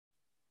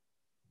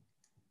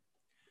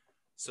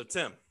So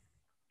Tim,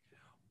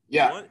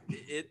 Yeah.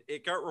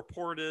 it got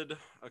reported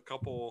a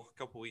couple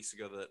weeks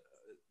ago that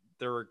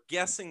they were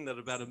guessing that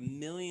about 1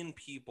 million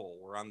people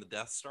were on the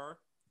Death Star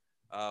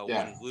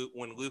Yeah.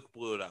 when Luke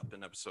blew it up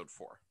in Episode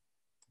 4.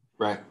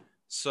 Right.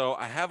 So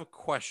I have a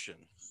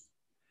question: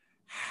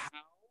 how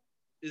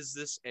is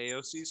this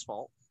AOC's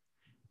fault,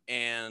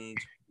 and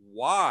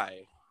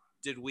why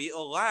did we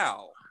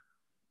allow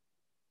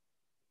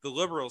the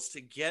liberals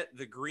to get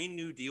the Green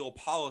New Deal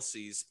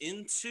policies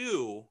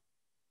into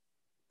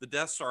the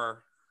Death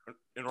Star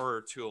in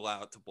order to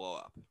allow it to blow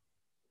up?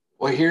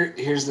 Well,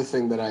 here's the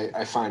thing that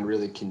I find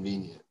really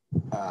convenient.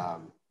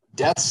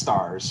 Death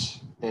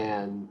Stars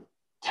and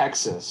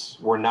Texas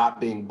were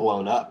not being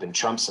blown up in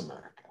Trump's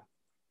America.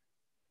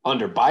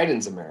 Under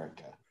Biden's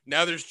America,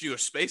 Now there's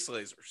Jewish space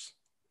lasers.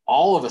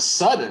 all of a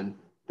sudden,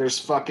 there's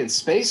fucking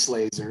space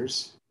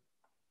lasers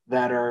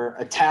that are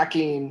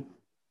attacking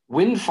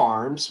wind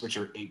farms, which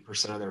are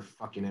 8% of their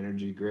fucking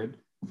energy grid.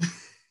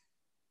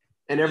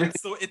 And everything,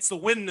 It's the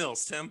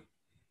windmills, Tim.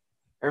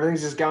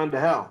 everything's just gone to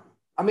hell.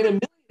 I mean, 1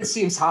 million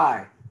seems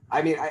high.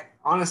 I mean, I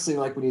honestly,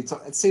 like, when you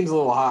talk, it seems a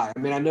little high. I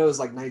mean, I know it's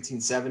like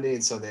 1970,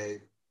 and so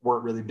they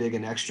weren't really big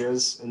in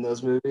extras in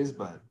those movies,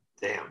 but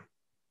damn,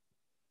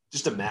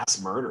 just a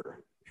mass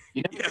murder.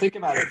 You never think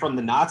about it from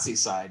the Nazi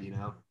side, you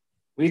know?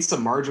 We need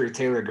some Marjorie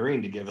Taylor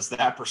Greene to give us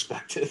that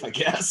perspective, I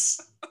guess.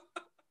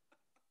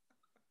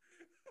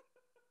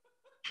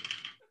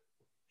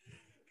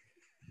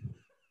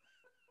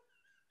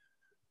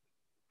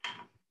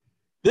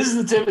 This is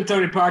the Tim and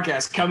Tony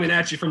podcast coming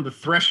at you from the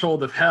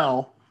threshold of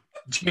hell.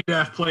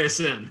 JF, play us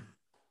in.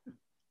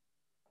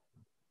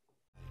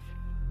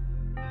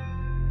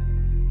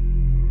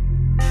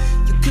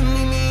 You can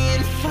meet me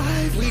in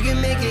 5, we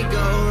can make it go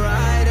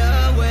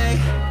right away.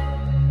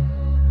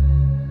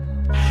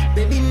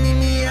 Baby, meet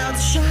me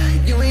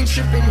outside, you ain't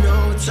tripping,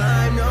 no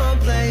time, no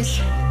place.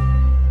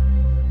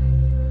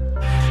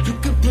 You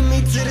can put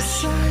me to the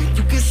side,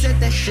 you can set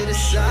that shit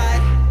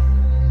aside.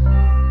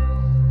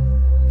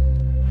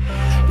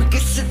 We can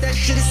set that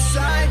shit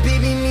aside,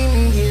 baby, meet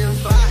me here in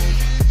 5.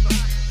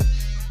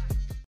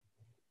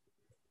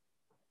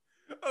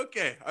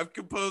 Okay, I've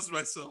composed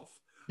myself.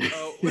 A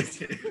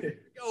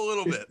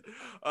little bit.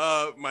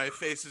 My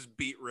face is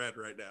beet red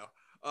right now.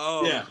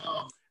 Yeah.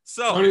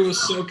 So Tony was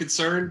so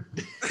concerned.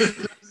 He's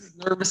as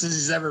nervous as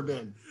he's ever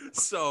been.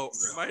 So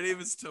my name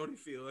is Tony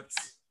Felix.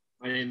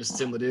 My name is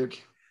Tim LeDuc.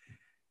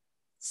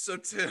 So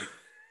Tim,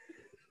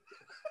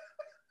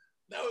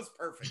 that was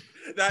perfect.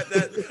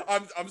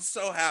 I'm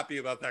so happy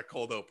about that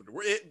cold open.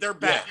 They're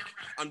back. Yeah.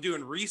 I'm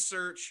doing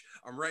research.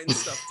 I'm writing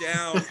stuff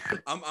down.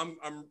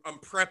 I'm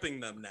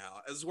prepping them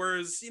now.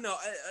 Whereas, you know,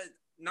 I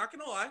not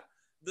gonna lie,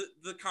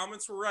 the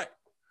comments were right.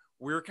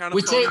 We were kind of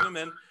throwing them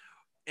in,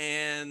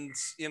 and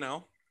you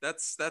know,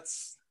 that's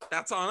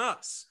on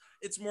us.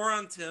 It's more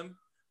on Tim,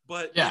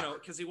 but you know,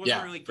 because he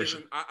wasn't really giving.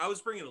 Sure. I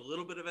was bringing a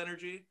little bit of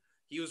energy.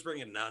 He was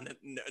bringing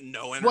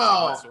no energy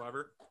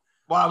whatsoever.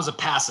 Well, I was a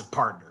passive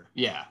partner.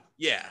 Yeah.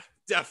 Yeah,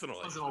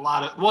 definitely. Wasn't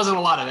a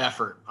lot of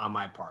effort on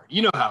my part.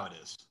 You know how it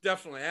is.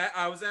 Definitely.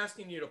 I was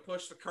asking you to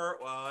push the cart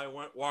while I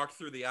walked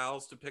through the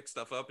aisles to pick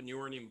stuff up, and you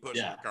weren't even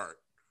pushing the cart.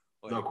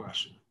 Like, no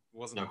question.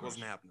 Wasn't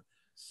happening.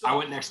 So, I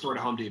went next door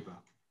to Home Depot.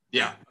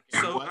 Yeah.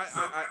 So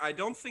I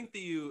don't think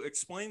that you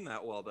explained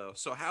that well, though.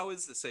 So how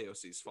is this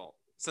AOC's fault?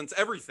 Since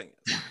everything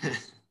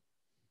is.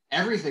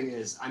 Everything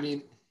is. I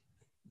mean,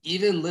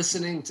 even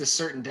listening to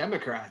certain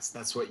Democrats,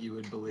 that's what you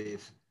would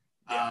believe.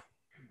 Yeah.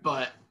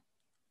 But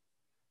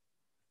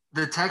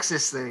the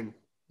Texas thing,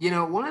 you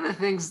know, one of the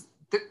things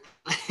that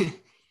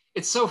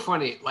it's so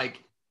funny,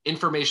 like,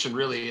 information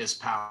really is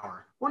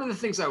power. One of the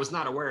things I was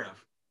not aware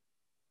of,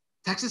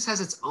 Texas has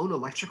its own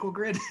electrical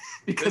grid.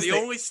 Because they're the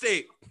only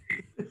state.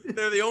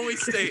 They're the only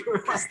state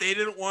because they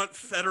didn't want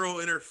federal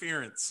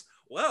interference.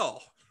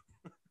 Well,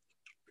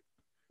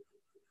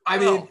 I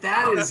mean,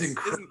 that is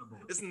incredible.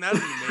 Isn't that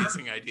an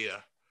amazing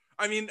idea?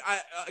 I mean,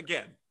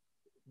 again,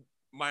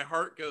 my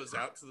heart goes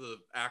out to the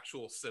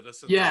actual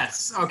citizens.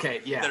 Yes.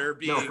 Okay. Yeah. That are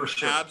being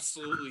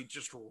absolutely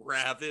just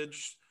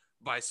ravaged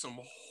by some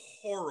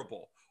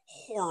horrible,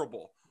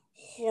 horrible,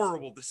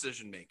 horrible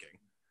decision making.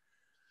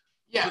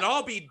 Yeah. But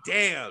I'll be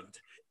damned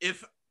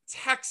if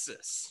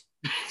Texas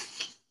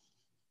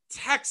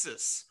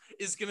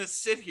is going to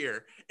sit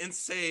here and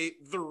say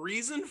the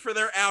reason for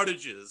their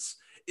outages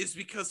is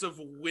because of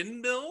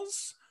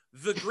windmills,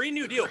 the Green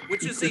New Deal,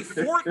 which is a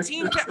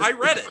 14 I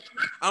read it.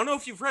 I don't know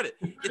if you've read it.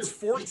 It's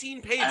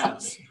 14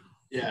 pages.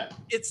 Yeah.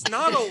 It's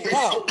not a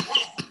law.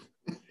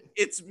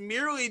 It's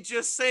merely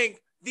just saying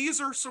these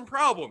are some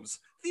problems.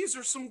 These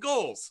are some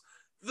goals.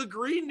 The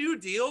Green New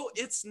Deal,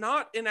 it's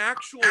not an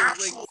actual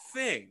like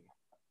thing.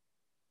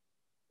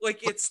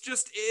 Like it's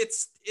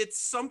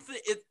something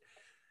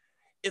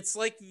it's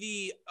like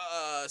the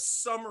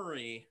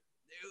summary,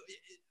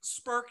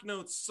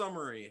 SparkNotes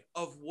summary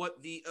of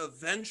what the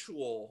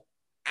eventual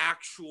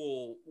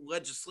actual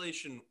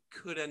legislation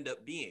could end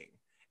up being.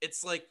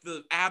 It's like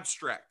the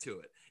abstract to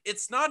it.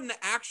 It's not an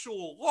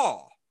actual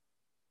law.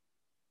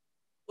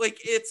 Like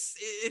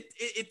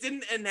it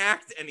didn't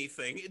enact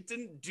anything. It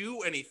didn't do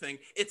anything.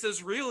 It's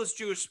as real as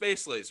Jewish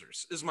space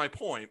lasers is my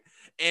point.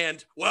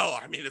 And well,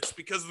 I mean, it's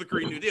because of the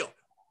Green New Deal.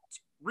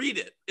 Read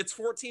it. It's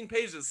 14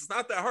 pages. It's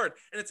not that hard.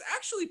 And it's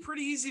actually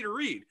pretty easy to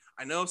read.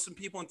 I know some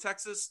people in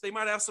Texas, they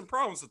might have some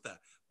problems with that,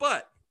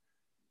 but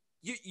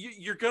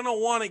you're going to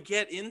want to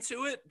get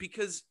into it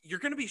because you're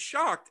going to be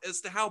shocked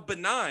as to how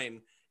benign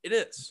it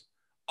is.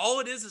 All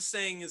it is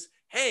saying is,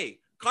 hey,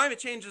 climate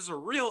change is a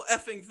real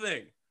effing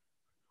thing,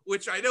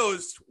 which I know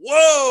is,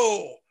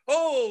 whoa,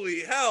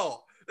 holy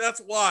hell.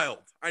 That's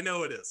wild. I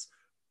know it is,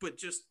 but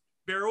just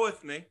bear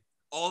with me.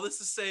 All this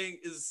is saying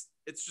is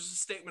it's just a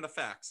statement of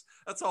facts.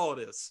 That's all it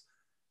is.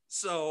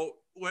 So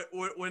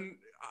when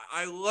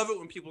I love it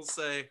when people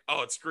say,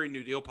 oh, it's Green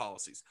New Deal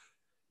policies,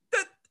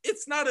 that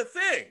it's not a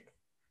thing.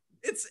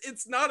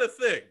 It's not a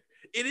thing.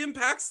 It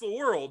impacts the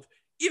world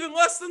even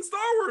less than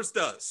Star Wars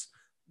does.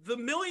 The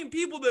million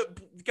people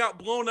that got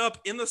blown up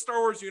in the Star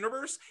Wars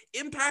universe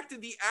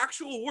impacted the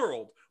actual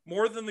world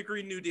more than the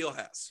Green New Deal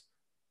has.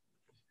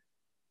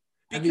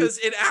 Because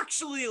it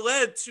actually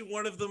led to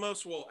one of the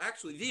most, well,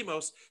 actually the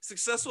most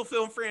successful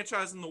film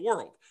franchise in the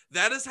world.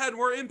 That has had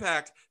more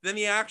impact than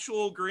the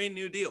actual Green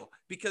New Deal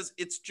because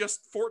it's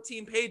just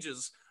 14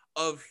 pages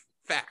of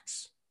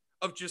facts,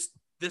 of just,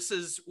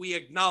 we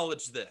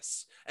acknowledge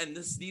this, and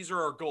these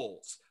are our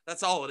goals.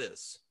 That's all it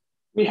is.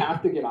 We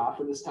have to get off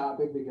of this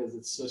topic because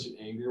it's such an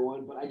angry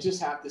one, but I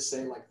just have to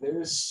say, like,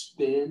 there's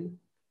spin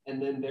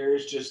and then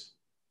there's just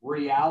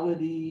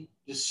reality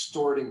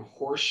distorting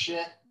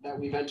horseshit that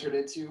we've entered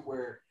into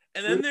where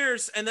and then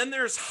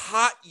there's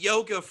hot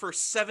yoga for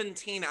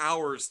 17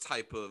 hours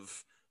type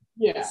of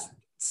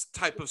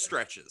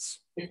stretches.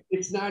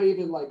 It's not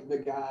even like the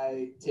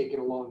guy taking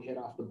a long hit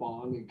off the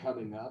bong and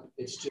coming up.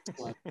 It's just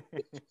like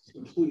it's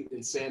complete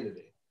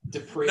insanity.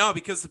 No,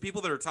 because the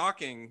people that are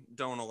talking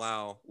don't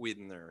allow weed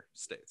in their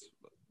states.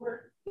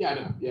 Yeah, I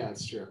know. Yeah,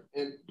 it's true.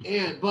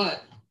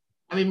 But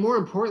I mean, more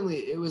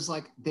importantly, it was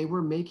like they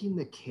were making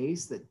the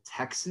case that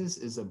Texas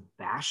is a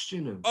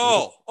bastion of.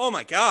 Oh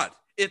my God!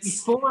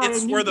 It's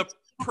where the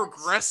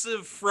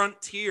progressive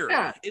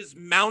frontier is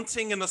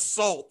mounting an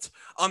assault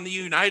on the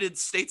United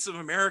States of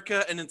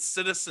America and its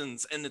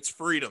citizens and its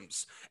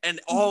freedoms and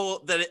all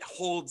that it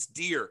holds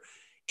dear.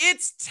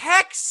 It's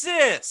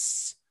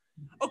Texas.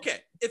 Okay,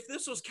 if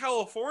this was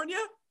California,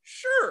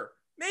 sure,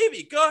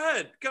 maybe go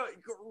ahead, go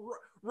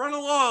run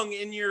along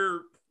in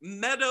your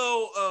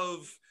meadow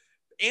of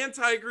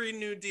anti-Green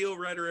New Deal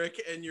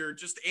rhetoric and you're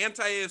just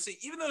anti-AOC,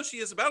 even though she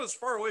is about as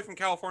far away from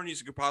California as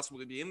you could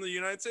possibly be in the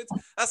United States.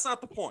 That's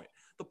not the point.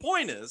 The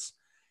point is,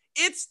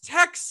 it's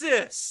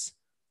Texas.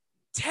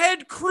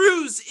 Ted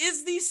Cruz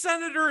is the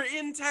senator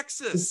in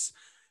Texas.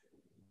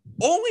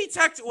 Only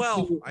Texas.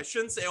 Well, I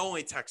shouldn't say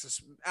only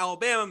Texas.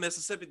 Alabama,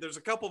 Mississippi. There's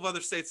a couple of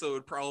other states that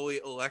would probably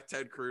elect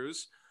Ted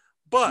Cruz.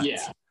 But,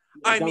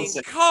 I mean,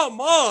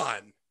 come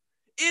on.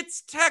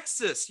 It's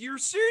Texas. You're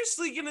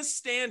seriously going to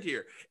stand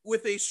here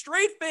with a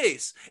straight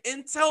face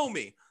and tell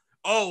me,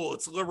 oh, well,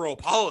 it's liberal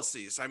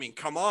policies. I mean,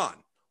 come on.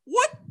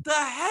 What the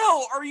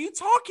hell are you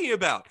talking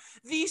about?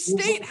 The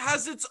state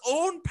has its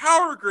own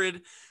power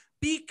grid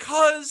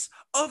because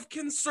of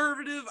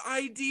conservative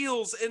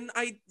ideals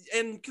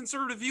and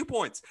conservative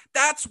viewpoints.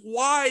 That's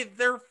why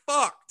they're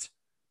fucked.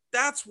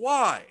 That's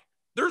why.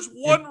 There's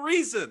one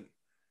reason.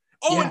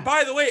 Oh, and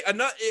by the way,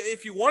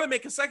 if you want to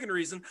make a second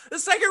reason, the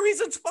second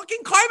reason is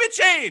fucking climate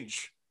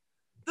change.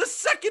 The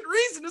second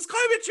reason is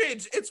climate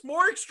change. It's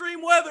more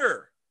extreme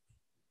weather.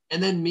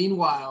 And then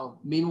meanwhile,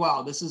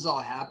 this is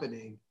all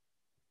happening.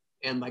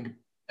 And like,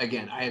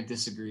 again, I have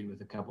disagreed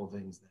with a couple of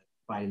things that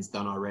Biden's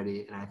done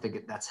already, and I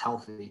think that's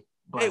healthy.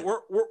 But, hey,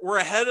 we're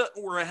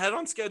ahead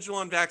on schedule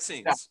on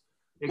vaccines.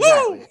 Yeah,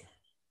 exactly. Woo!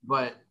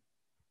 But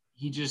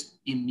he just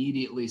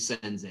immediately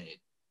sends aid.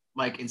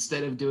 Like,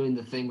 instead of doing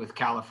the thing with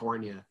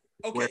California,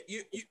 okay,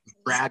 you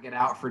drag it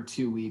out for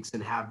 2 weeks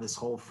and have this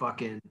whole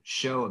fucking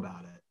show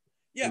about it.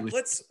 Yeah,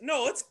 let's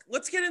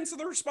get into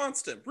the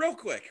response to him real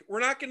quick. We're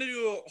not going to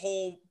do a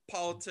whole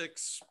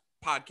politics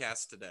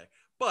podcast today,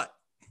 but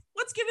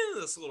let's get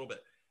into this a little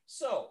bit.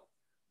 So,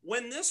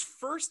 when this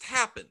first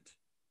happened,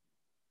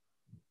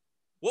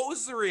 what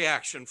was the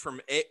reaction from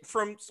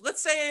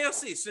let's say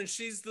AOC, since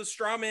she's the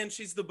straw man,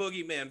 she's the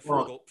boogeyman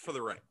for the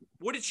right?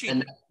 What did she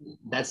do?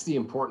 That's the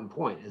important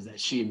point, is that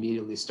she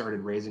immediately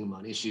started raising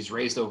money. She's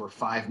raised over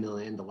 $5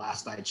 million, the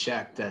last I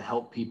checked, to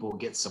help people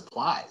get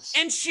supplies.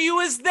 And she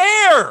was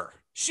there.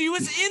 She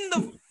was in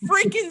the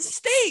freaking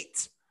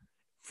state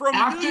from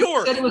New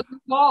York. Said it was her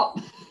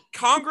fault.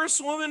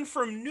 Congresswoman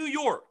from New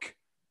York,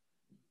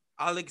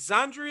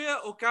 Alexandria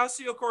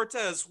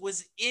Ocasio-Cortez,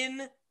 was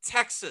in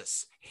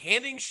Texas,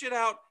 handing shit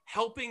out,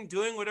 helping,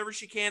 doing whatever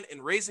she can,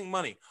 and raising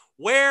money.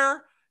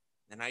 Where,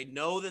 and I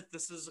know that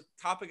this is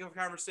a topic of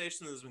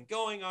conversation that has been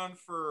going on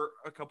for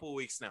a couple of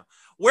weeks now.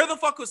 Where the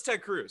fuck was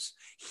Ted Cruz?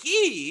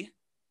 He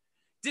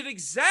did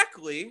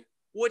exactly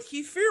what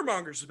he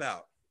fearmongers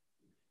about.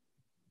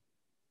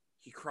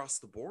 He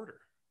crossed the border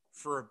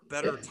for a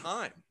better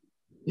time.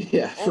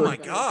 Yeah. Oh my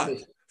God.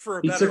 for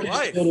a He better took his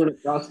life. children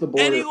across the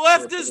border. And he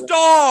left his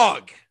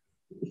dog.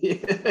 Yeah.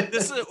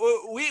 This is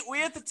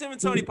we at the Tim and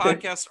Tony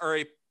podcast are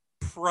a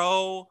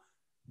pro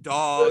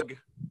dog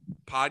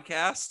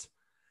podcast.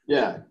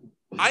 Yeah.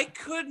 I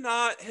could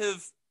not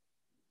have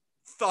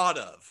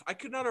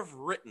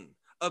written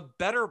a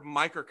better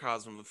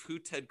microcosm of who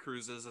Ted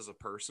Cruz is as a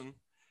person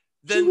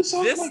than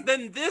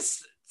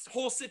this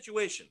whole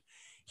situation.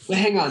 But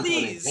hang on,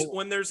 flees Tony.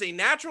 when there's a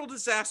natural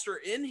disaster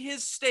in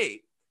his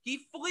state.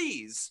 He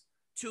flees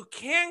to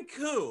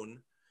Cancun,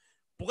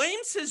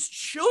 blames his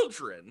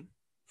children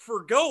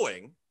for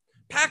going,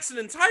 packs an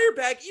entire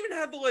bag, even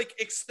had the like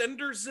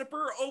extender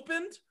zipper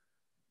opened,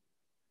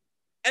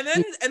 and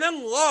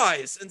then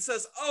lies and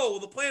says, "Oh,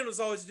 the plan was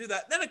always to do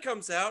that." Then it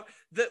comes out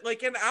that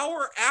like an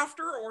hour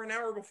after or an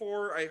hour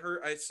before,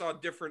 I saw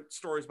different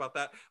stories about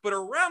that, but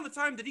around the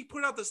time that he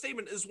put out the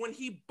statement is when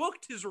he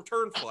booked his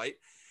return flight,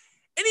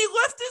 and he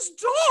left his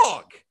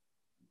dog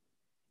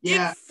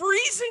in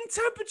freezing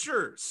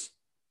temperatures.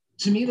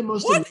 To me, the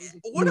most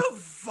what a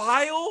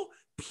vile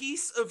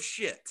piece of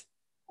shit.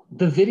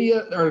 The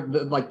video or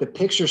the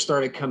picture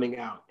started coming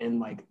out,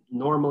 and like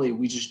normally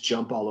we just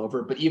jump all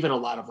over it, but even a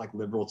lot of like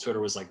liberal Twitter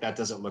was like, that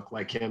doesn't look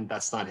like him,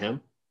 that's not him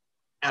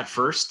at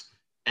first.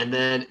 And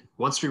then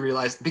once we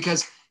realized,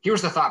 because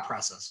here's the thought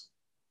process,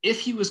 if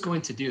he was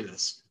going to do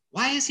this,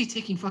 why is he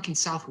taking fucking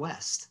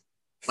Southwest?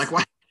 Like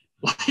why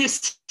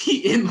is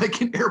he in like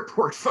an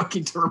airport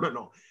fucking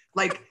terminal?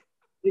 Like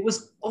it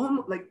was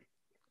almost like,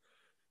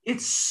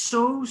 it's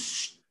so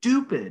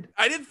stupid.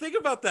 I didn't think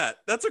about that.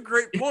 That's a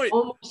great point. It's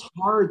almost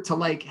hard to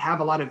like have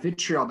a lot of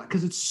vitriol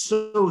because it's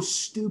so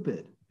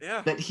stupid.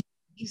 Yeah. That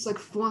he's like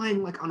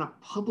flying like on a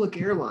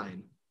public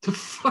airline to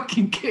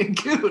fucking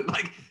Cancun.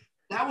 Like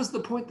that was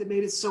the point that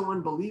made it so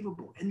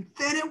unbelievable. And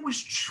then it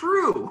was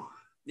true.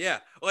 Yeah.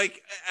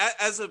 Like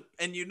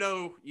and you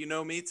know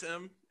me,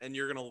 Tim, and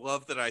you're gonna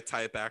love that I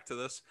tie it back to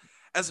this.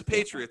 As a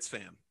Patriots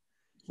fan.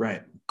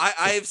 Right.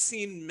 I've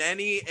seen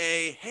many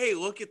hey,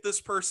 look at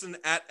this person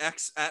at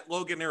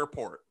Logan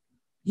Airport.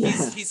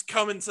 He's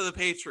coming to the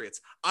Patriots.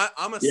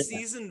 I'm a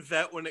seasoned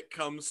vet when it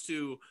comes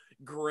to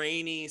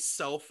grainy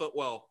cell phone.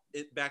 Well,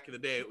 back in the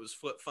day, it was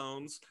flip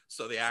phones,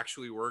 so they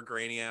actually were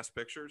grainy ass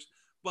pictures.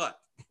 But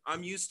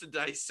I'm used to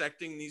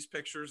dissecting these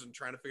pictures and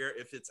trying to figure out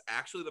if it's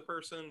actually the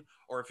person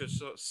or if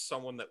it's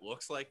someone that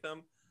looks like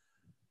them.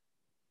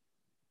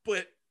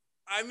 But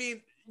I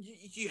mean,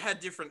 you had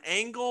different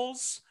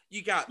angles.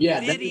 You got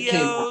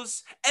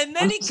videos, and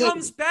then he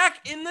comes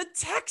back in the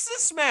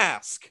Texas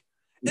mask.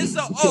 Is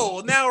now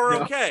we're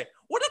okay.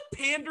 What a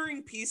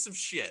pandering piece of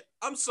shit.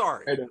 I'm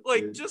sorry.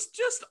 Like just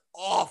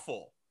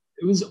awful.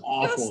 It was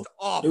awful. Just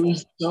awful. It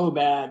was so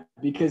bad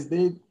because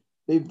they've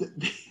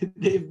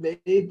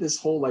made this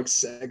whole like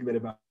segment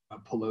about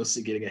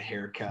Pelosi getting a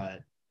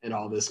haircut and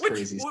all this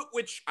crazy stuff.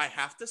 Which I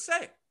have to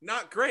say,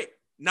 not great.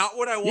 Not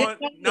what I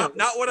want. Not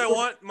what I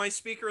want my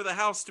Speaker of the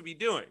House to be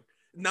doing.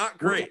 Not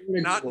great.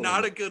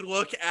 Not a good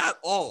look at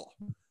all.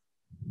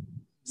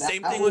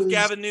 Same thing with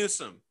Gavin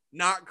Newsom.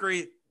 Not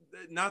great.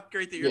 Not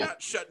great that you're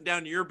not shutting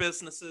down your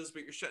businesses,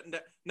 but you're shutting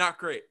down. Not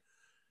great.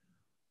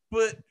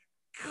 But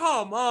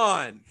come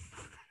on.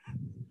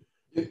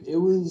 It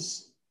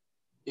was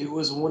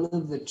one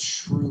of the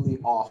truly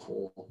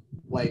awful.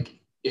 Like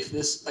if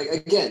this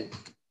again,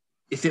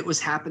 if it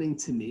was happening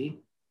to me,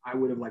 I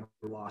would have like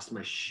lost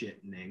my shit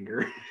in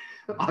anger.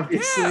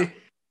 Obviously. Yeah.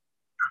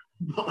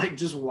 But like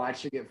just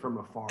watching it from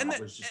afar,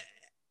 was just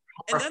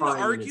and then the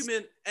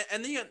argument,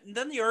 and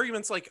then the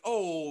argument's like,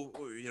 oh,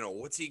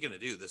 what's he gonna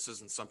do? This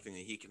isn't something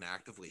that he can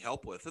actively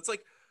help with. It's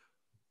like,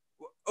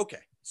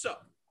 okay, so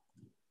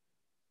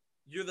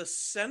you're the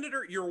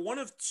senator. You're one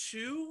of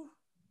two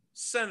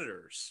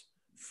senators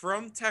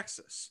from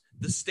Texas,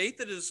 the state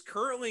that is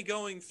currently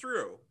going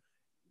through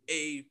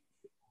a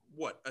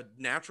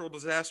natural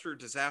disaster,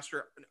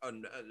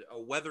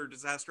 a weather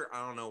disaster.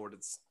 I don't know what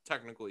it's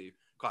technically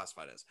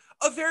classified as.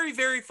 A very,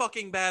 very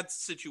fucking bad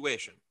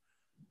situation.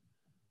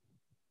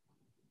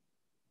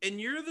 And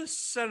you're the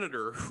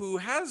senator who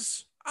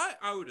has,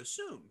 I would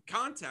assume,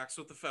 contacts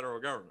with the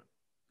federal government.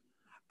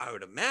 I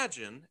would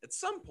imagine at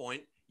some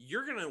point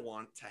you're going to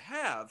want to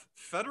have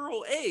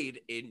federal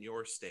aid in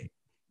your state.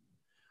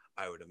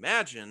 I would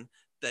imagine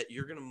that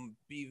you're going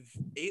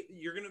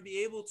to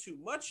be able to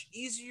much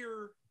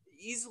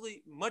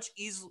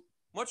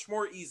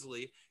more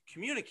easily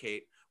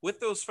communicate with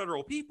those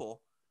federal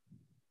people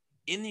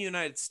in the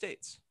United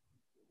States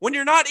when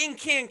you're not in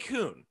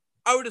Cancun.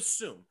 I would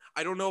assume.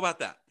 I don't know about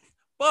that.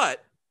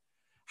 But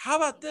how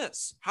about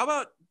this? How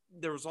about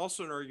there was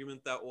also an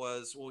argument that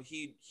was, well,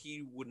 he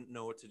wouldn't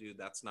know what to do.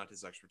 That's not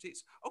his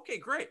expertise. Okay,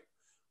 great.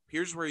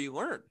 Here's where you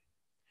learn.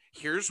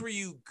 Here's where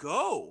you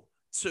go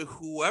to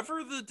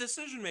whoever the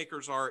decision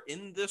makers are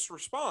in this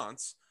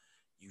response.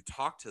 You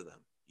talk to them.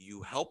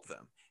 You help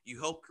them.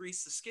 You help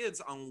grease the skids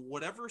on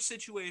whatever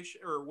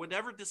situation or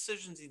whatever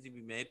decisions need to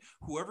be made.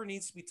 Whoever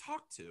needs to be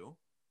talked to,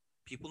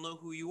 people know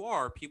who you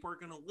are. People are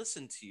going to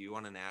listen to you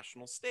on a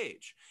national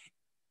stage.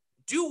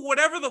 Do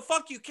whatever the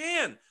fuck you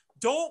can.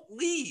 Don't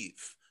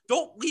leave.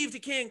 Don't leave to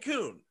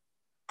Cancun.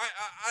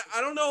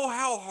 I don't know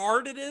how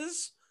hard it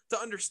is to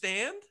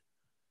understand,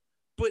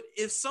 but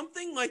if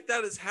something like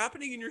that is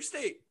happening in your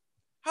state,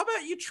 how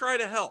about you try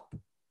to help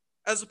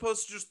as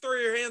opposed to just throw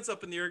your hands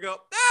up in the air and go,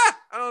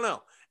 I don't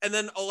know, and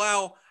then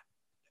allow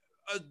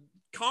a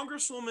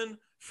congresswoman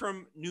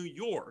from New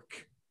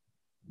York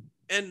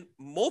and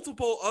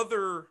multiple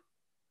other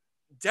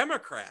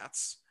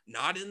Democrats,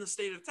 not in the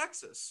state of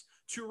Texas,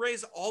 to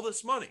raise all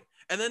this money.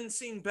 And then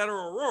seeing Beto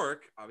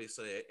O'Rourke,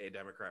 obviously a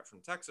Democrat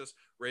from Texas,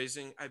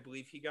 raising, I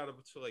believe he got up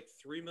to like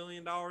 $3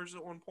 million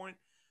at one point.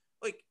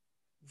 Like,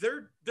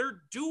 they're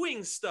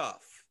doing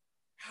stuff.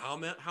 How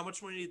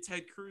much money did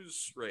Ted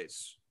Cruz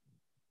raise?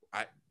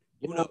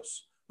 Who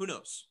knows? Who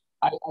knows?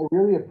 I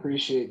really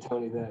appreciate,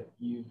 Tony, that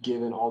you've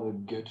given all the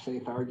good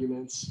faith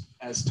arguments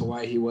as to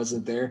why he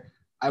wasn't there.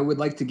 I would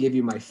like to give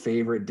you my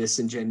favorite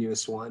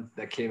disingenuous one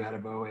that came out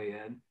of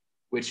OAN,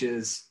 which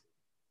is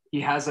he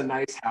has a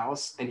nice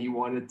house and he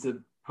wanted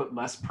to put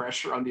less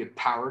pressure on the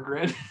power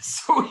grid,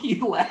 so he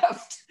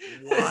left.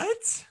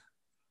 What?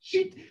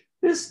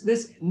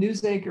 This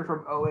news anchor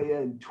from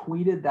OAN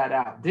tweeted that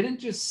out. Didn't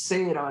just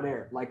say it on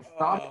air, like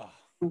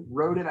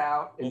wrote it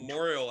out and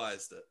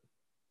memorialized it.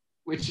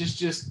 Which is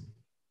just,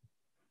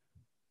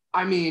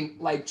 I mean,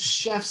 like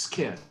chef's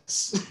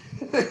kiss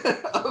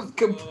of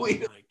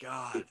complete. Oh my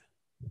God.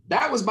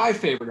 That was my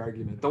favorite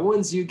argument. The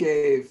ones you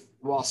gave,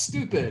 while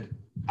stupid,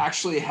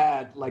 actually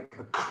had like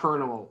a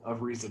kernel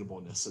of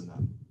reasonableness in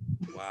them.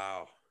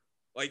 Wow.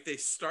 Like they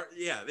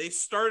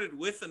started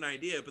with an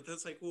idea, but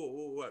that's like,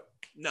 whoa, what?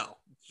 No,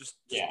 just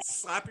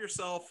slap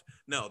yourself.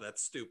 No,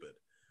 that's stupid.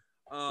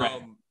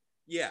 Right.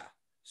 Yeah.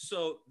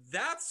 So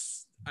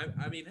that's,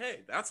 I mean,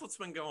 hey, that's what's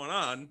been going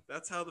on.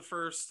 That's how the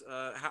first,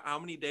 how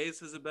many days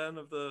has it been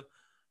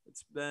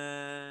it's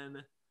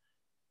been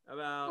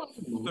about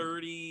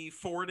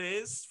 34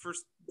 days,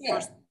 first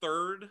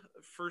third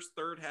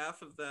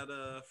half of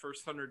that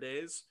first 100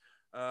 days.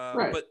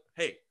 Right. But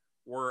hey,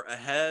 we're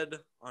ahead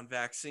on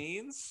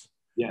vaccines.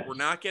 Yeah. We're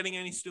not getting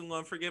any student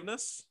loan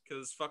forgiveness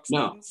because fuck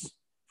students. No.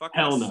 Fuck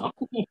Hell us.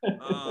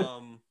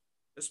 no.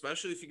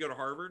 Especially if you go to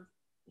Harvard,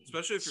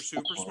 especially if you're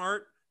super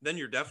smart, then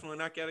you're definitely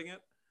not getting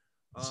it.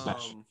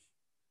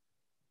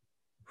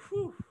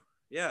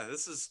 Yeah,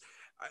 this is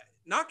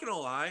not gonna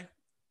lie.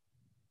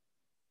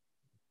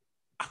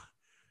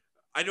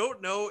 I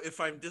don't know if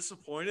I'm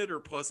disappointed or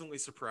pleasantly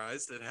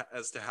surprised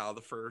as to how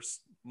the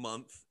first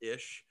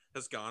month-ish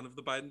has gone of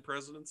the Biden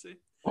presidency.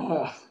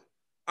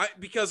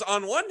 Because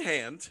on one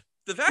hand,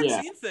 the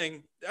vaccine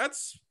thing,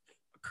 that's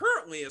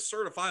currently a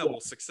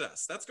certifiable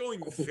success. That's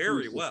going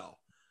very well.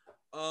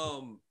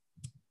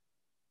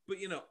 But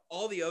you know,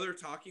 all the other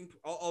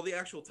all the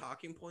actual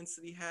talking points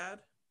that he had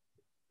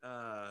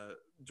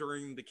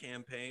during the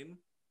campaign,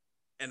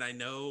 and I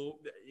know,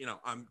 you know,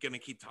 I'm gonna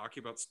keep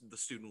talking about the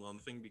student loan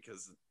thing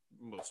because it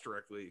most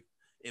directly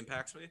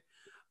impacts me.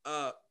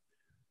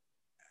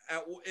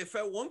 If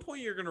at one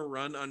point you're gonna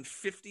run on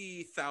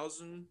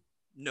 50,000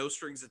 no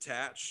strings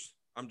attached,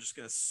 I'm just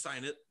gonna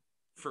sign it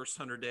first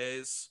 100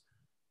 days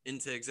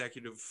into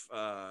executive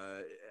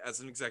as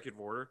an executive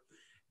order.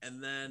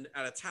 And then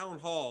at a town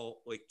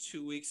hall, like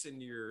 2 weeks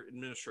into your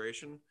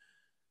administration,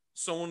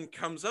 someone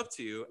comes up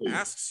to you,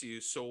 asks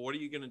you, so what are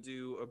you going to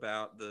do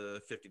about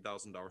the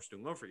 $50,000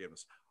 student loan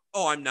forgiveness?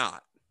 Oh, I'm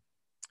not.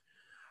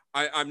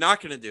 I'm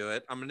not going to do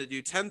it. I'm going to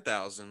do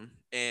 10,000.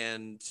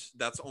 And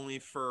that's only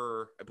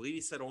for, I believe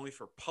he said only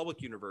for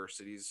public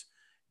universities.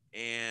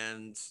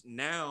 And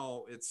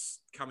now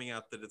it's coming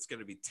out that it's going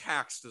to be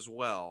taxed as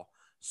well.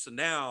 So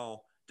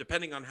now,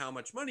 depending on how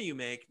much money you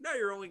make, now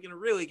you're only going to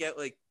really get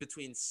like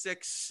between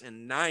 $6,000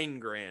 and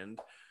 $9,000.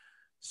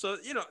 So,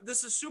 you know,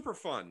 this is super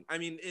fun. I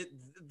mean,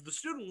 the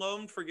student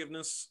loan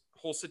forgiveness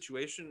whole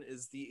situation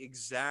is the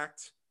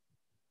exact,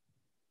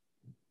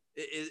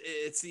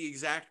 it's the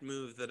exact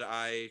move that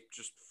I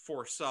just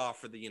foresaw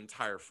for the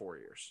entire 4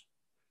 years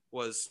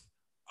was,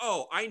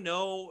 oh, I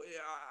know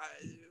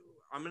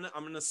I'm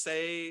going to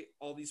say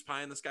all these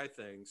pie in the sky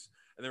things,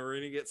 and then we're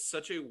going to get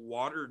such a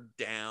watered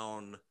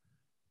down,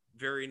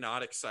 very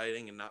not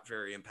exciting and not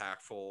very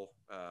impactful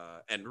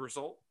end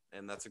result.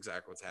 And that's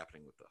exactly what's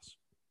happening with this.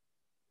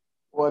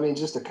 Well, I mean,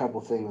 just a couple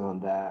things on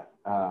that.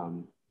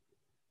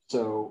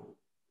 So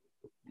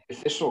the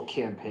official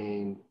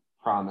campaign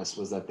promise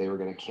was that they were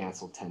going to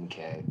cancel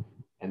 10K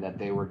and that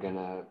they were going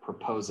to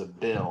propose a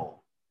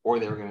bill, or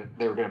they were going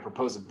to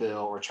propose a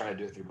bill or try to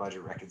do it through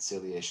budget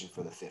reconciliation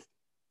for the 50.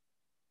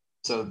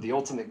 So the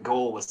ultimate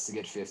goal was to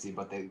get 50,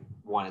 but they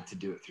wanted to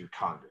do it through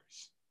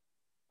Congress.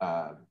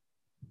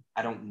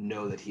 I don't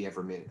know that he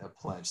ever made a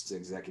pledge to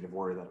executive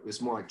order. That it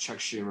was more like Chuck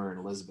Schumer and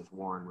Elizabeth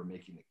Warren were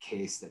making the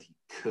case that he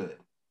could.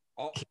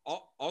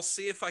 I'll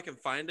see if I can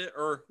find it,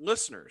 or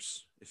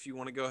listeners, if you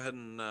want to go ahead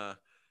and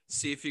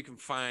see if you can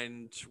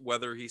find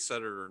whether he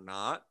said it or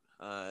not.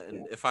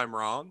 And if I'm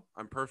wrong,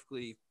 I'm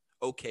perfectly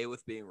okay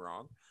with being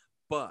wrong.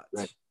 But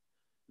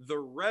the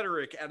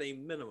rhetoric, at a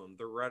minimum,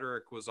 the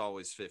rhetoric was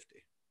always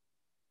 50.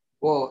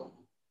 Well,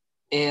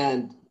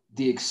 and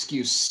the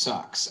excuse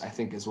sucks, I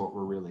think, is what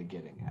we're really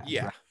getting at.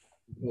 Yeah. Right?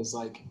 Because,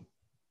 like,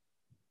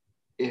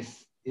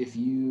 if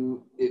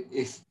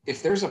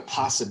if there's a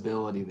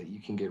possibility that you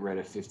can get rid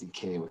of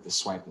 50K with the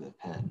swipe of the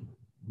pen,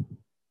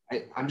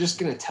 I'm just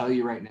going to tell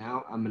you right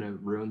now, I'm going to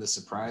ruin the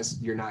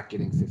surprise. You're not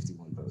getting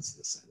 51 votes in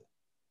the Senate.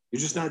 You're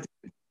just not doing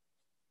it.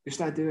 You're just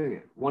not doing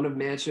it. One of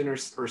Manchin or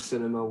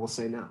Sinema will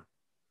say no.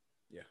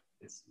 Yeah.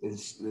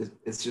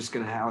 It's just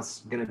going to how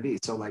it's going to be.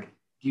 So, like,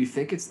 do you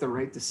think it's the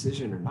right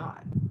decision or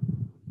not?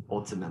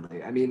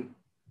 Ultimately, I mean,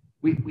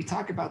 we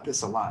talk about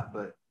this a lot,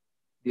 but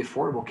the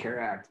Affordable Care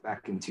Act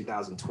back in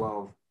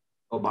 2012,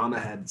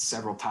 Obama had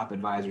several top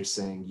advisors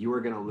saying, you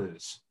are going to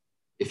lose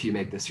if you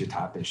make this your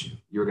top issue.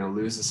 You're going to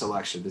lose this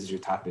election. This is your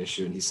top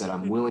issue. And he said,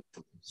 I'm willing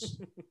to lose.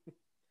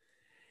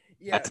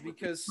 Yeah,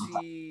 because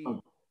he,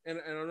 and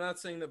I'm not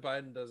saying that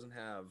Biden doesn't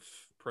have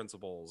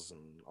principles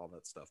and all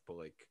that stuff, but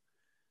like,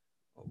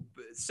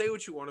 say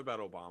what you want about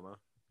Obama.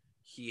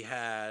 He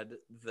had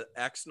the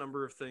X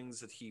number of things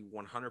that he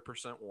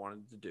 100%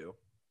 wanted to do.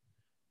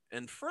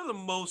 And for the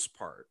most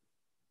part,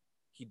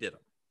 he did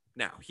them.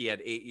 Now, he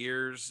had 8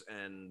 years,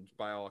 and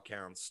by all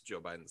accounts, Joe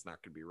Biden's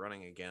not going to be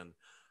running again.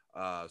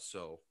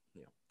 So,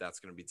 that's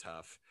going to be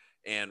tough.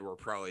 And we're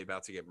probably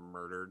about to get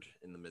murdered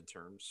in the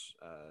midterms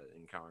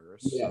in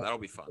Congress. Yeah. So that'll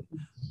be fun.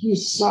 He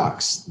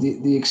sucks.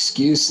 The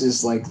excuse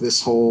is like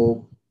this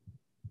whole,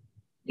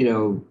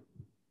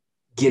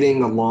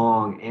 getting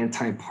along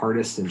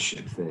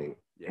anti-partisanship thing.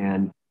 Yeah.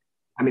 And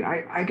I mean,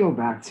 I go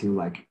back to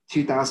like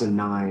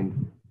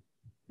 2009.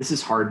 This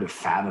is hard to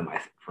fathom, I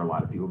think, for a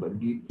lot of people, but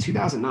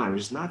 2009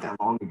 was not that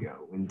long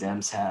ago when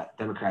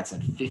Democrats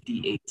had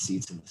 58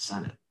 seats in the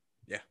Senate.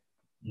 Yeah.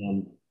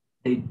 And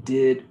they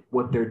did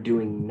what they're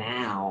doing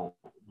now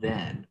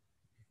then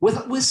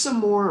with some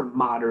more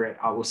moderate,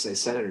 I will say,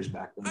 senators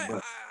back then.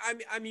 But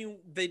I mean,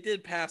 they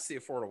did pass the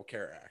Affordable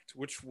Care Act,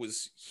 which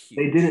was huge.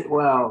 They didn't.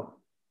 Well,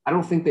 I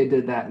don't think they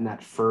did that in that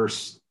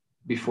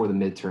before the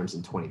midterms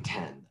in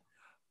 2010.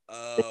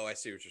 Oh, I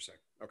see what you're saying.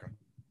 Okay.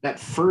 That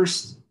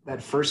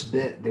first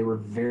bit, they were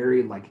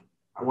very,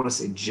 I want to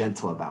say,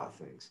 gentle about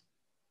things.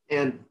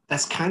 And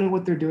that's kind of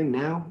what they're doing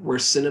now, where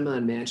Sinema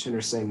and Manchin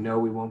are saying, no,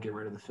 we won't get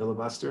rid of the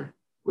filibuster,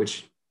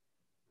 which,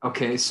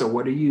 okay, so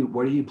what are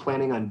you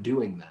planning on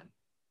doing then?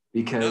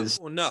 Because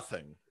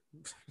nothing.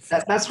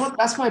 That's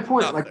my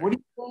point. Nothing. Like, what are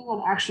you planning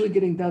on actually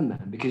getting done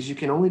then? Because you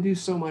can only do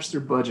so much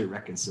through budget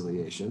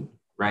reconciliation,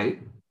 right?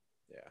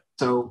 Yeah.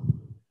 So,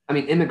 I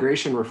mean,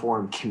 immigration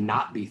reform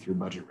cannot be through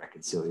budget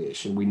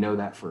reconciliation. We know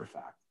that for a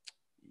fact.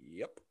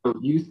 Yep. So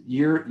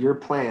your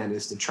plan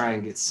is to try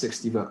and get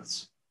 60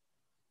 votes.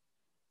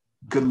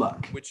 Good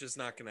luck. Which is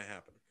not going to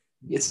happen.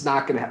 It's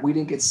not going to happen. We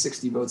didn't get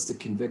 60 votes to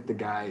convict the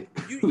guy.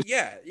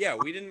 Yeah,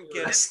 we didn't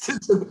get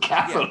arrested to the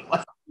Capitol.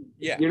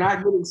 Yeah. You're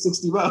not getting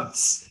 60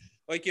 votes.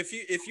 Like if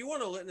you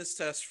want a litmus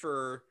test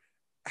for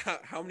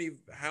how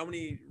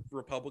many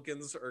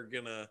Republicans are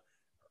going to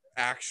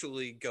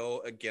actually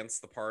go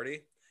against the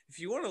party, if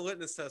you want a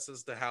litmus test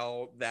as to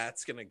how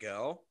that's going to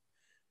go,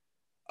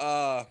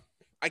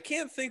 I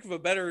can't think of a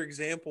better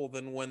example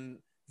than when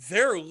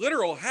their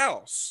literal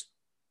house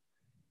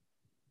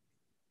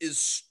is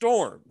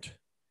stormed.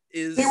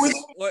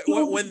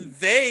 When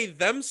they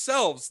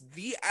themselves,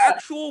 the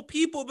actual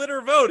people that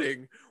are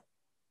voting,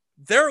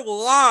 their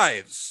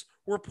lives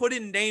were put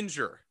in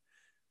danger.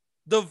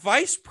 The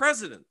vice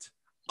president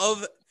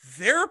of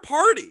their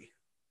party,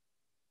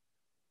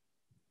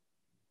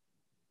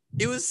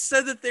 it was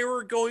said that they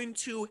were going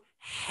to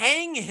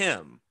hang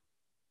him.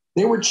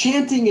 They were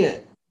chanting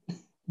it.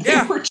 They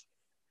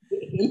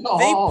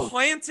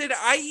planted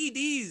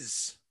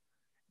IEDs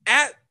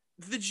at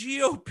the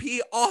GOP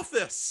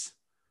office.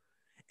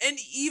 And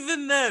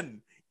even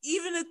then,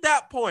 even at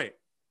that point,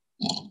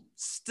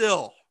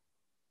 still.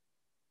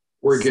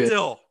 We're good.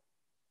 Still.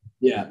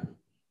 Yeah.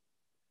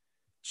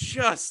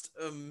 Just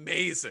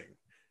amazing.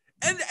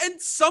 And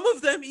some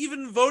of them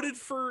even voted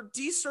for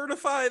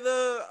decertify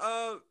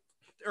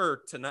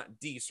or to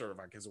not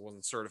decertify because it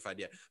wasn't certified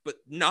yet, but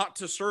not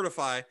to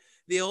certify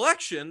the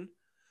election,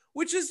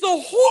 which is the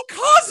whole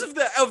cause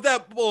of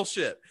that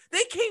bullshit.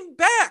 They came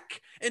back,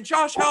 and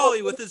Josh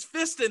Hawley with his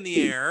fist in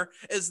the air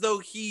as though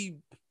he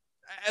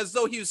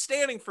was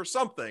standing for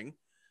something.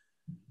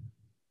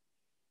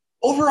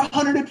 Over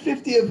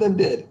 150 of them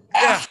did.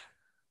 Yeah.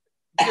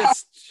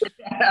 Just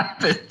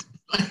happened.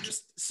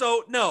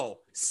 So no,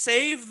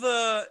 save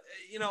the,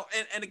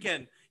 and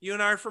again, you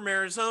and I are from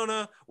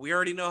Arizona. We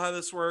already know how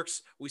this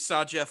works. We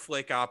saw Jeff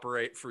Flake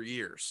operate for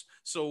years.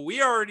 So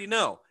we already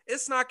know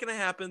it's not going to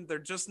happen. They're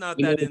just not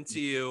that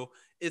into you.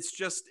 It's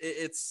just,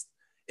 it's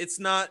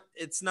not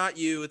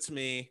you, it's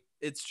me.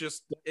 It's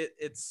just,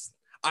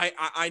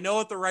 I know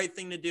what the right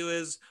thing to do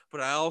is,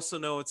 but I also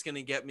know it's going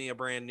to get me a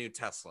brand new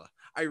Tesla.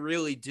 I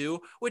really do,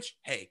 which,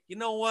 hey, you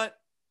know what?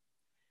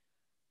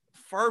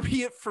 Far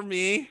be it from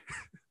me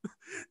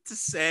to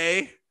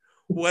say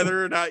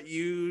whether or not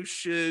you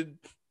should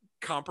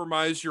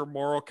compromise your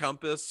moral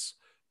compass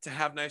to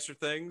have nicer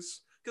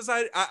things, because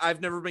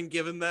I've never been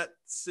given that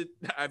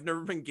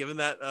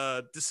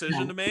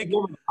decision to make. I've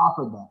never been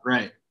offered that,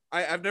 right?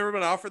 I've never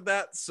been offered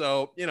that,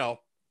 so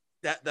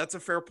that's a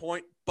fair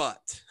point,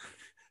 but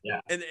yeah,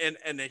 and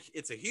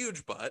it's a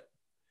huge but.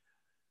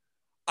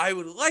 I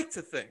would like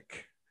to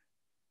think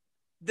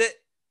that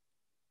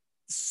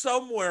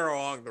somewhere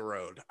along the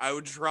road, I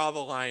would draw the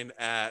line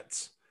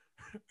at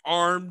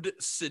armed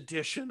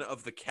sedition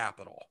of the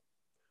Capitol.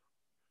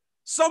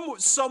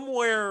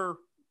 Somewhere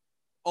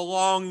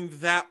along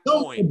that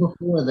point.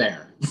 Before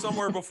there.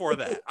 Somewhere before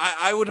that.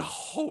 I would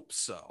hope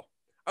so.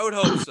 I would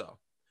hope so.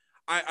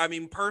 I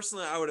mean,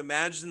 personally, I would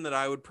imagine that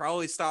I would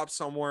probably stop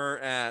somewhere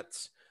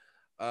at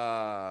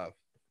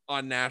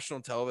on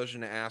national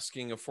television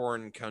asking a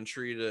foreign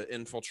country to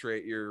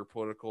infiltrate your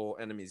political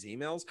enemy's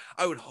emails.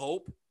 I would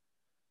hope.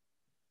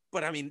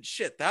 But I mean,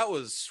 shit, that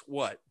was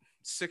what,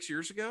 6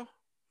 years ago?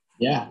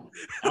 Yeah.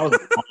 That was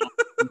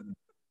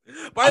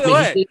by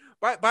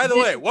the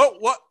way,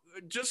 what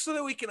just so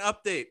that we can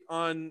update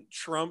on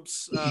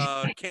Trump's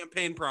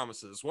campaign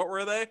promises. What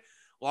were they?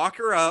 Lock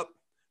her up,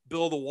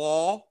 build a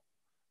wall.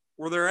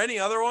 Were there any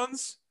other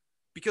ones?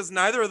 Because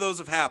neither of those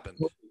have happened.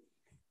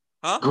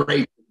 Huh?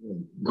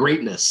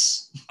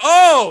 Greatness.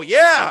 Oh,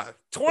 yeah.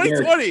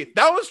 2020.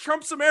 That was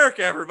Trump's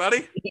America,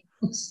 everybody.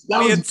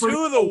 We had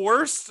two of the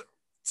worst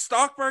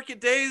stock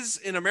market days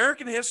in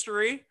American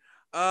history.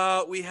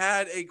 We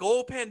had a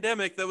global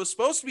pandemic that was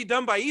supposed to be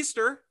done by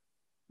Easter.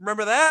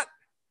 Remember that?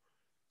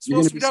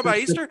 Supposed to be done by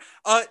Easter.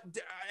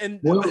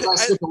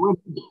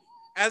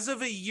 As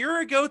of a year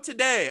ago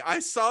today, I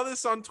saw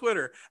this on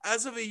Twitter.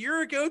 As of a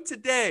year ago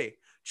today,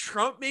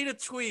 Trump made a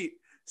tweet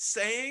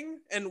saying,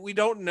 and we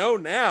don't know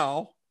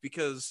now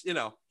because, you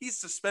know, he's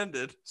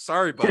suspended.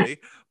 Sorry, buddy.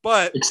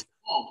 But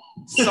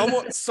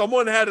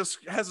someone has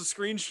a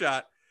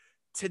screenshot.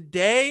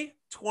 Today,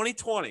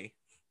 2020,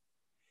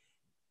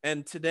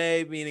 and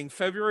today meaning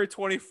February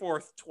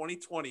 24th,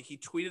 2020, he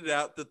tweeted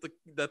out that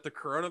the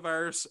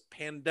coronavirus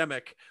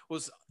pandemic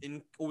was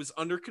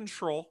under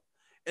control,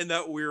 and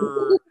that we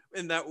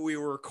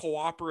were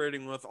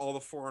cooperating with all the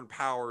foreign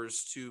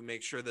powers to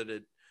make sure that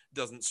it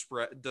doesn't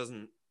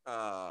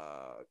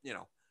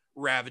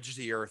ravage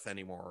the earth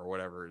anymore, or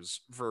whatever his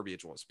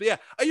verbiage was. But yeah,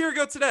 a year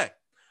ago today.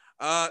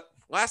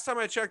 Last time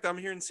I checked, I'm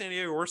here in San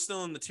Diego. We're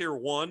still in the tier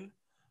 1.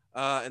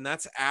 And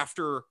that's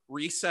after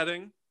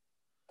resetting.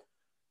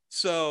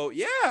 So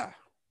yeah,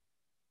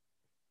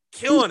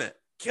 killing it.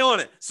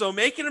 So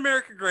making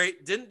America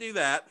great, didn't do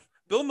that.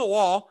 Building the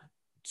wall,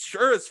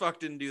 sure as fuck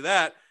didn't do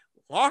that.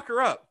 Lock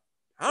her up.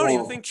 I don't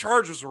even think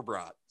charges were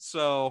brought.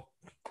 So,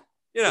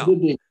 you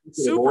know,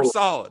 super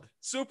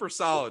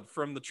solid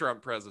from the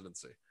Trump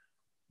presidency.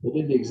 They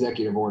did the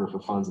executive order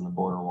for funds on the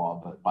border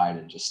wall, but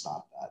Biden just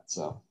stopped that.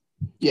 So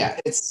yeah,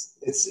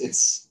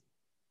 it's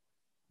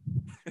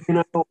you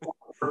know,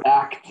 we're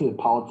back to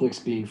politics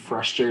being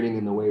frustrating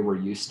in the way we're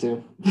used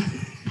to.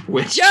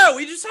 Which yeah,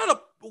 we just had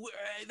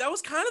that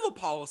was kind of a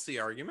policy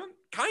argument,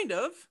 kind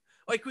of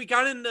like we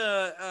got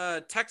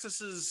into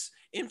Texas's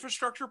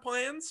infrastructure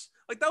plans.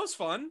 Like that was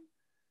fun.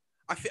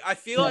 I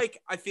feel like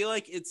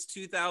it's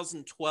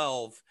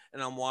 2012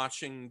 and I'm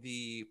watching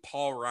the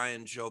Paul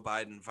Ryan Joe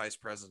Biden vice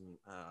president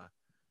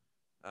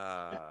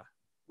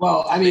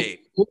well, I mean,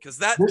 because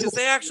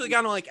they actually got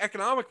into like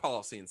economic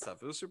policy and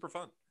stuff. It was super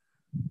fun.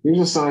 Here's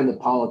a sign that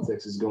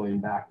politics is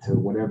going back to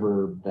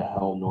whatever the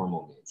hell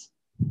normal means.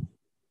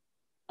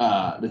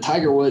 The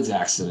Tiger Woods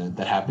accident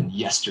that happened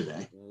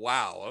yesterday.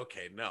 Wow.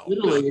 Okay. No.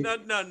 Literally. No.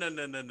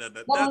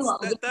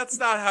 That's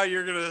not how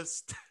you're gonna.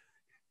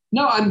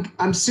 No,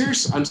 I'm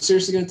serious. I'm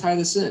seriously gonna tie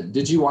this in.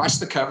 Did you watch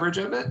the coverage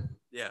of it?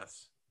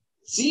 Yes.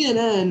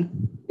 CNN.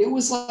 It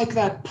was like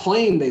that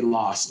plane they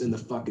lost in the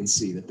fucking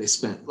sea that they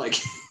spent.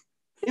 Like,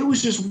 it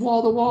was just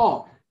wall to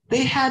wall.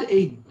 They had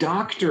a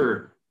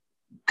doctor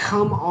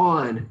come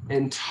on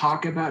and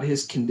talk about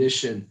his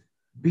condition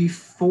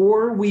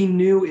before we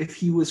knew if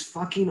he was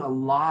fucking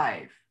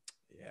alive.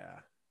 Yeah.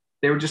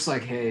 They were just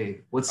like,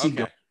 hey, what's he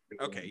going?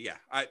 Okay, yeah.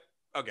 I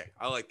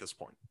like this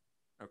point.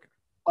 Okay.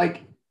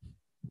 Like,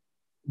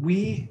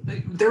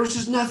 there was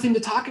just nothing to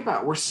talk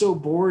about. We're so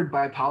bored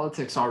by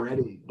politics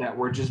already that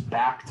we're just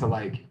back to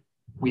like,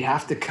 we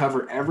have to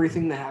cover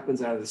everything that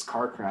happens out of this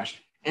car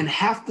crash. And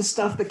half the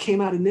stuff that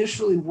came out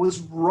initially was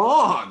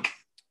wrong.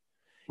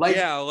 Like,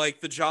 yeah,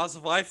 like the Jaws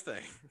of Life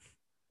thing.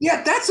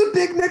 Yeah, that's a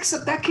big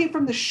mix-up. That came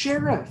from the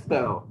sheriff,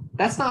 though.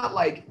 That's not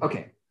like,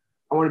 okay,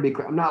 I want to be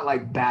clear. I'm not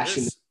like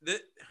bashing.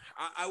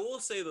 I will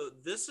say, though,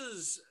 this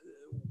is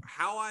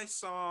how I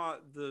saw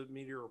the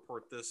media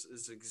report. This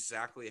is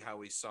exactly how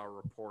we saw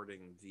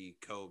reporting the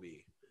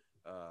Kobe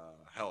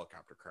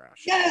helicopter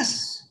crash.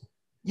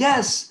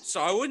 Yes.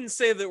 So I wouldn't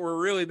say that we're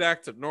really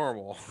back to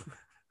normal.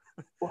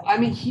 Well, I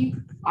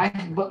mean,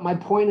 but my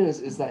point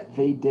is that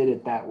they did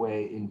it that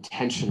way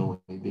intentionally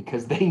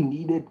because they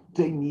needed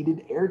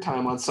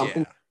airtime on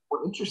something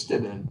we're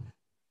interested in,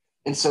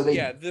 and so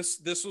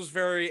this was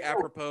very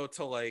apropos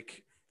to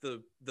like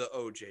the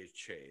OJ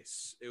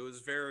chase. It was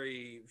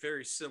very,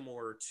 very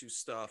similar to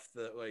stuff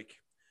that like,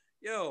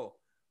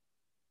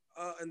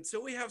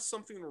 until we have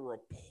something to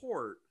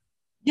report.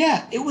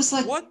 Yeah, it was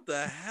like, what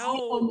the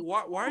hell?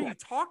 Why are you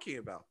talking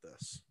about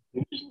this?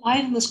 They just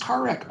lied in this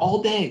car wreck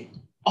all day.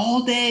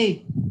 All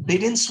day. They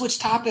didn't switch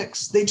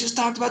topics. They just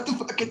talked about the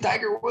fucking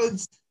Tiger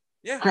Woods.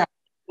 Yeah. Crap.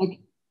 Like,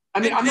 I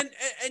mean,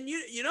 and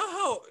you know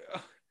how,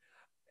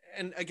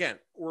 and again,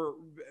 we're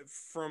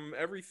from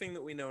everything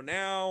that we know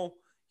now,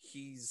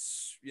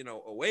 he's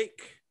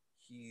awake.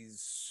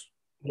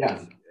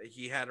 yeah.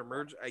 He had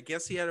I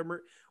guess he had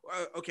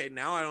okay,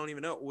 now I don't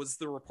even know. Was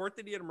the report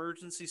that he had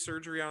emergency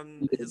surgery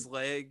on his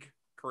leg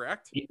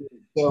correct?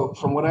 So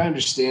from what I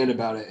understand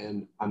about it,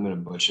 and I'm going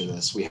to butcher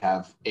this, we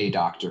have a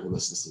doctor who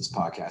listens to this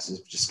podcast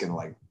is just going to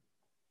like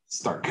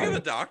start You have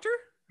cutting. a doctor?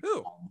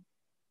 Who?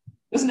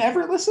 Doesn't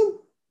Everett listen?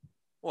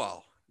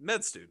 Well,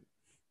 med student.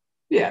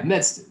 Yeah,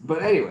 med student.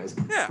 But anyways.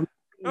 Yeah.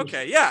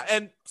 Okay. Yeah.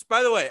 And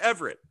by the way,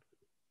 Everett,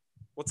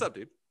 what's up,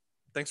 dude?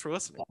 Thanks for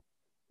listening.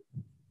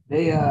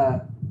 They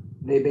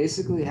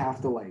basically have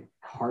to like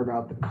carve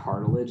out the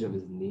cartilage of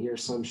his knee or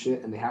some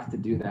shit, and they have to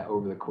do that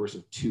over the course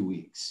of 2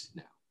 weeks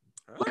now.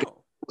 Oh.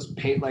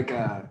 Paint like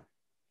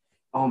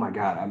oh my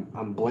god,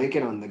 I'm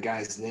blanking on the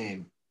guy's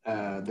name.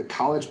 The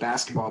college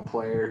basketball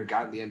player who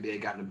got in the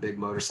NBA got in a big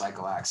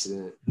motorcycle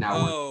accident. Now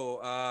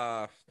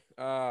oh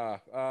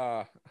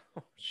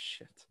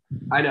shit.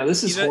 I know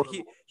this is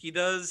he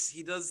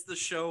does the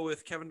show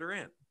with Kevin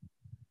Durant.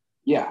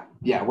 Yeah,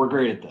 we're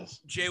great at this.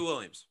 Jay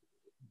Williams.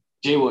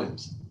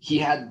 He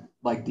had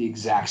like the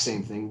exact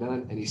same thing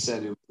done, and he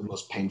said it was the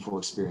most painful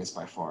experience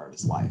by far of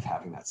his life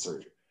having that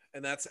surgery.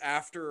 And that's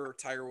after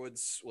Tiger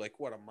Woods, like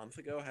what, a month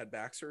ago, had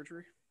back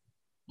surgery?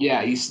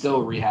 Yeah, he's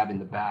still rehabbing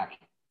the back.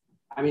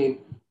 I mean,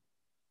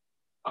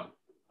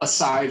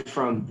 aside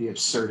from the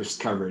absurdist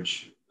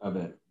coverage of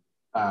it,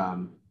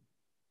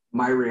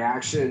 my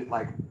reaction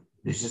like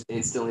is just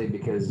instantly,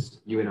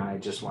 because you and I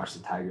just watched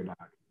the Tiger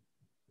doc.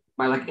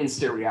 My like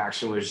instant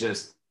reaction was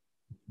just,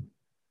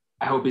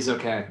 I hope he's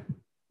okay.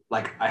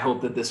 Like, I hope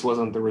that this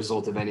wasn't the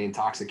result of any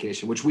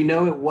intoxication, which we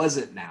know it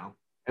wasn't now.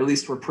 At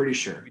least we're pretty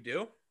sure. We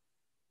do?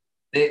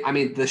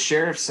 The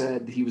sheriff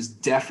said he was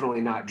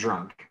definitely not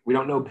drunk. We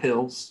don't know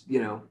pills,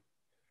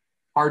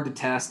 hard to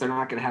test. They're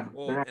not going to have.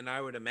 Well, and I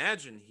would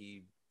imagine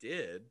he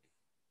did.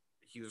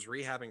 He was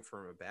rehabbing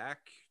from a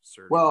back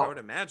surgery. Well, I would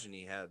imagine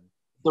he had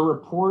the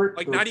report.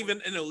 Not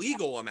even an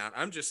illegal amount.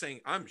 I'm just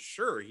saying, I'm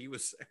sure he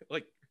was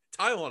like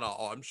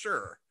Tylenol. I'm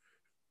sure.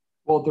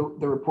 Well,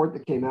 the report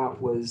that came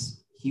out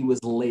was he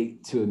was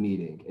late to a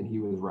meeting and he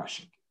was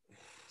rushing.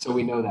 So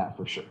we know that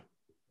for sure.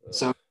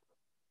 So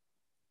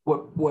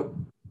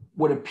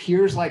what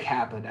appears like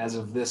happened as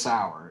of this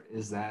hour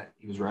is that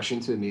he was rushing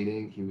to a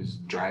meeting. He was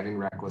driving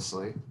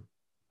recklessly,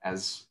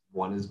 as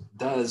one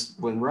does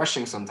when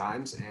rushing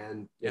sometimes.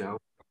 And,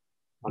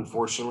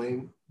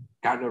 unfortunately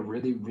got in a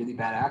really, really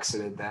bad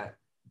accident that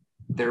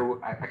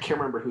I can't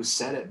remember who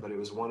said it, but it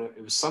was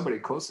somebody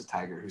close to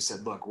Tiger who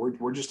said, look,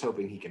 we're just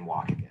hoping he can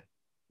walk again.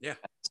 Yeah.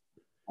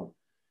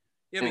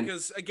 Yeah,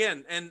 because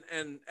again,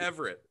 and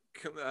Everett,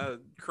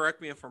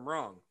 correct me if I'm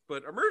wrong,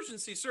 but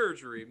emergency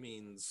surgery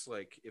means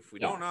like if we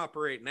don't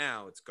operate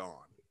now, it's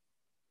gone.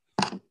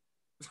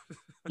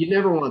 You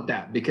never want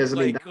that, because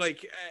we're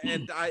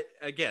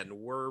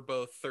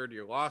both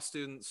third-year law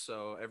students,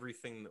 so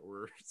everything that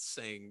we're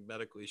saying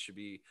medically should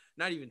be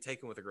not even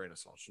taken with a grain of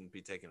salt, shouldn't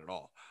be taken at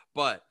all.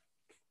 But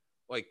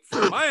like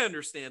from my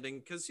understanding,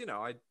 because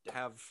I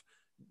have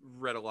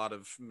read a lot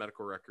of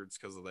medical records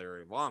because of the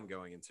area of law I'm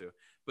going into,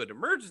 but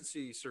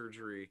emergency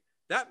surgery,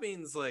 that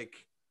means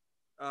like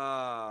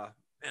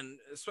and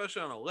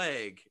especially on a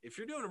leg, if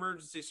you're doing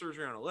emergency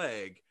surgery on a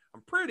leg,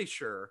 I'm pretty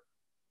sure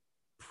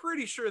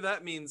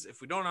that means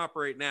if we don't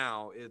operate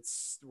now,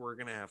 you're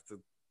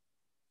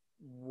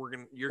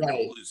gonna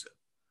lose it.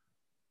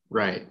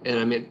 Right. And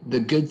I mean, the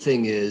good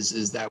thing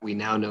is that we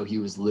now know he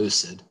was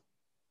lucid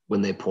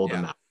when they pulled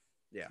him out.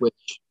 Yeah.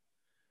 Which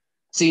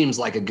seems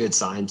like a good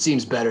sign.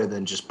 Seems better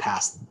than just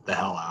pass the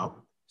hell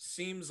out.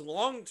 Seems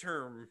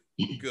long-term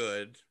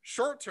good.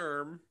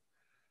 Short-term,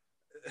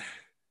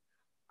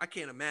 I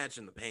can't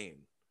imagine the pain.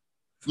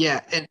 Yeah.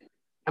 And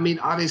I mean,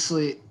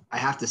 obviously, I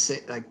have to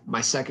say, like,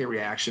 my second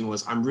reaction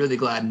was, I'm really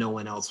glad no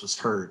one else was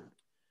hurt.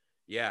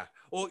 Yeah.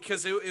 Well,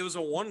 because it was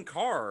a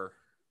one-car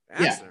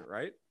accident,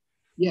 right?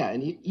 Yeah.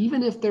 And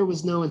even if there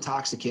was no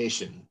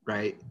intoxication,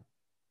 right?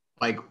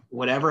 Like,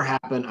 whatever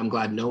happened, I'm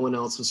glad no one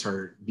else was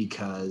hurt,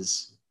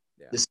 because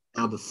this is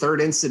now the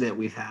third incident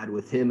we've had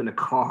with him in a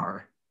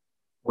car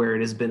where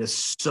it has been a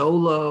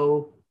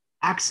solo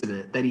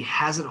accident that he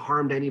hasn't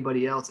harmed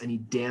anybody else, and he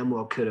damn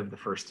well could have the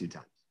first two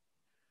times.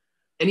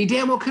 And he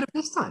damn well could have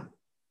this time.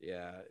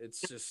 Yeah,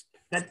 it's just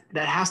that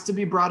has to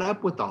be brought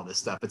up with all this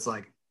stuff. It's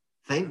like,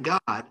 thank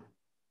God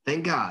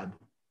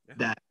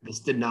that this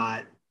did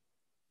not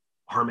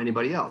harm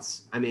anybody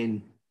else. I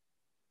mean,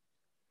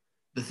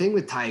 the thing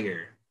with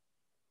Tiger,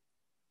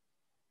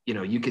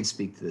 you can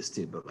speak to this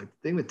too, but like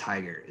the thing with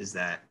Tiger is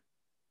that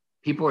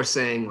people are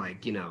saying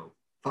like,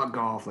 fuck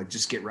golf, like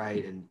just get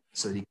right, and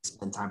so that he can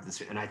spend time with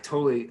this. And I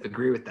totally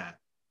agree with that.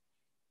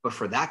 But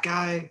for that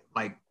guy,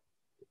 like,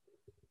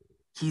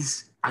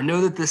 I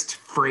know that this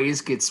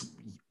phrase gets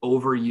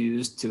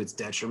overused to its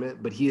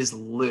detriment, but he is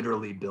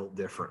literally built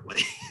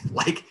differently.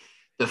 Like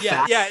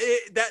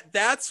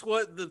that's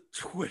what the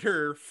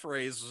Twitter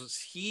phrase was.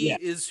 He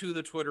is who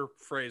the Twitter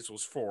phrase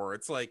was for.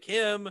 It's like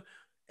him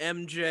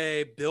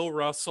MJ, Bill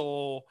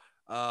Russell,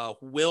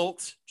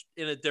 Wilt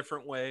in a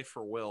different way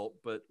for Wilt,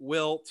 but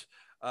Wilt,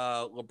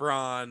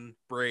 LeBron,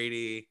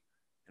 Brady,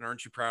 and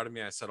aren't you proud of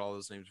me? I said all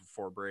those names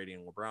before Brady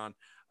and LeBron.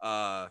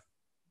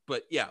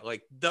 But yeah,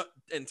 like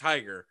and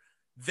Tiger,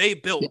 they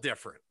built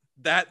different.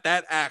 That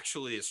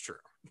actually is true.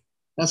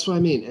 That's what I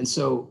mean. And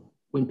so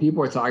when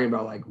people are talking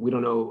about like, we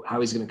don't know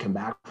how he's going to come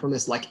back from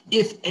this, like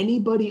if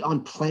anybody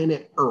on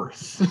planet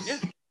Earth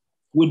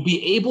would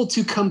be able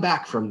to come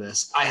back from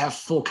this, I have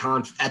full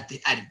at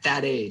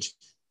that age,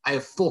 I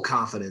have full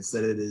confidence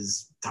that it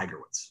is Tiger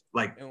Woods.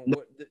 Like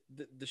what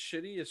the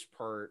shittiest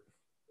part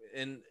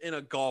in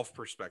a golf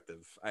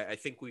perspective, I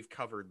think we've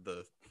covered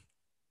the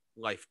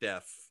life,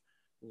 death,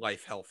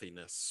 life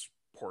healthiness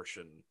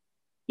portion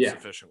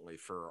sufficiently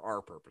for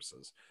our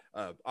purposes.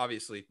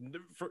 Obviously,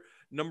 for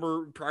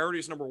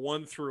priorities number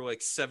 1 through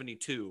like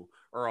 72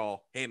 are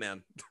all, hey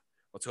man,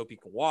 let's hope you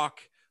can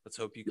walk. Let's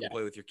hope you can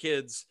play with your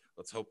kids.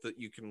 Let's hope that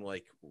you can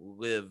like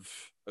live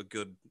a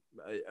good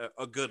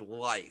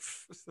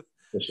life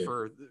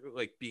for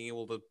like being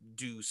able to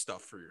do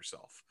stuff for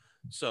yourself.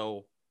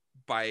 So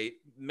by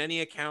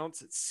many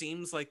accounts, it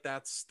seems like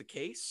that's the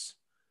case.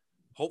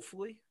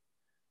 Hopefully.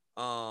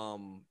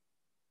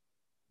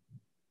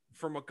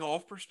 From a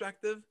golf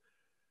perspective,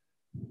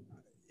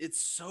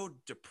 it's so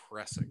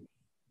depressing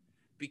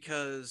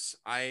because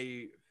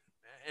I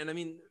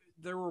mean,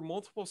 there were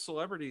multiple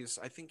celebrities.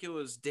 I think it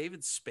was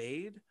David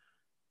Spade.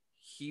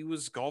 He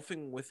was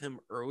golfing with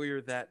him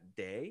earlier that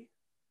day.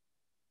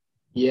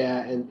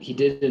 Yeah, and he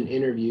did an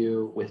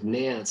interview with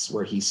Nance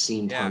where he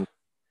seemed and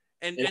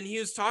he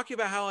was talking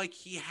about how like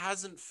he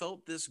hasn't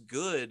felt this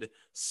good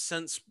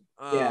since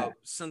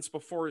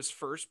before his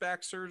first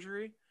back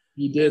surgery.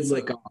 He did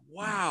look off.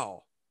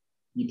 Wow.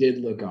 He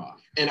did look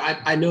off. And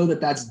I know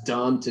that that's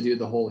dumb to do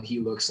the whole he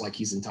looks like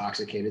he's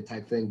intoxicated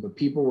type thing, but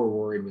people were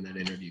worried when that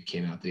interview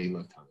came out that he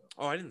looked hungover.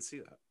 Oh, I didn't see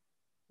that.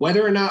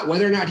 Whether or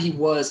not he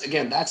was,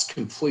 again, that's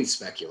complete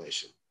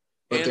speculation.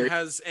 But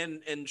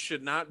and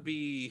should not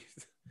be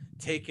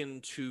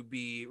taken to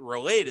be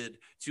related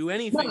to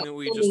anything that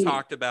we just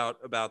talked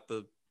about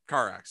the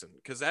car accident.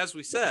 Because as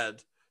we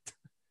said,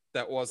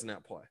 that wasn't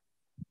at play.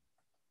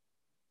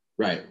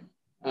 Right.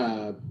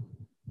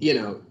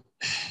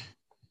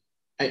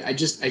 I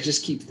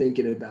just keep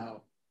thinking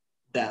about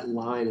that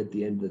line at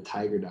the end of the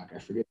Tiger doc. I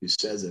forget who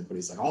says it, but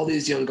he's like, all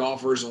these young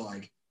golfers are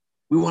like,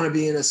 we want to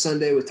be in a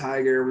Sunday with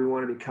Tiger. We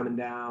want to be coming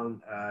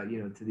down,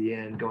 to the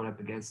end, going up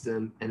against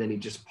him. And then he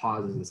just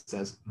pauses and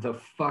says, the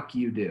fuck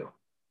you do.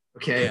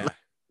 Okay.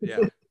 Yeah.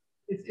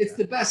 It's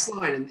the best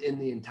line in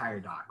the entire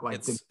doc.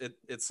 Like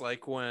it's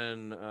like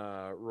when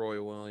Roy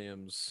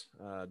Williams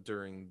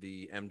during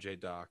the MJ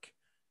doc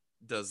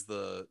does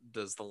the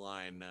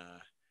line,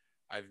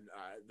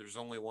 there's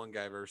only one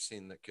guy I've ever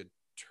seen that could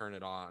turn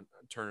it on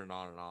and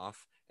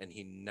off, and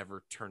he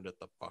never turned it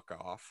the fuck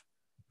off.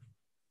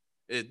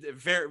 It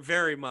very,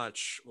 very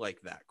much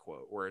like that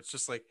quote where it's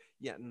just like,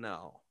 yeah,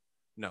 no,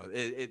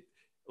 it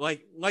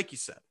like you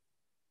said,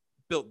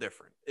 built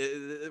different.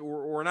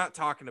 We're not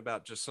talking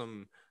about just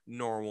some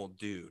normal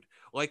dude.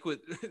 Like with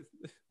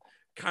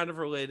kind of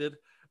related,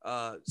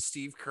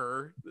 Steve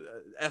Kerr,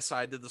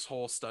 SI did this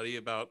whole study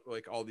about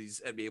like all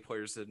these NBA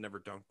players that had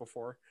never dunked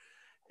before,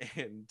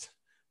 and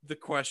the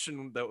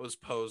question that was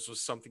posed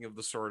was something of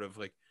the sort of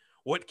like,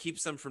 what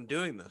keeps them from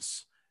doing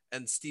this?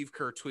 And Steve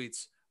Kerr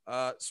tweets,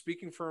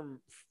 speaking for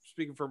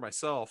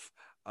myself,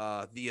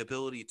 the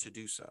ability to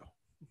do so.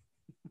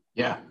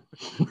 Yeah.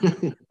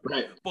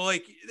 Right. But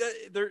like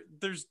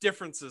there's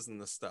differences in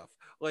this stuff.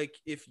 Like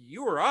if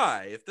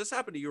this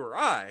happened to you or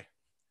I,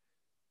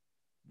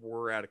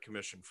 we're out of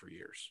commission for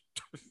years.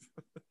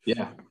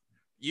 Yeah.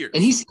 Years.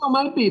 And he still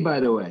might be, by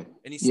the way.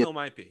 And he still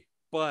might be.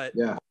 But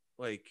yeah,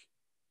 like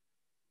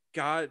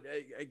God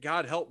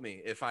help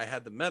me if I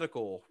had the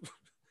medical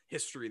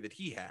history that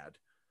he had.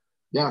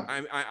 Yeah.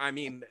 I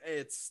mean,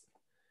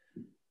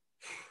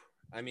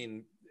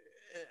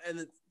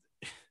 and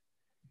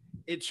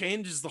it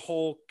changes the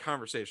whole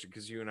conversation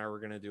because you and I were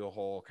going to do a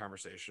whole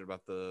conversation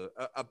about the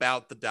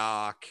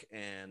doc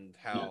and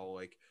how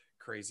like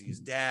crazy his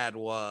dad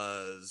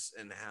was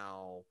and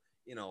how,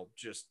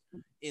 just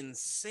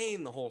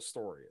insane the whole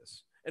story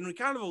is. And we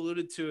kind of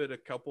alluded to it a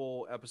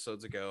couple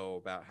episodes ago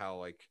about how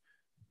like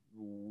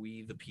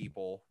we the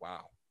people,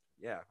 wow.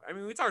 Yeah. I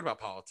mean, we talked about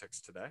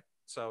politics today.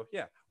 So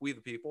yeah, we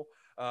the people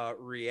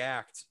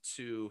react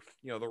to,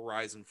 the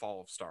rise and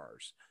fall of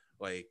stars,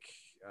 like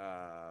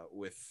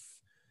with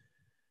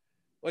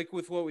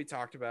what we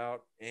talked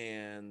about.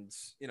 And,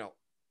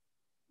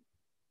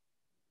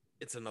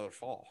 it's another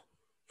fall.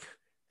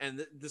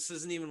 And this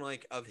isn't even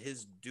like of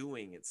his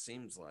doing. It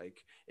seems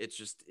like it's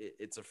just,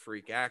 it's a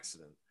freak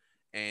accident.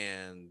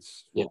 And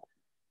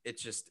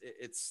it's to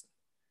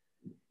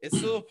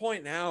the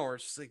point now where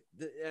it's just like,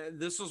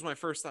 this was my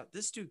first thought.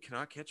 This dude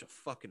cannot catch a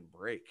fucking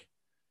break.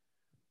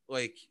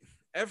 Like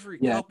every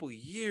couple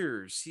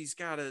years he's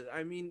got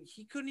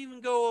he couldn't even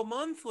go a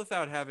month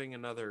without having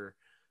another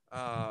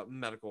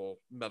medical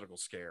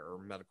scare or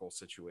medical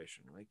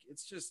situation. Like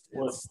it's just,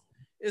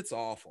 it's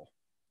awful.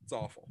 It's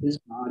awful. His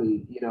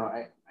body,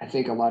 I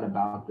think a lot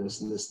about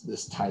this, and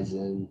this ties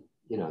in,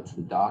 to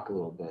the doc a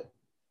little bit.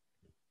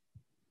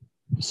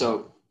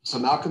 So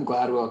Malcolm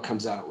Gladwell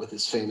comes out with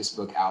his famous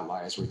book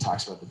Outliers, where he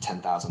talks about the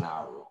 10,000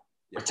 hour rule,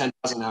 where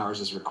 10,000 hours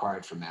is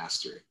required for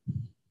mastery.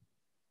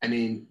 I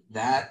mean,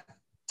 that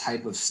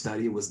type of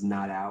study was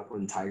not out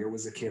when Tiger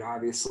was a kid,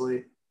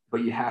 obviously,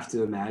 but you have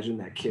to imagine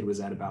that kid was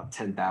at about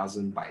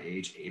 10,000 by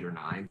age 8 or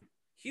 9.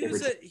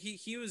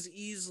 He was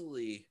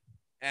easily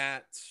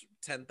at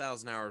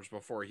 10,000 hours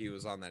before he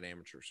was on that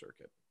amateur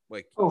circuit,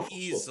 like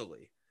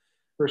easily.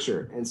 For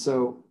sure. And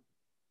so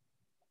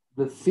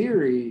the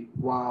theory,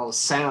 while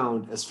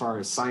sound as far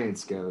as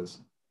science goes,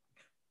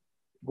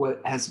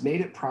 what has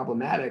made it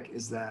problematic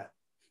is that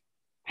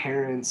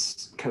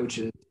parents,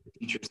 coaches,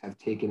 teachers have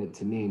taken it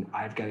to mean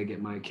I've got to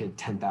get my kid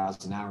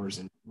 10,000 hours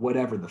in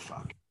whatever the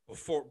fuck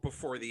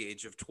before the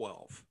age of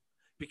 12,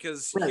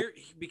 because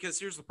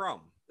here's the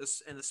problem.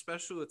 This, and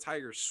especially with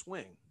Tiger's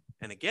swing.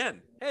 And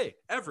again, hey,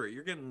 Everett,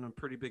 you're getting a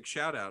pretty big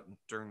shout out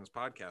during this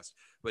podcast,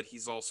 but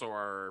he's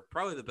also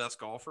probably the best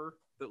golfer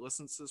that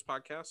listens to this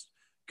podcast.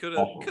 Could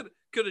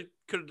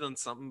have done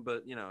something,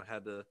 but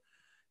had to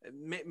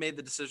made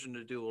the decision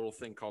to do a little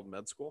thing called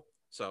med school.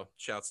 So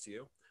shouts to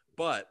you.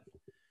 But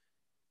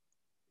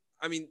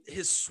I mean,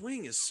 his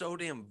swing is so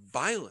damn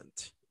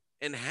violent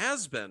and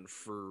has been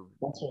for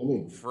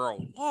a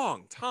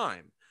long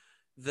time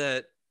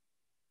that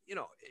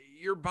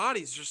your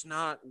body's just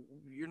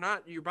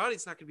your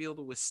body's not going to be able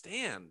to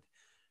withstand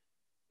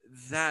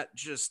that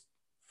just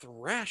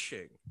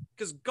thrashing.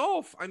 Because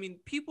golf, I mean,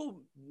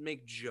 people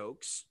make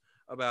jokes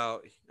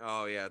about,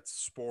 oh yeah, it's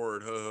a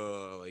sport,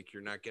 like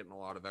you're not getting a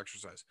lot of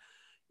exercise.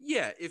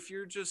 Yeah, if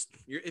you're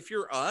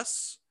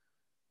us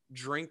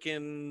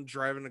drinking,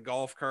 driving a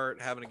golf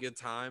cart, having a good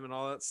time and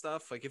all that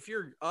stuff, like if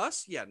you're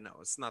us, yeah, no,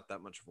 it's not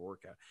that much of a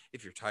workout.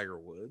 If you're Tiger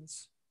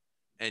Woods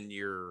and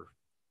you're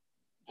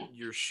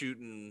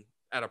shooting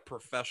at a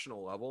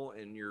professional level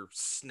and you're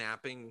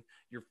snapping,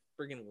 you're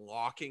friggin'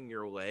 locking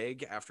your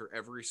leg after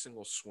every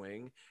single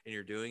swing, and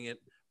you're doing it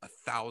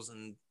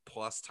 1,000+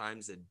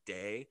 times a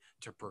day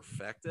to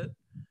perfect it,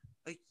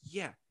 like,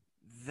 yeah,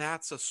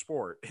 that's a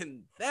sport,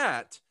 and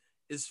that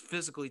is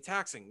physically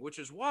taxing, which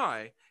is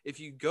why if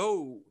you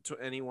go to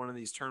any one of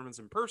these tournaments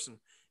in person,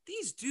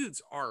 these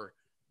dudes are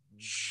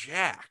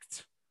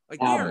jacked, like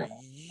they are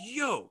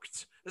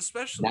yoked,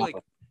 especially like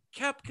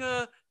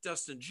Koepka,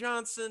 Dustin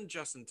Johnson,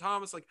 Justin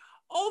Thomas, like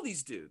all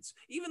these dudes,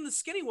 even the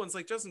skinny ones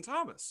like Justin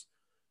Thomas.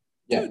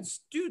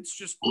 Dudes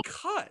just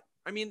cut.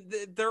 I mean,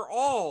 they're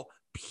all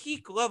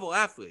peak level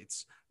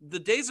athletes. The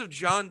days of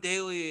John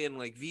Daly and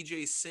like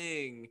Vijay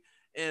Singh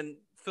and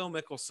Phil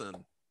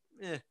Mickelson,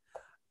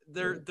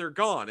 they're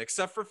gone,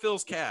 except for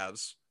Phil's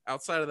calves.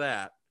 Outside of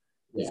that,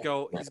 he's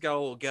got a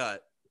little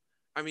gut.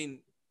 I mean,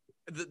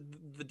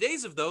 the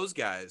days of those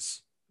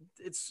guys,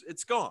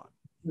 it's gone.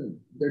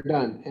 They're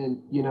done.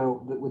 And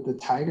with the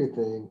Tiger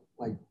thing,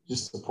 like,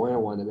 just the point I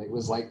wanted to make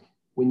was like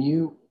when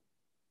you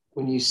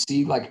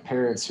see like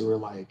parents who are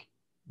like,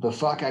 the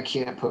fuck, I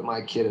can't put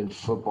my kid in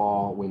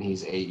football when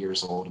he's 8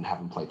 years old and have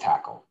him play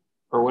tackle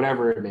or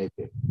whatever it may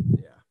be.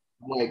 Yeah.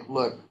 Like,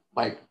 look,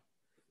 like,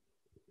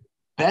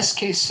 best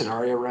case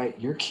scenario, right?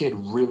 Your kid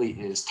really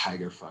is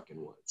Tiger fucking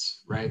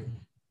Woods, right?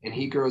 And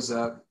he grows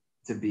up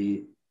to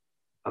be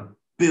a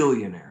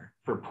billionaire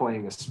for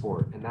playing a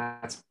sport, and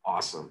that's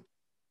awesome.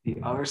 The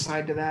other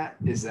side to that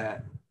is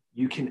that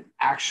you can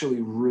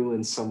actually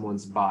ruin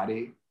someone's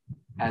body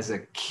as a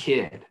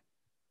kid.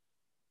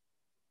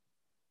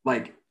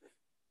 Like,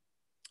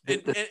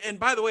 and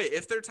by the way,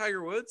 if they're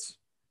Tiger Woods,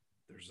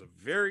 there's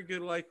a very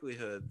good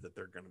likelihood that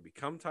they're going to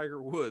become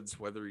Tiger Woods,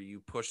 whether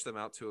you push them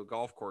out to a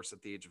golf course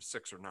at the age of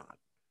 6 or not.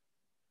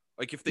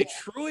 Like, if they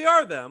truly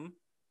are them,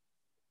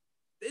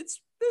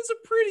 there's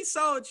a pretty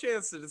solid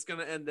chance that it's going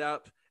to end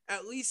up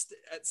at least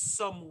at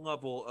some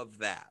level of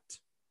that.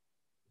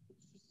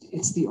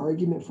 It's the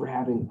argument for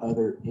having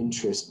other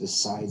interests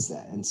besides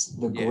that. And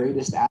the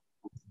greatest athletes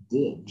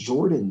did.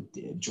 Jordan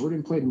did.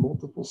 Jordan played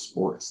multiple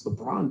sports.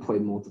 LeBron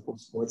played multiple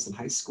sports in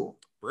high school.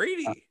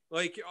 Brady,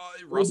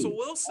 Russell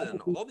Wilson,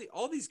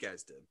 all these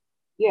guys did.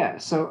 Yeah.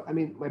 So, I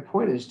mean, my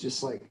point is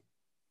just like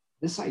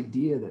this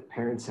idea that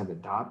parents have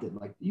adopted,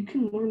 like, you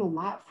can learn a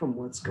lot from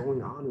what's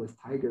going on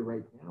with Tiger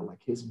right now.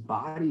 Like, his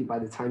body, by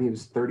the time he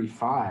was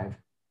 35,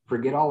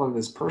 forget all of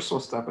his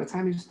personal stuff. By the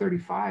time he was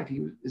 35,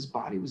 his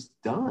body was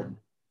done.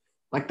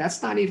 Like,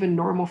 that's not even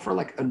normal for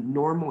like a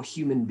normal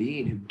human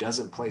being who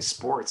doesn't play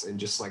sports and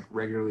just like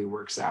regularly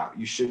works out.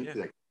 You shouldn't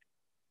like,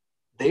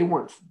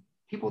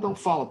 people don't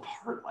fall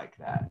apart like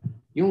that.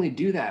 You only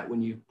do that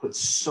when you put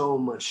so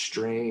much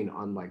strain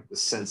on like the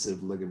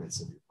sensitive ligaments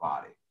of your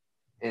body.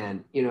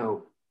 And,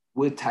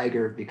 would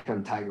Tiger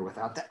become Tiger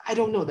without that? I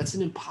don't know. That's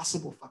an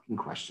impossible fucking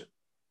question.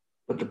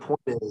 But the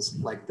point is,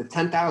 like, the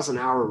 10,000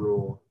 hour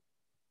rule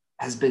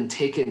has been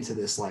taken to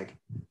this, like,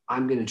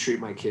 I'm going to treat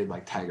my kid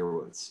like Tiger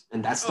Woods.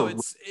 And that's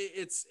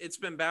it's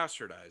been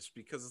bastardized,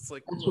 because it's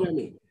like, that's what I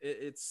mean.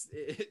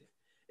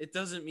 It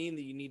doesn't mean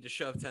that you need to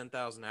shove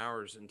 10,000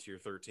 hours into your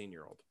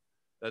 13-year-old.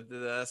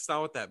 That's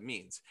not what that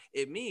means.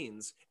 It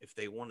means if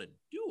they want to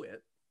do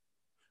it,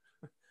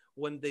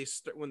 when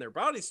their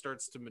body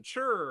starts to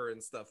mature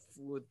and stuff,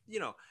 with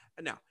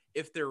now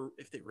if they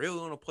really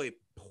want to play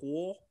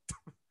pool,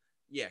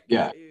 yeah,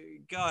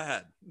 go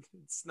ahead.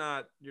 It's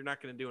not, you're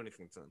not going to do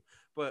anything to them.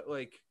 But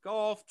like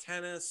golf,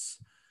 tennis,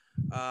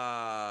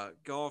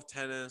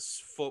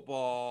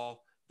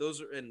 football,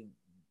 those are,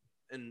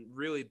 and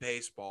really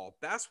baseball.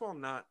 Basketball,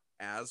 not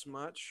as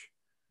much.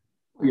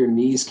 Your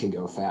knees can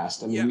go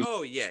fast. I mean,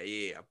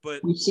 yeah.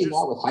 But we've seen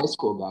that with high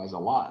school guys a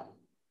lot.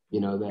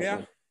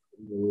 Yeah.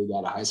 We got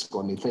out of high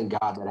school. I mean, thank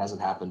God that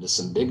hasn't happened to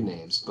some big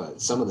names,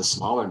 but some of the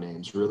smaller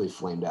names really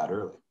flamed out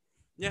early.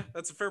 Yeah,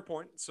 that's a fair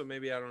point. So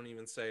maybe I don't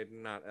even say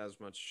not as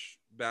much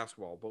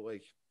basketball, but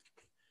like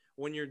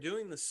when you're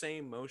doing the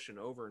same motion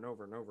over and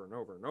over and over and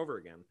over and over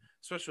again,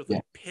 especially with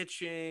like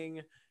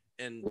pitching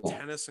and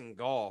tennis and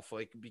golf,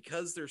 like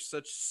because there's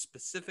such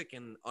specific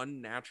and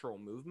unnatural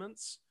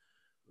movements,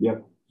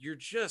 you're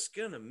just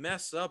gonna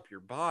mess up your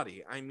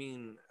body. I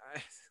mean,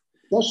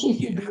 especially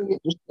if you're doing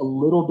it just a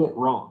little bit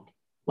wrong.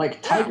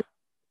 Like Tiger,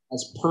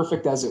 as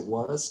perfect as it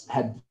was,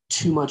 had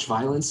too much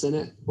violence in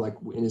it, like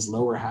in his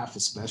lower half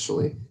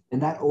especially,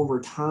 and that over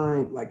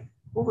time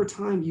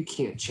you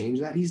can't change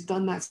that. He's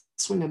done that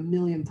swing a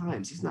million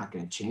times. He's not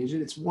going to change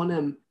it. It's won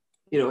him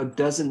a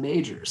dozen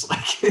majors.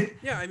 Like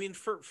yeah, I mean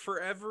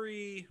for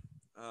every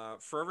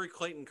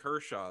Clayton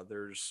Kershaw,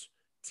 there's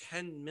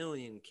 10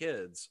 million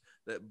kids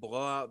that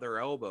blow out their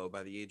elbow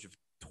by the age of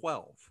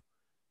 12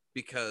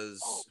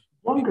 because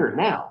younger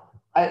now.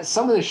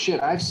 Some of the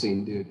shit I've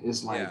seen, dude,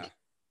 is like,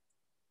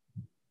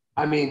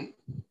 I mean,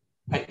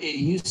 it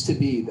used to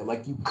be that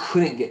like you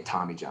couldn't get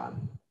Tommy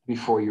John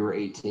before you were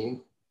 18.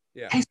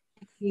 Yeah.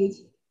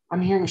 I'm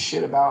hearing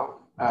shit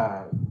about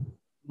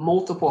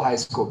multiple high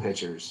school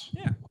pitchers.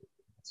 Yeah.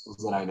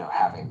 That I know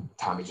having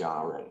Tommy John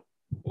already.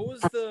 What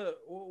was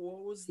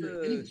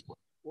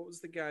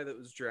the guy that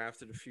was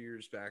drafted a few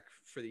years back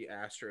for the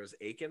Astros?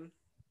 Aiken?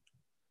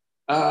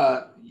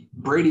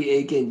 Brady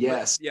Aiken,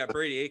 yes. Yeah,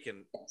 Brady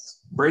Aiken.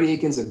 Yes. Brady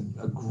Aiken's a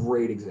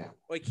great example.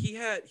 Like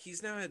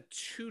he's now had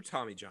 2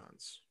 Tommy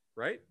Johns,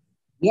 right?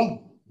 Yeah.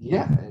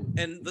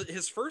 And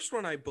his first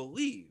one, I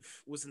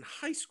believe, was in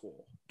high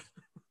school.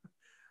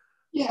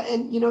 Yeah,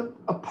 and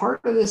a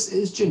part of this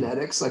is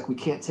genetics. Like we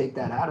can't take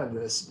that out of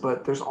this,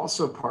 but there's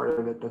also a part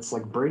of it that's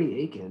like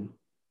Brady Aiken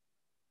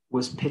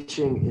was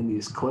pitching in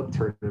these club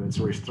tournaments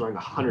where he's throwing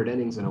 100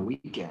 innings in a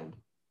weekend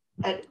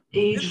at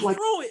age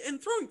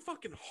throwing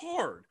fucking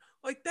hard.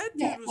 Like that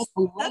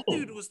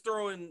dude was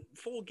throwing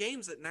full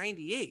games at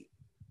 98.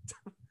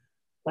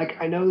 Like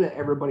I know that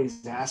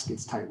everybody's ass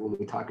gets tight when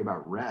we talk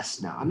about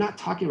rest. Now I'm not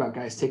talking about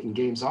guys taking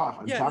games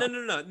off.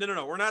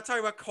 No. We're not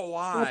talking about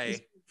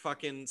Kawhi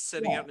fucking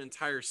sitting out an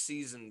entire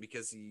season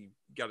because he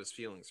got his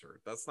feelings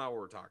hurt. That's not what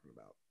we're talking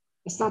about.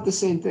 It's not the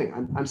same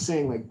thing. I'm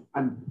saying like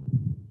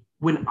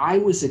when I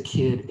was a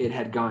kid, it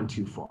had gone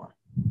too far.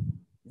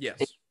 Yes.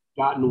 It's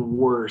gotten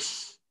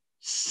worse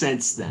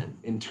since then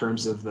in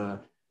terms of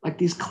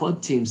these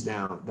club teams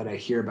now that I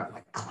hear about,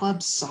 like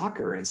club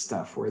soccer and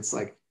stuff, where it's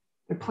like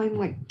they're playing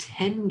like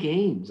 10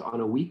 games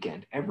on a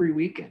weekend, every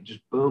weekend, just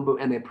boom, boom.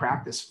 And they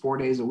practice 4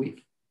 days a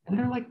week. And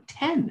they're like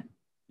 10.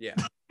 Yeah.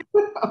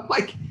 I'm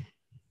like,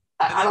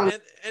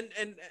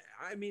 and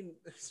I mean,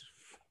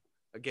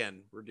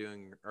 again, we're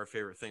doing our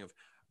favorite thing of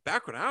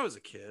back when I was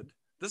a kid,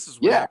 this is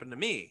what happened to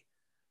me.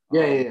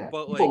 Yeah.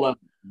 But people like,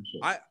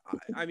 love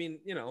I mean,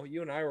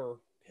 you and I were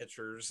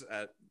pitchers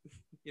at,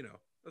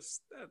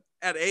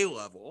 at A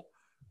level.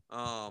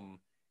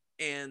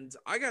 And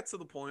I got to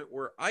the point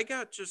where I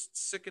got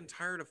just sick and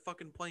tired of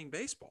fucking playing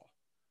baseball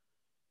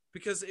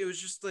because it was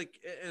just like,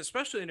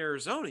 especially in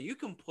Arizona, you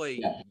can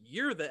play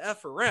year the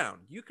F around.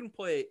 You can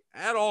play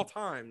at all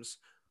times,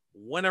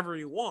 whenever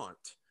you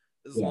want,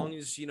 as long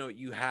as,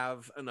 you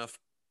have enough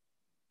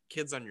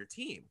kids on your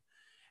team.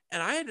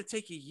 And I had to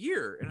take a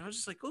year and I was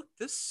just like, look,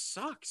 this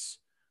sucks.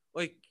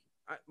 Like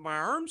my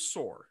arm's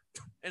sore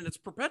and it's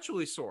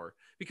perpetually sore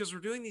because we're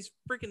doing these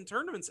freaking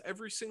tournaments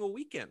every single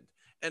weekend.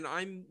 And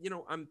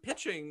I'm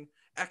pitching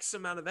X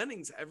amount of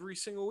innings every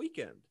single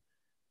weekend.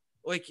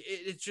 Like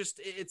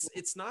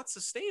it's not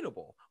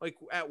sustainable. Like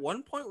at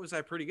one point, was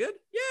I pretty good?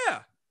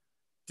 Yeah.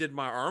 Did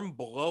my arm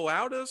blow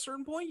out at a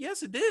certain point?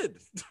 Yes, it did.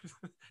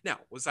 Now,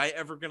 was I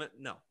ever gonna?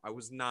 No, I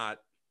was not.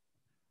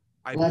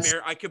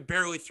 I could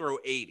barely throw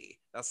 80.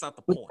 That's not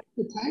the point.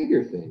 The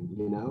Tiger thing,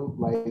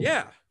 like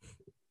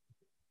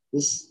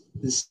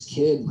this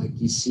kid, like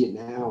you see it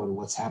now and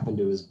what's happened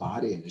to his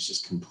body, and it's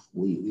just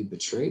completely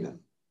betrayed him.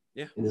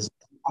 Yeah. And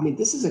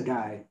this is a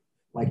guy,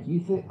 like you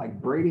think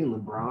like Brady and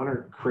LeBron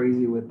are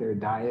crazy with their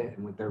diet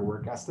and with their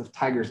workout stuff.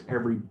 Tiger's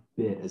every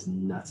bit as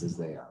nuts as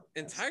they are.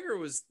 And Tiger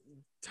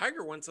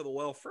went to the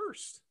well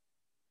first.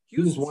 He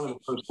was one of the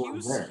first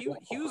ones there.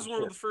 He was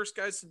one of the first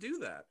guys to do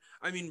that.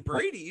 I mean,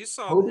 Brady, you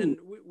saw, and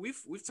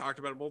we've talked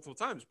about it multiple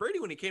times. Brady,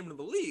 when he came to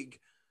the league,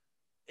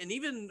 and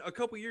even a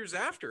couple years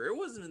after, it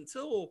wasn't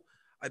until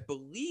I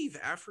believe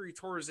after he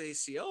tore his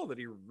ACL that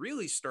he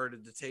really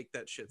started to take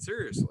that shit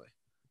seriously.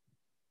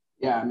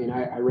 Yeah, I mean,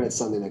 I read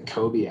something that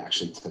Kobe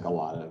actually took a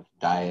lot of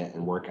diet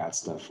and workout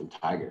stuff from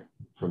Tiger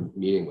from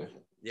meeting with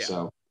him. Yeah.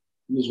 So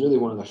he was really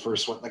one of the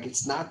first ones. Like,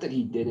 it's not that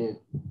he didn't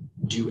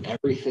do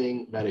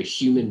everything that a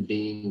human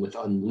being with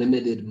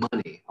unlimited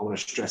money, I want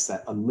to stress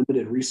that,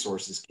 unlimited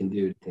resources can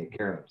do to take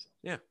care of himself.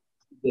 Yeah.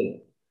 He did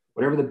it.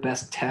 Whatever the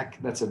best tech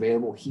that's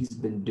available, he's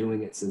been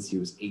doing it since he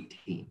was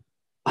 18.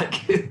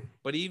 Like,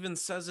 But he even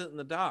says it in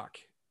the doc.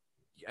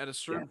 At a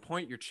certain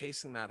point, you're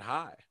chasing that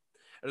high.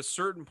 At a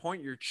certain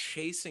point, you're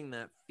chasing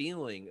that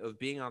feeling of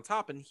being on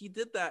top. And he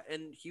did that,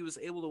 and he was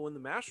able to win the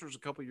Masters a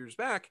couple years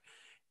back.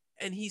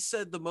 And he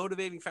said the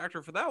motivating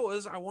factor for that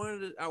was I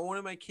wanted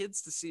my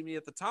kids to see me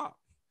at the top.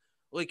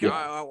 Like,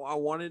 I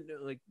wanted,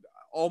 like,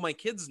 all my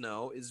kids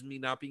know is me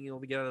not being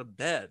able to get out of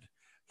bed.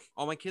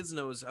 All my kids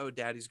know is, oh,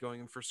 daddy's going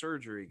in for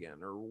surgery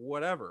again or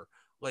whatever.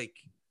 Like,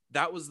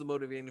 that was the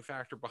motivating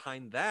factor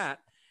behind that.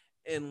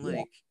 And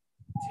like,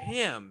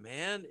 damn,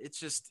 man, it's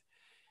just,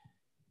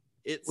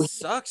 it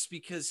sucks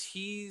because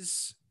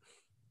he's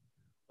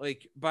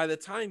like, by the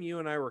time you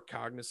and I were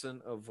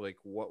cognizant of like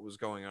what was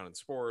going on in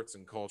sports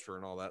and culture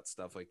and all that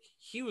stuff, like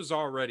he was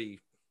already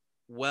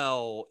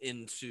well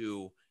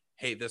into,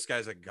 hey, this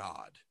guy's a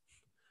god.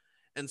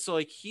 And so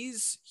like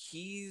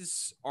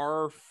he's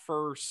our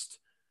first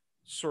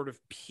sort of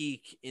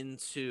peek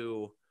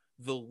into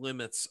the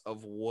limits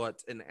of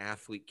what an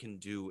athlete can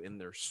do in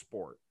their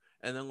sport.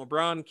 And then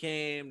LeBron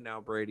came,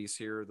 now Brady's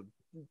here. The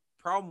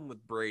problem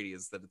with Brady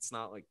is that it's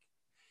not like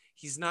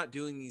he's not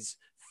doing these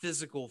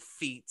physical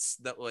feats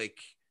that like,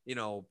 you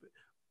know,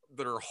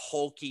 that are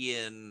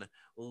Hulkian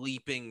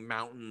leaping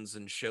mountains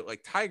and shit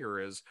like Tiger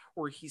is,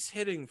 where he's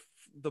hitting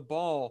the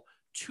ball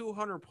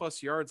 200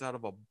 plus yards out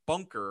of a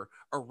bunker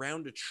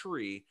around a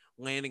tree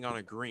landing on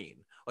a green.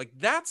 Like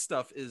that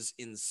stuff is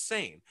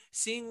insane.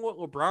 Seeing what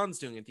LeBron's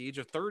doing at the age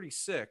of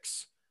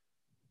 36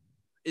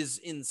 is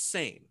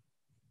insane.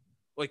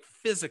 Like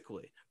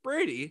physically.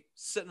 Brady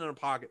sitting in a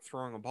pocket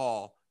throwing a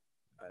ball,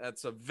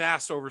 that's a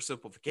vast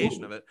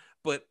oversimplification of it,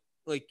 but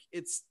like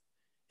it's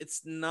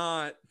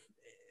not,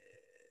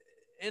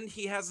 and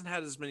he hasn't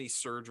had as many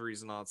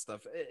surgeries and all that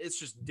stuff. It's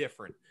just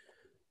different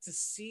to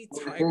see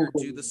Tiger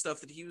do the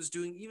stuff that he was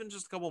doing even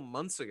just a couple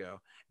months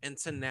ago, and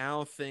to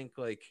now think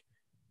like,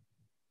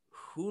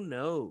 who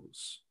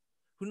knows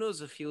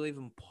if he'll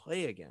even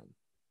play again?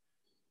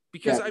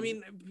 Because I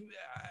mean,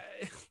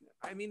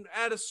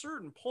 at a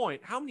certain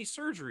point, how many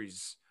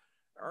surgeries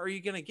are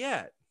you gonna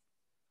get?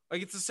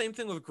 Like it's the same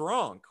thing with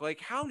Gronk.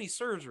 Like how many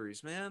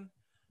surgeries, man?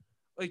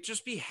 Like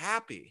just be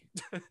happy.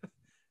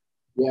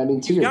 Yeah, I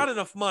mean, you got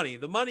enough money.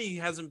 The money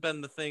hasn't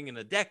been the thing in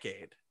a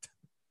decade.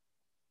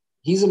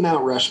 He's a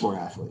Mount Rushmore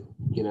athlete,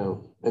 you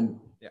know, and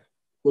yeah,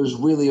 there's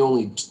really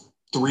only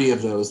 3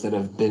 of those that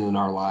have been in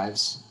our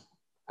lives.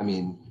 I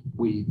mean,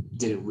 we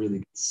didn't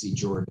really see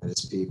Jordan at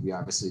his peak. We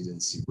obviously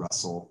didn't see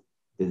Russell,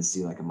 didn't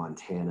see like a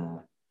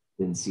Montana,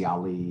 didn't see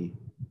Ali,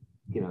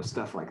 you know,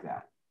 stuff like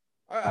that.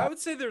 I would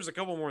say there's a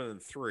couple more than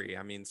 3.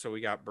 I mean, so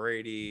we got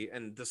Brady,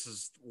 and this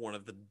is one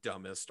of the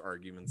dumbest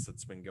arguments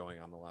that's been going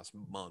on the last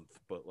month,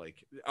 but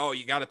like, oh,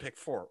 you got to pick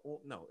 4.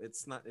 Well, no,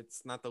 it's not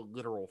the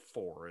literal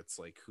 4. It's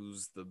like,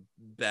 who's the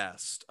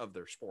best of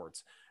their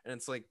sports. And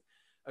it's like,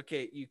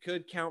 okay, you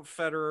could count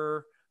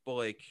Federer, but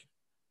like,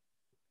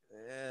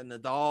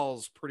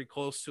 Nadal's pretty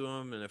close to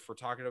him. And if we're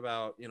talking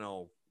about, you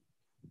know,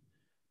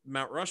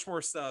 Mount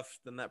Rushmore stuff,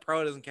 then that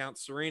probably doesn't count.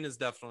 Serena's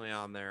definitely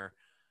on there.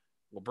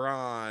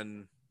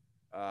 LeBron,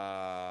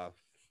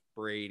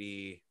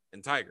 Brady,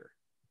 and Tiger.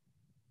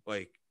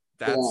 Like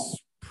that's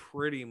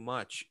pretty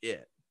much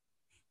it.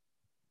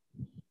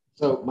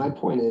 So my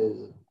point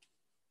is,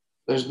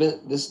 there's been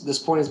this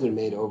point has been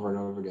made over and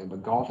over again,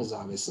 but golf is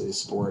obviously a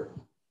sport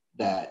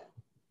that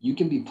you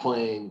can be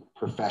playing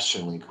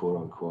professionally,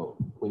 quote unquote,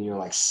 when you're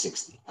like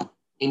 60.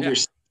 Your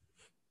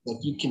like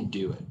you can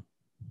do it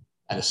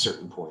at a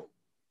certain point.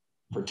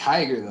 For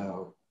Tiger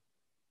though,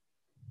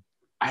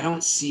 I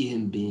don't see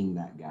him being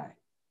that guy.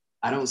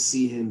 I don't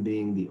see him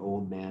being the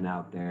old man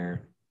out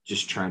there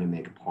just trying to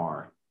make a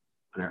par.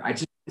 I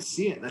just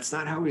see it. That's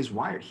not how he's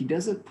wired. He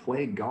doesn't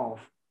play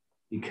golf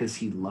because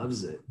he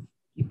loves it.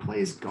 He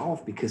plays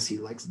golf because he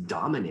likes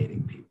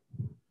dominating people.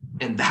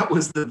 And that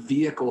was the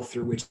vehicle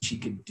through which he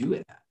could do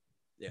it at.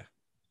 Yeah.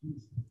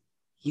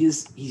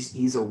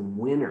 He's a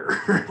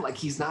winner. Like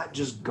he's not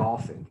just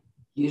golfing.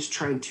 He is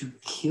trying to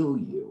kill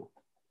you.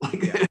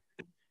 Like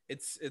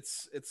it's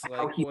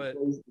like what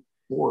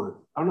sport.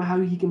 I don't know how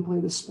he can play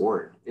the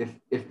sport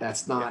if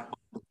that's not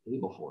on the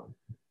table for him.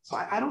 So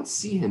I don't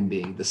see him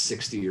being the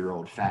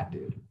 60-year-old fat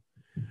dude.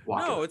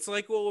 No, it's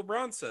like what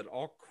LeBron said,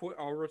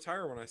 I'll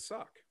retire when I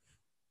suck.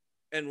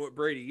 And what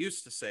Brady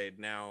used to say,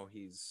 now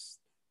he's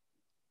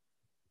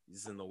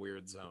in the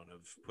weird zone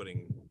of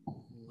putting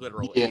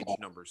literal age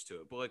numbers to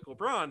it. But like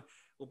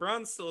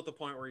LeBron's still at the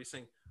point where he's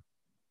saying,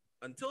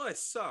 until I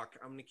suck,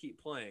 I'm going to keep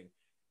playing.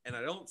 And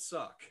I don't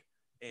suck.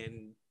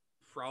 And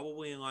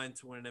probably in line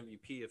to win an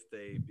MVP if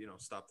they, you know,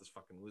 stop this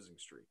fucking losing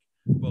streak.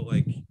 But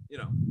like, you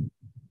know,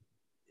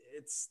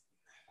 it's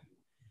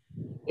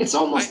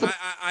almost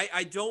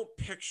I don't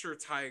picture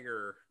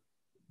Tiger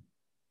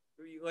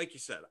like you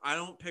said, I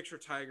don't picture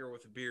Tiger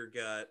with a beer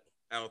gut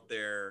out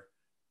there,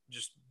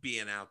 just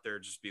being out there,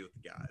 just be with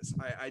the guys.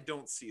 I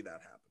don't see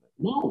that happening.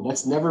 No,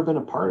 that's never been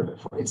a part of it.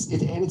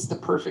 And it's the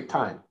perfect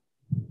time.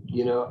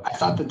 You know, I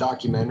thought the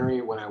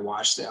documentary, when I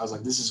watched it, I was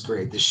like, this is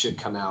great. This should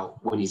come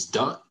out when he's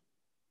done.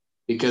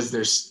 Because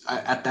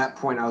at that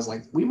point, I was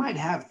like, we might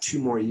have 2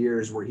 more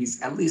years where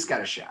he's at least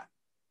got a shot.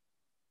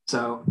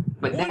 So,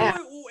 but now.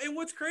 And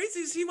what's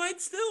crazy is he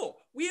might still.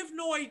 We have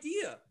no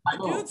idea.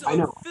 Dude's I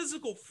know. A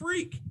physical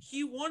freak.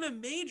 He won a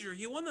major.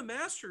 He won the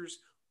Masters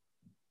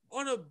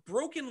on a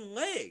broken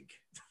leg.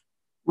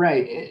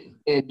 Right.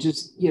 And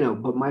just, you know,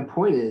 but my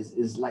point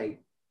is like,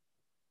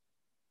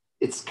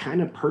 it's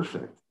kind of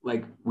perfect.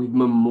 Like, we've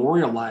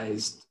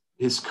memorialized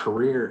his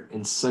career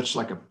in such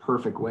like a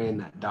perfect way in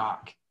that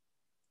doc,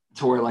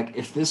 to where like,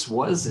 if this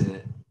was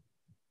it,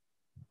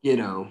 you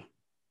know,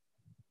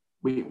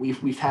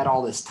 we've had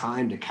all this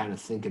time to kind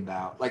of think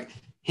about like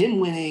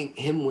him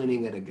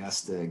winning at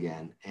Augusta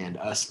again, and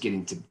us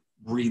getting to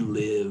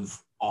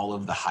relive all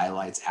of the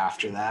highlights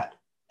after that.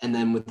 And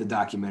then with the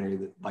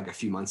documentary like a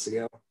few months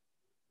ago,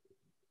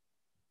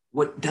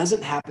 what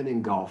doesn't happen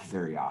in golf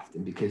very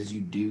often, because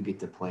you do get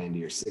to play into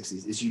your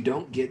 60s, is you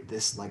don't get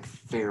this like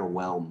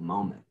farewell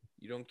moment.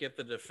 You don't get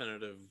the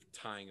definitive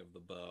tying of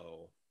the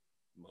bow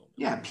moment.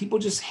 Yeah, people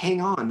just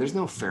hang on. There's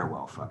no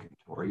farewell fucking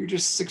tour. You're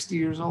just 60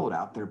 years old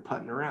out there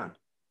putting around.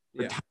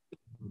 Yeah.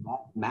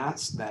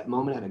 That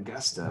moment at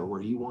Augusta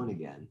where he won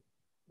again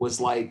was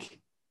like,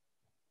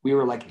 we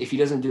were like, if he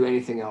doesn't do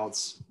anything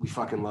else, we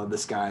fucking love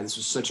this guy. This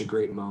was such a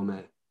great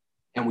moment.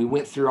 And we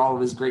went through all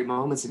of his great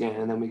moments again,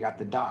 and then we got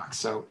the doc.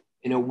 So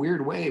in a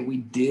weird way, we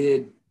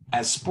did,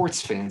 as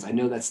sports fans, I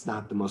know that's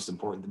not the most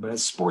important, but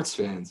as sports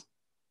fans,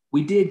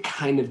 we did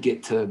kind of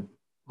get to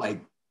like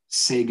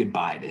say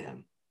goodbye to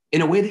him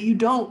in a way that you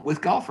don't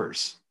with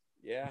golfers.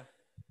 Yeah.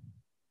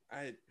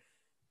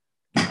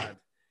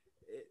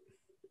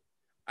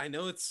 I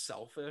know it's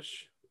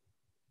selfish.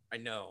 I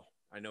know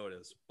it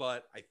is,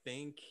 but I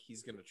think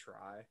he's going to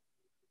try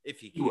if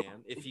he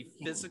can. If he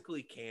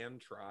physically can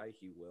try,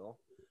 he will.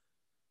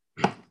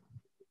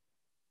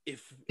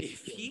 If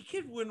he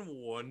could win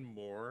one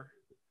more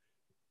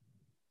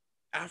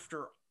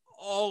after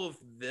all of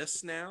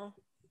this now,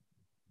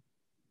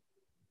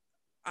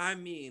 I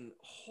mean,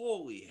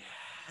 holy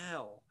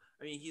hell.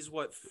 I mean, he's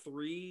what,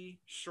 3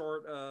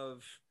 short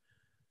of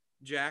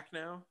Jack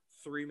now?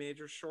 3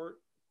 majors short?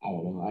 I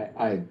don't know.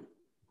 I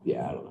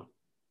don't know.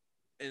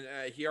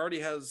 And he already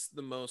has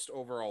the most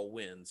overall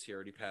wins. He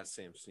already passed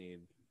Sam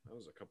Snead. That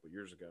was a couple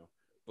years ago.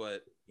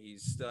 But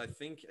he's still, I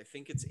think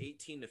it's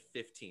 18 to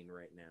 15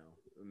 right now,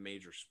 a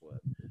major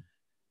split.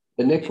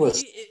 The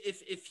Nicklaus.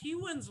 If he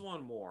wins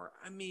one more,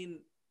 I mean,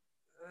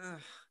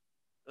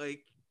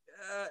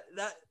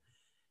 that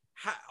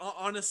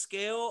on a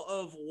scale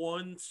of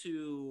 1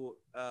 to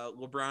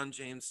LeBron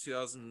James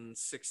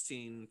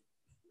 2016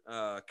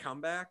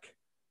 comeback,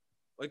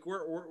 like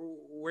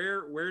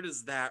where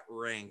does that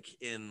rank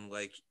in,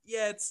 like,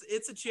 yeah,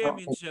 it's a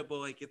championship, but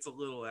like it's a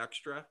little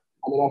extra.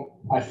 I mean,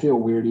 I feel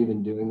weird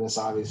even doing this,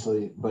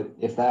 obviously, but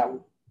if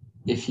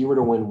he were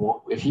to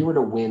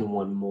win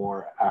one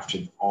more after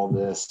all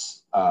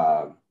this,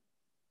 I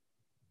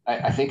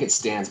think it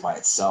stands by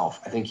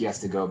itself. I think he has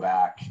to go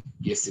back.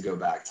 He has to go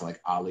back to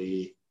like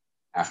Ali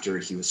after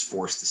he was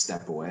forced to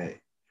step away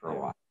for a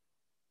while.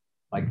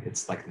 Like,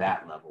 it's like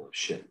that level of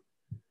shit.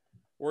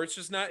 Or it's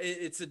just not.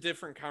 It's a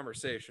different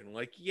conversation.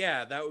 Like,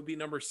 yeah, that would be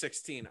number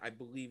 16. I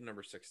believe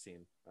number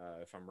 16.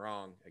 If I'm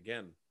wrong,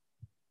 again,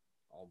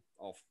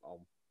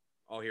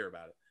 I'll hear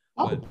about it.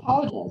 I'll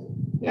apologize.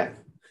 Yeah,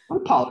 I'll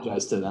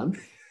apologize to them.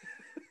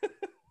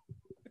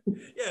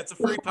 Yeah, it's a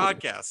free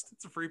podcast.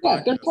 It's a free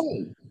Yeah,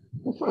 podcast.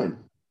 they're fine.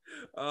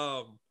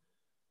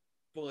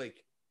 But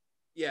like,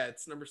 yeah,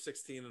 it's number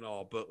 16 and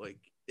all, but like,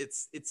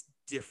 it's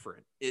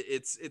different.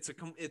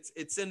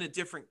 It's in a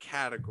different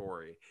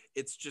category.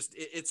 It's just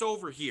it's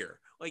over here.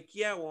 Like,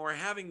 yeah, when we're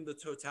having the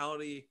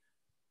totality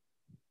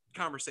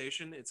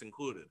conversation, it's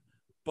included,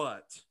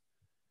 but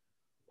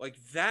like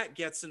that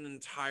gets an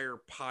entire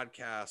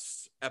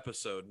podcast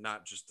episode,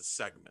 not just a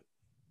segment.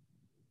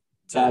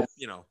 To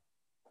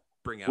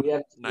bring out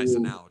a nice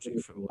analogy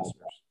for the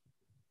listeners.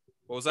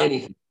 What was that?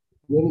 Anything.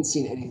 We haven't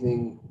seen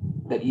anything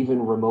that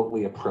even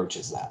remotely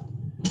approaches that.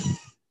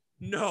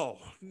 No.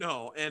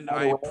 And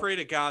I pray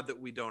to God that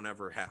we don't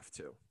ever have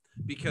to.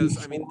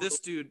 Because I mean, this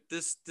dude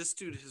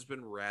has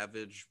been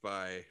ravaged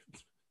by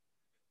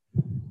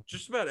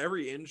just about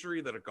every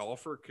injury that a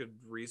golfer could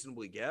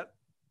reasonably get.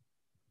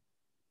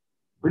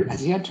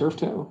 Has he had turf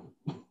toe?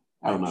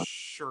 I don't know. I'm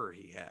sure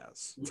he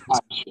has. I'm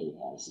sure he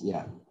has.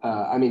 Yeah.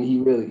 I mean, he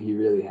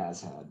really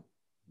has had.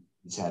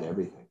 He's had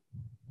everything.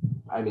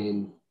 I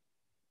mean,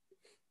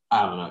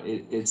 I don't know.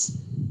 It's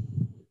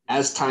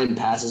as time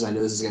passes, I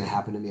know this is going to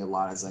happen to me a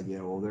lot as I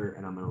get older,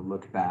 and I'm going to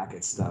look back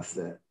at stuff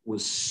that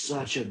was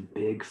such a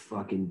big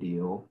fucking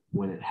deal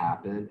when it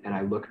happened. And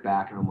I look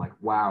back and I'm like,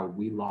 wow,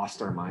 we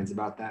lost our minds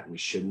about that and we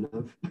shouldn't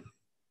have.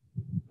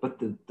 But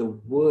the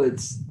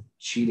Woods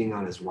cheating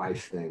on his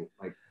wife thing,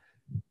 like,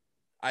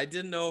 I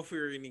didn't know if we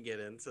were going to get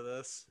into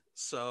this,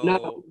 So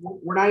No,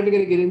 we're not even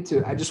going to get into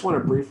it. I just want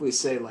to briefly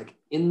say, like,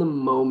 in the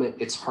moment,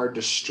 it's hard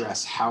to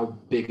stress how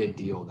big a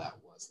deal that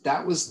was.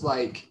 That was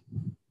like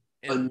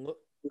and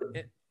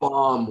a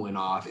bomb went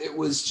off. It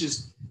was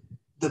just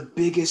the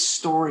biggest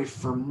story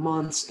for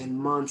months and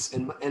months,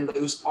 and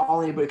it was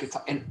all anybody could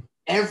talk. And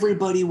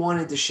everybody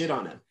wanted to shit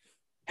on it.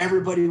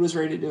 Everybody was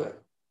ready to do it.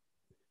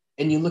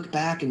 And you look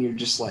back and you're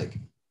just like,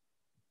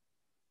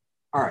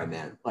 all right,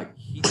 man. Like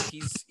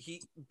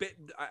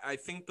I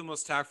think the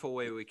most tactful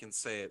way we can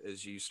say it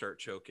is you start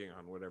choking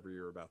on whatever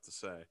you're about to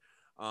say.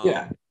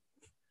 Yeah.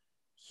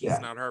 He's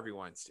not Harvey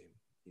Weinstein.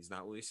 He's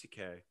not Louis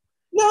C.K.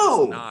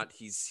 No.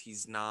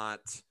 He's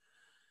not.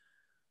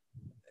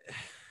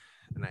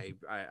 And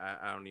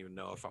I don't even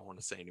know if I want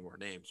to say any more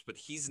names, but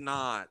he's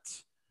not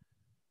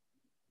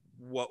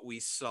what we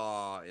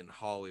saw in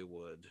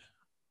Hollywood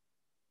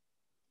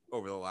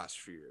over the last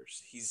few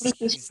years.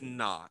 He's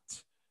not.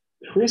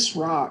 Chris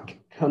Rock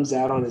comes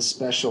out on his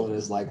special and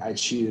is like, I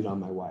cheated on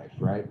my wife,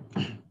 right?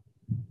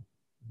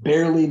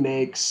 Barely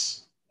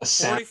makes a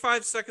sound.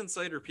 45 seconds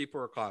later, people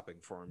are clapping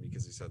for him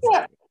because he said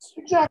Yeah,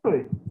 something.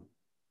 exactly.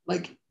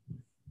 Like,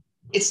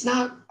 it's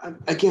not,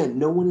 again,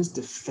 no one is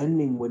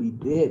defending what he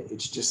did.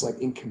 It's just like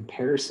in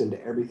comparison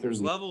to everything.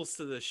 There's levels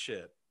to this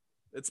shit.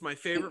 It's my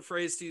favorite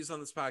phrase to use on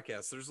this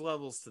podcast. There's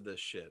levels to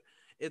this shit.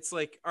 It's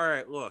like, all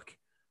right, look,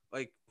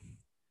 like,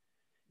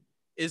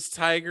 is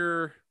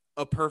Tiger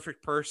a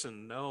perfect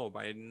person? No,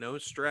 by no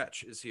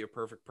stretch is he a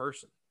perfect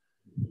person.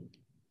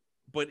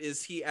 But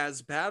is he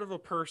as bad of a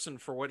person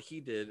for what he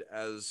did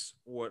as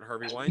what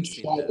Harvey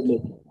Weinstein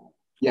did?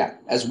 Yeah,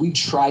 as we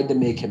tried to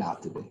make him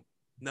out to be.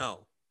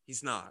 No,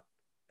 he's not.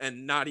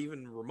 And not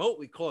even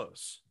remotely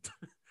close.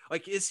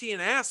 Like, is he an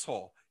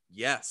asshole?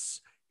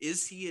 Yes.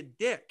 Is he a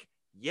dick?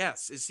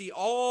 Yes. Is he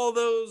all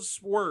those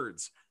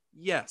words?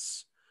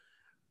 Yes.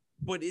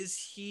 But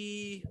is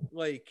he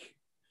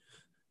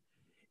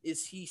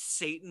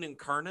Satan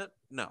incarnate?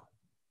 No.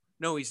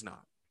 No, he's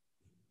not.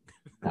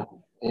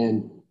 No.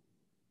 And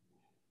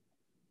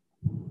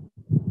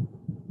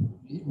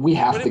we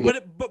have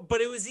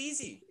but it was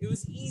easy. It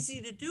was easy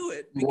to do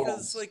it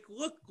because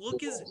look,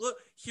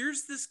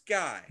 here's this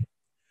guy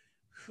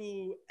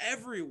who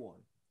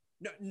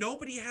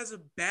nobody has a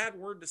bad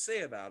word to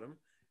say about him.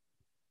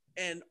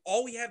 And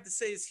all we have to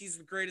say is he's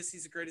the greatest,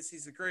 he's the greatest,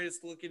 he's the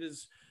greatest. Look at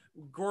his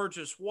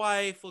gorgeous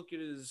wife, look at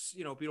his,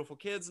 beautiful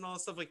kids and all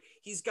that stuff. Like,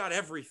 he's got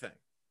everything.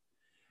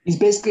 He's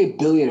basically a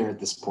billionaire at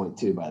this point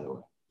too, by the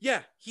way.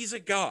 Yeah, he's a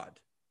god.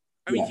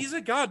 I mean, he's a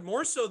god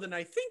more so than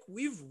I think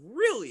we've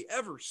really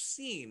ever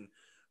seen,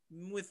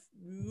 with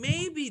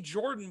maybe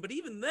Jordan, but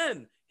even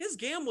then, his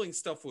gambling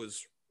stuff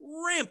was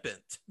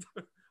rampant.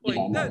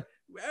 That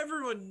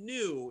everyone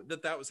knew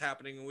that was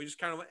happening, and we just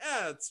kind of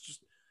it's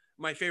just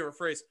my favorite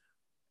phrase,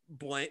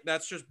 blank.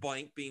 That's just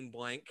blank being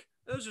blank.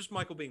 That was just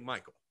Michael being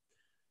Michael.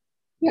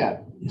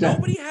 Yeah.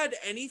 Nobody had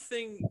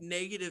anything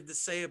negative to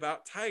say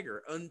about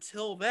Tiger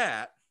until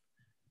that.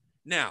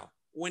 Now,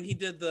 when he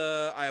did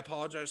the I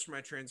apologize for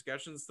my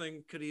transgressions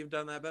thing, could he have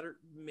done that better?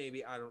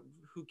 Maybe.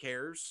 Who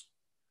cares?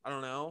 I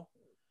don't know.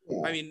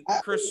 Yeah. I mean,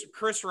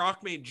 Chris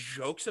Rock made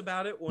jokes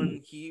about it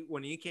when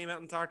he came out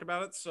and talked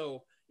about it.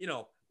 So,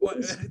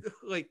 what's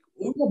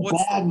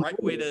the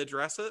right way to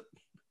address it?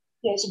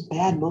 Yeah, it's a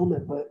bad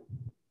moment, but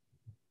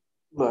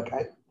look,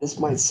 this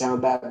might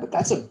sound bad, but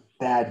that's a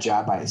bad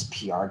job by his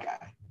PR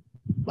guy.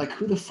 Like,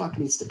 who the fuck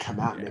needs to come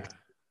out and make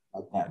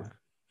like that?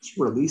 Just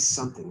release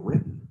something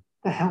written.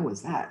 The hell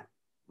was that?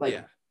 Like,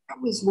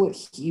 that was what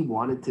he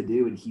wanted to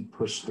do, and he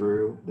pushed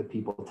through the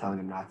people telling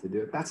him not to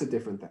do it. That's a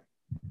different thing.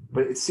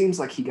 But it seems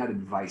like he got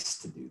advice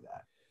to do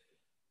that.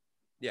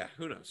 Yeah,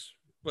 who knows?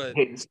 But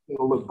hey, this is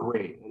gonna look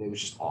great, and it was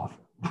just awful.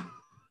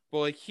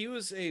 Well, like, he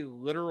was a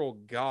literal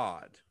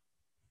god,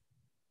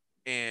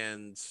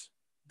 and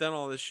then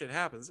all this shit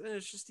happens, and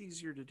it's just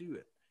easier to do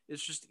it.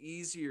 It's just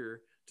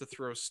easier to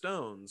throw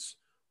stones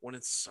when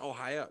it's so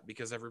high up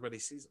because everybody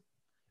sees it.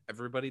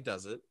 Everybody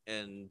does it,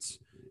 and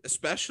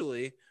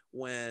especially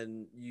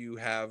when you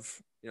have,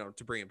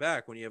 to bring it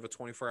back, when you have a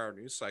 24-hour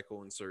news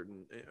cycle in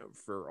certain,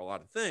 for a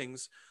lot of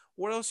things,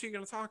 what else are you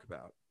going to talk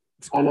about?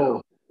 I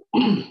know.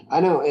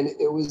 And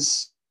it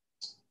was,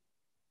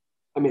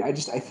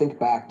 I think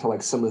back to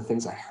like some of the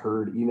things I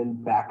heard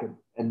even back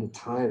in the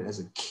time as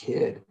a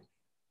kid,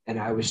 and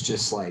I was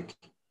just like,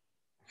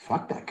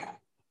 fuck that guy.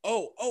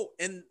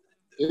 And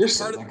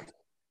seriously,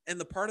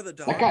 the part of the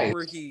doc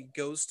where he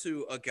goes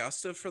to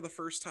Augusta for the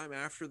first time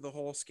after the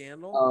whole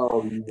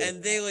scandal,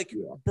 and they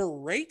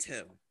berate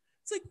him.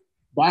 It's like,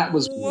 that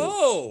was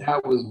whoa. Weird.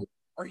 That was weird.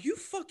 Are you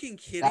fucking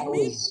kidding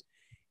me?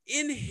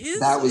 In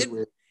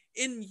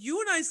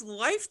you and I's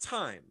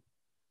lifetime,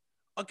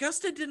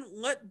 Augusta didn't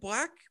let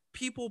black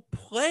people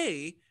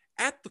play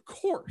at the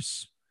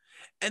course,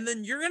 and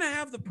then you're gonna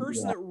have the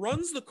person that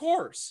runs the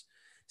course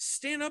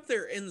stand up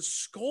there and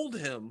scold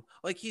him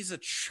like he's a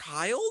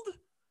child.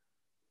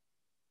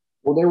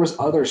 Well, there was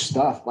other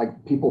stuff,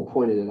 like people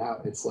pointed it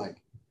out. It's like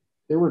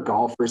there were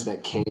golfers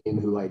that came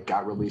who like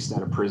got released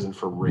out of prison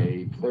for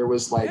rape. There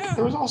was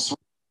there was all sorts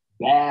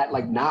of bad,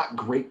 like not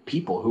great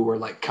people who were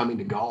like coming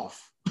to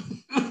golf.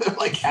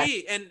 Like,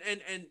 Gee,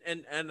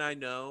 and I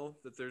know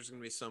that there's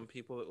gonna be some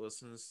people that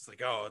listen to this. It's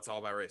like, oh, it's all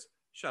about race.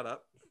 Shut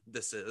up.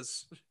 This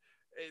is.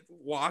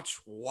 Watch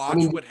I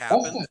mean, what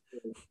happened.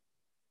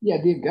 yeah,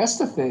 the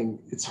Augusta thing.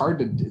 It's hard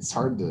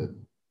to.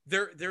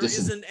 There This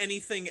is- isn't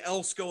anything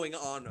else going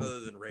on other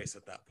than race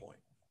at that point.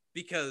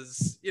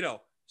 Because,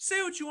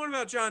 say what you want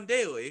about John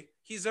Daly.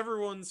 He's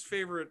everyone's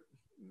favorite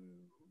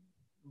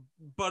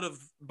butt of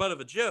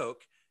a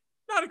joke.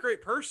 Not a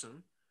great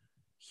person.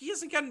 He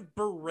hasn't gotten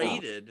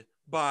berated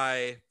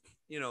by,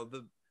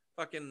 the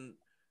fucking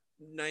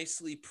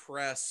nicely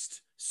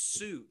pressed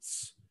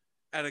suits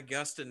at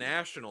Augusta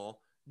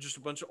National. Just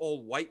a bunch of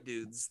old white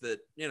dudes that,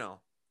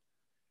 It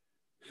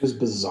was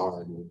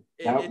bizarre, dude.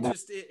 I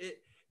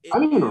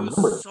don't even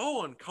remember. Was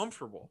so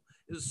uncomfortable.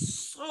 It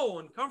was so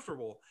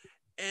uncomfortable.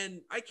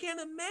 And I can't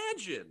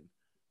imagine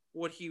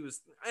what he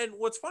was. And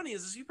what's funny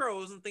is he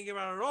probably wasn't thinking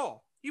about it at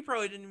all. He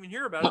probably didn't even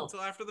hear about it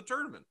until after the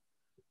tournament.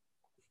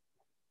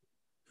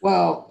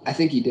 Well, I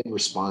think he did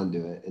respond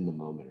to it in the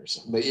moment or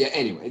something. But yeah,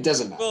 anyway, it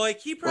doesn't matter. Well,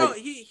 like he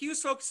probably he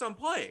was focused on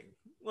playing.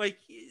 Like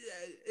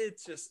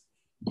it's just,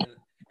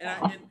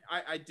 and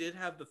I did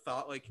have the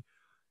thought, like,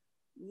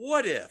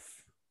 what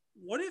if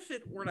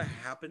it were to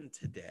happen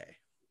today?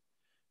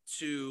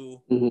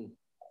 To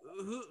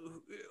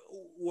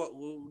what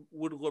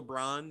would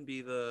LeBron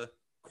be the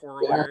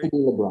corollary?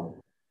 LeBron.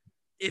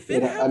 If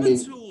it happened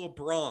to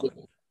LeBron,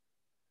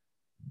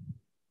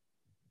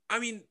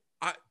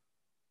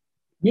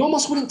 we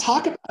almost wouldn't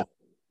talk about it.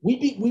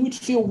 We would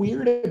feel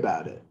weird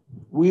about it.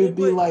 We would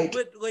be like,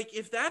 but like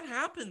if that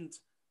happened,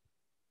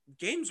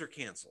 games are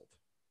canceled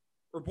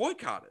or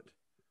boycotted.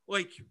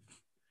 Like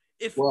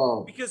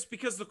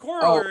because the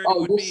corollary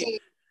would be saying,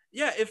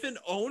 yeah, if an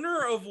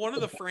owner of one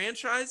of the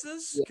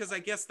franchises, because I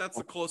guess that's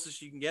the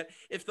closest you can get,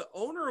 if the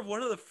owner of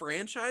one of the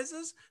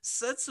franchises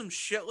said some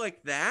shit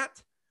like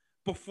that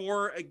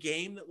before a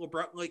game that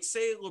LeBron, like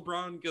say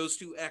LeBron goes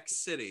to X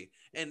city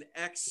and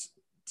X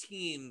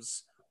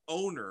team's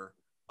owner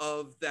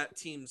of that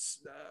team's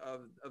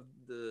of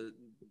the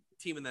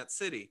team in that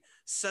city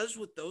says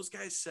what those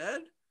guys said,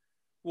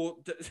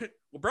 well,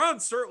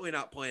 LeBron's certainly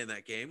not playing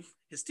that game.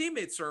 His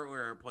teammates certainly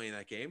aren't playing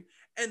that game.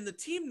 And the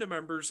team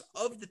members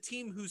of the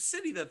team whose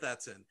city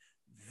that's in,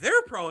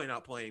 they're probably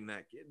not playing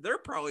that game. They're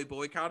probably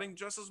boycotting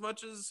just as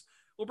much as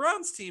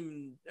LeBron's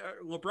team,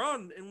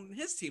 LeBron and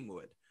his team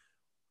would.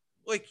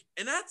 Like,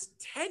 and that's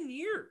 10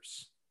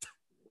 years.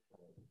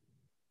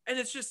 And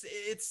it's just,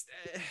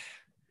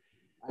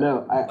 I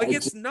know.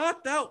 It's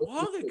not that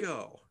long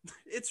ago.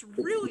 It's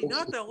really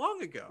not that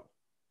long ago.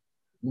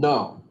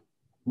 No,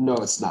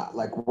 it's not.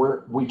 Like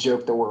we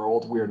joke that we're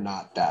old. We're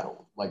not that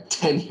old. Like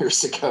 10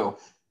 years ago,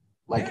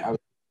 I was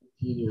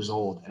 15 years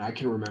old and I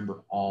can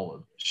remember all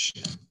of this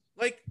shit.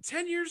 Like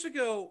 10 years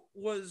ago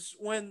was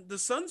when the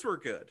Suns were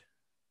good.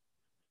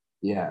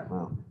 Yeah,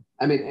 well,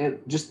 I mean, and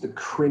just the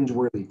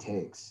cringeworthy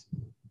takes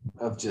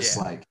of just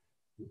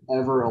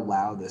ever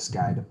allow this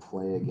guy to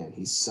play again.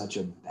 He's such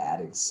a bad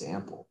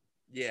example.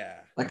 Yeah.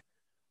 Like it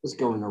was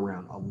going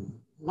around a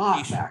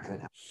lot back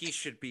then. He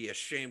should be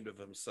ashamed of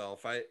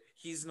himself.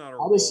 He's not a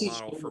role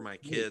model for my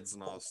kids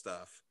and all this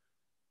stuff.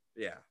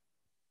 Yeah.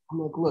 I'm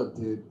like, look,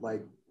 dude,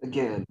 like,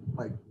 again,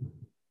 like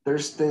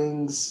there's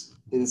things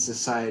in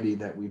society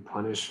that we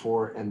punish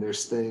for, and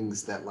there's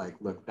things that like,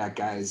 look, that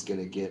guy is going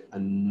to get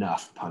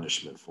enough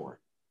punishment for.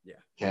 Yeah.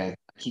 Okay.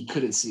 He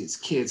couldn't see his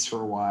kids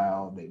for a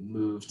while. They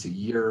moved to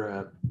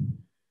Europe.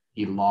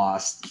 He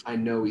lost. I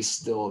know he's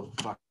still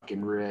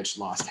fucking rich,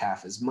 lost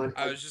half his money.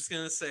 I was just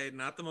going to say,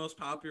 not the most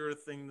popular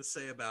thing to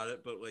say about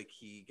it, but like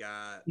he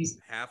got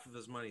half of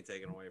his money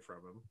taken away from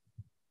him.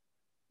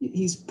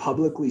 He's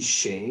publicly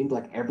shamed.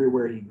 Like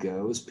everywhere he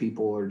goes,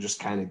 people are just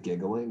kind of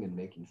giggling and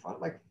making fun.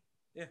 Like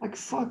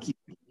fuck you.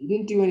 You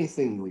didn't do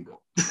anything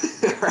illegal.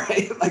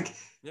 Right? Like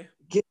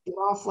get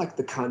off like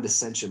the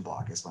condescension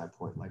block is my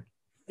point. Like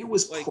it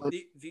was like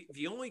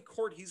the only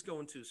court he's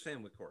going to is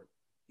family court.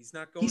 He's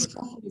not going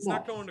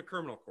to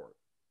criminal court.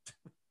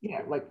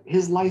 Yeah, like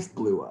his life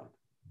blew up.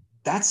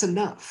 That's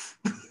enough.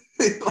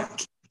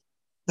 Like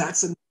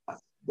that's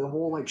enough. The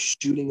whole like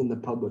shooting in the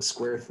public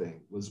square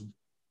thing was,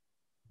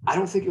 I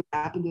don't think it would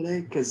happen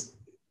today because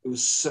it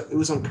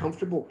was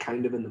uncomfortable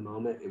kind of in the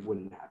moment. It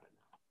wouldn't happen.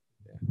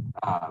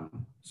 Yeah.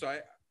 So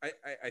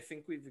I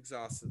think we've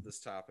exhausted this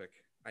topic.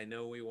 I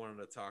know we wanted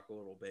to talk a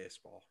little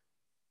baseball.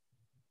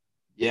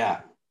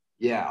 Yeah.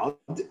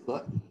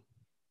 Look.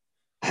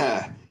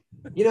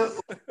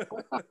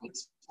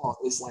 Baseball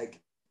is like,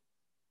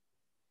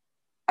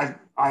 I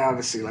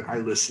obviously I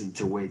listen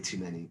to way too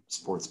many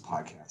sports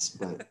podcasts,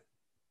 but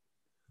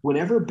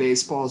whenever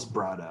baseball is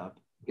brought up,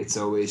 it's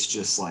always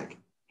just like,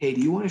 hey,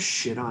 do you want to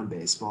shit on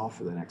baseball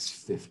for the next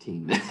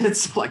 15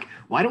 minutes? Like,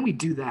 why don't we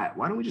do that?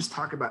 Why don't we just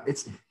talk about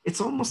it's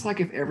almost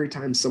like if every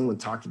time someone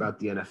talked about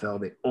the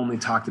NFL, they only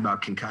talked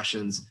about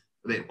concussions,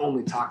 or they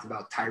only talked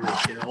about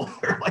Tyreek Hill,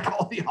 or like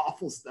all the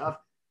awful stuff.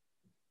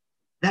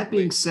 That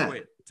being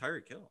said,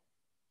 Tyreek Hill.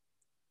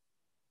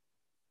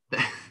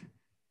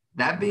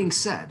 That being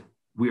said,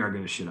 we are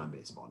going to shit on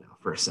baseball now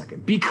for a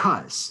second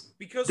because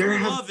we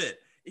love it.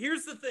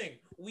 Here's the thing: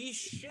 we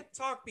shit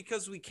talk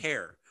because we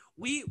care.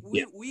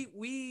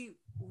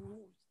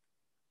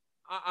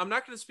 I'm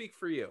not going to speak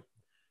for you.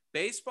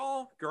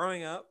 Baseball,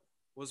 growing up,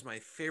 was my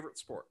favorite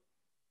sport.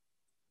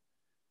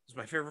 It was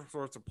my favorite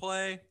sport to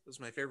play. It was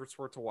my favorite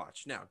sport to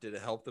watch. Now, did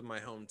it help that my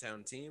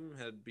hometown team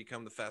had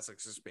become the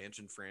fastest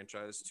expansion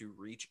franchise to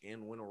reach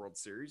and win a World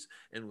Series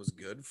and was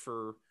good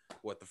for,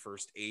 the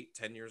first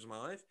 8-10 years of my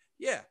life?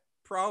 Yeah,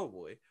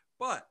 probably.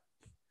 But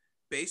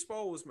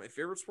baseball was my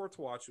favorite sport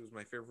to watch. It was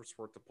my favorite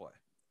sport to play.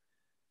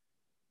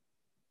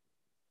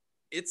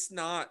 It's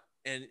not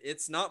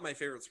my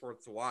favorite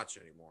sport to watch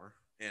anymore.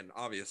 And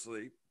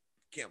obviously,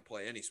 can't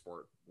play any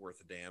sport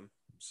worth a damn.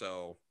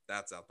 So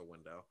that's out the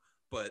window.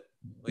 But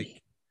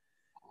like,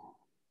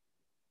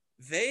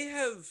 they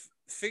have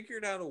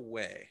figured out a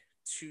way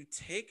to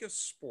take a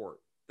sport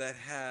that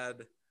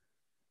had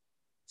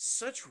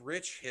such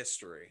rich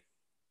history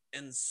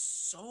and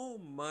so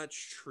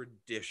much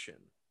tradition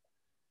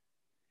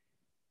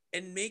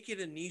and make it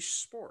a niche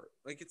sport.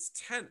 Like, it's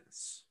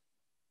tennis.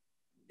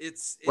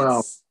 It's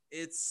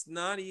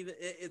not even,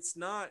 it's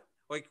not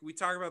like we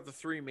talk about the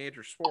three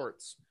major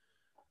sports.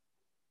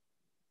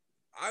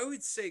 I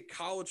would say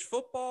college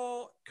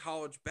football,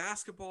 college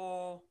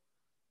basketball,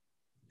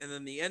 and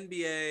then the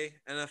NBA,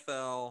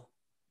 NFL,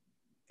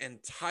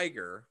 and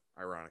Tiger,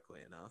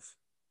 ironically enough,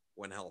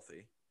 when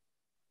healthy,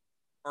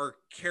 are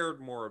cared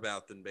more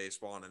about than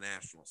baseball on a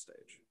national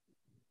stage.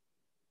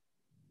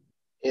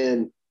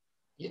 And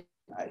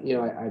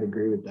I'd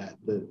agree with that.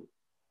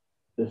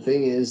 The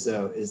thing is,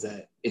 though, is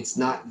that it's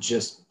not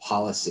just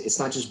policy. It's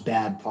not just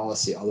bad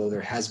policy, although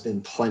there has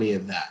been plenty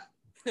of that.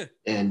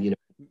 And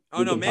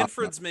oh no,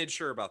 Manfred's made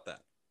sure about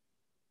that.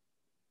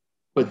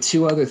 But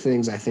two other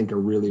things I think are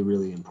really,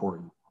 really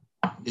important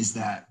is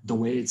that the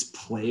way it's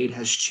played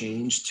has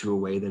changed to a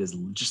way that is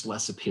just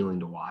less appealing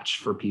to watch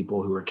for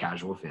people who are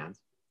casual fans.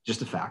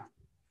 Just a fact.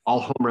 All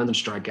home runs and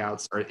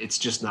strikeouts it's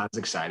just not as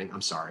exciting.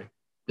 I'm sorry.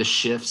 The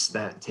shifts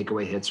that take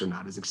away hits are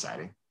not as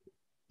exciting.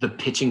 The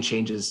pitching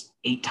changes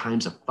 8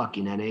 times a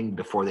fucking inning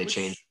before they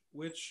change.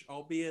 Which,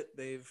 albeit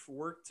they've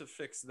worked to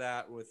fix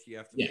that with you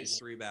have to face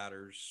 3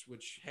 batters,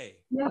 which, hey,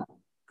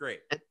 great.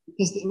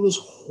 Because it was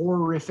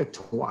horrific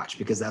to watch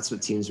because that's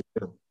what teams are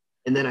doing.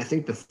 And then I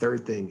think the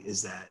third thing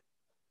is that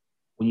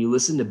when you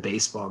listen to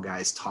baseball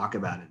guys talk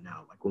about it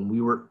now, like when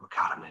we were,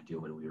 God, I'm going to do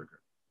when we were,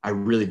 I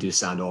really do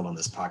sound old on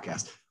this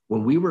podcast.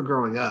 When we were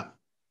growing up,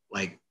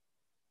 like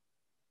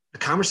the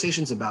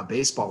conversations about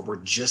baseball were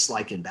just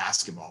like in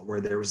basketball,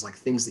 where there was like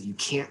things that you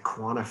can't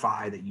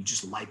quantify that you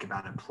just like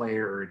about a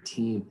player or a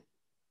team.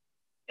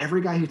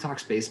 Every guy who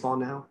talks baseball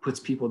now puts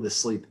people to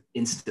sleep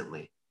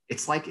instantly.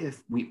 It's like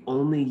if we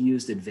only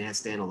used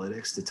advanced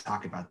analytics to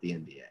talk about the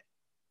NBA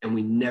and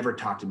we never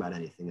talked about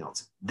anything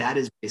else. That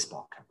is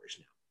baseball coverage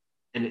now.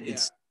 And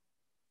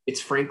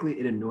it's frankly,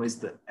 it annoys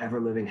the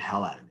ever living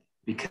hell out of me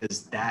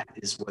because that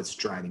is what's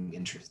driving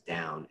interest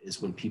down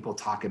is when people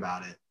talk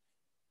about it,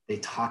 they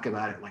talk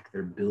about it like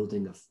they're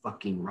building a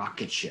fucking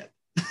rocket ship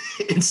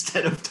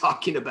instead of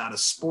talking about a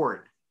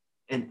sport.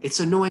 And it's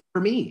annoying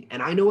for me.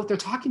 And I know what they're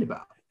talking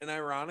about. And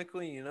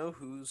ironically,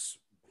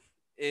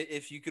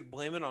 if you could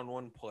blame it on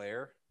one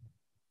player,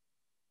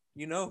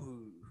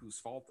 whose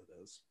fault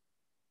it is.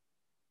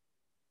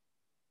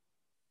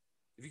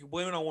 If you could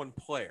blame it on one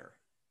player,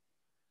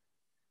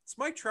 it's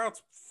Mike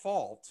Trout's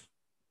fault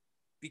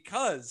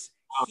because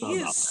he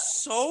is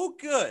so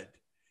good.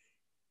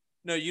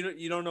 No,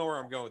 you don't know where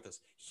I'm going with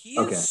this. He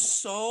is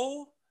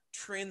so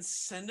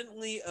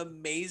transcendently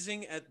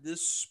amazing at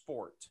this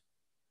sport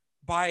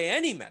by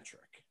any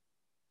metric,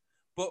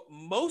 but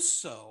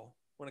most so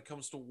when it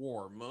comes to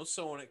WAR, most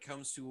so when it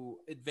comes to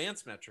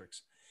advanced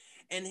metrics.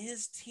 And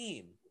his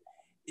team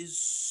is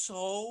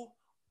so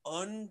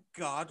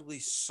ungodly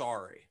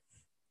sorry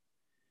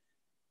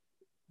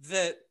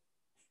that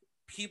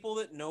people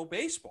that know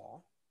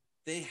baseball,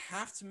 they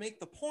have to make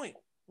the point.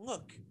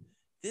 Look,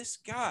 this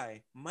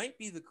guy might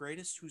be the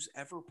greatest who's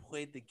ever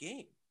played the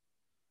game.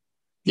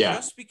 Yeah.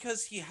 Just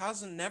because he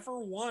hasn't never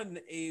won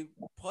a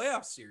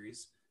playoff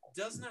series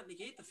does not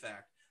negate the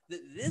fact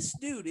that this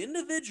dude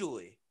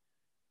individually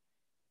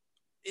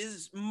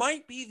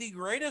might be the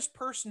greatest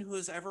person who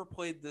has ever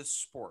played this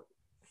sport.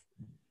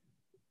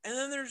 And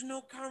then there's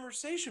no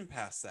conversation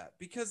past that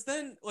because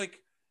then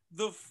like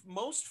the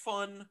most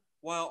fun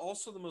while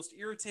also the most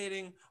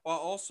irritating, while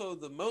also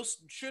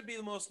should be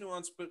the most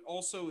nuanced, but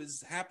also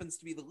happens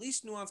to be the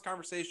least nuanced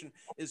conversation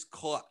is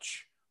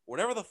clutch.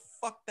 Whatever the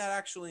fuck that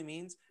actually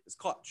means is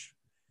clutch.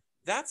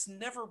 That's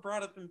never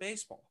brought up in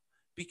baseball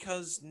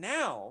because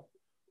now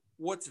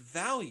what's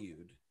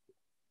valued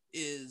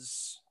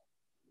is,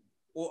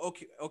 well,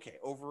 okay,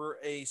 over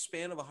a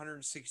span of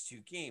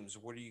 162 games,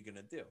 what are you going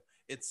to do?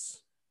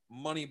 It's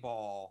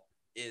Moneyball.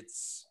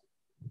 It's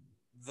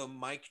the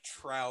Mike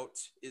Trout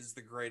is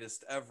the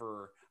greatest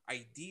ever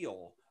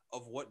ideal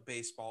of what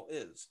baseball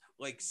is.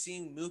 Like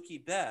seeing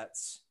Mookie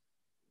Betts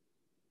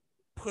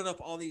put up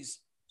all these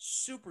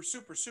super,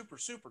 super, super,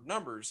 super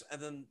numbers,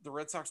 and then the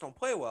Red Sox don't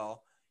play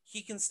well.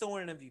 he can still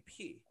win an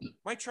MVP.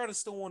 Mike Trout has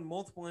still won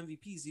multiple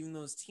MVPs, even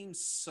though his team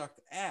sucked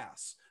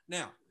ass.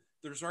 Now,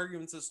 there's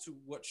arguments as to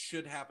what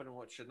should happen and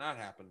what should not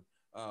happen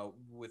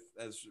with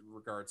as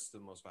regards to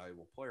the most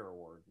valuable player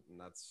award, and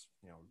that's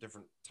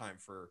different time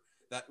for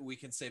that. We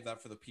can save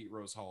that for the Pete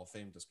Rose Hall of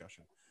Fame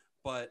discussion.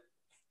 But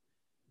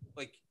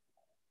like,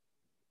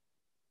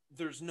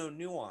 there's no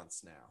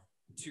nuance now,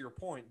 to your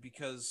point,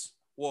 because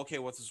okay,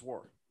 what's his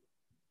WAR?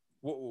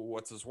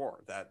 What's his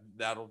WAR?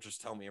 That'll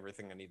just tell me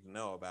everything I need to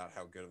know about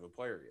how good of a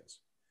player he is,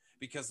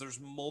 because there's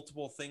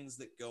multiple things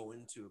that go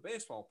into a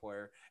baseball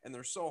player, and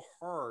they're so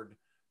hard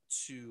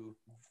to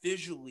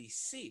visually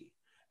see,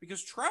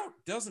 because Trout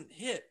doesn't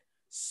hit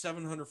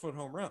 700-foot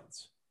home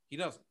runs. He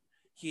doesn't.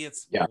 He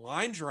hits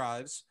line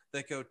drives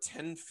that go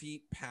 10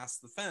 feet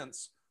past the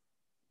fence,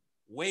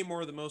 way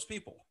more than most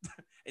people.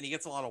 And he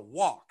gets a lot of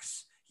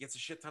walks. He gets a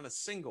shit ton of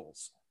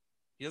singles.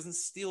 He doesn't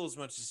steal as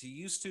much as he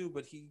used to,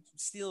 but he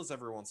steals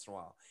every once in a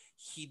while.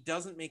 He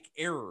doesn't make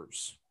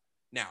errors.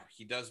 Now,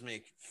 he does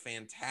make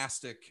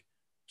fantastic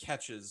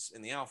catches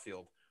in the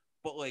outfield,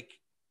 but like,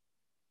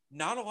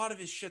 not a lot of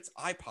his shit's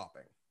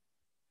eye-popping.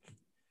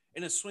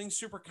 And his swing's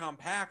super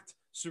compact,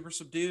 super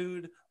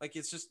subdued. Like,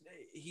 it's just,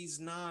 he's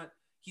not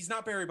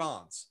Barry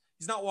Bonds.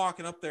 He's not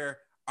walking up there,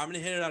 I'm going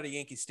to hit it out of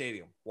Yankee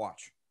Stadium.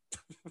 Watch.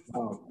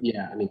 Oh,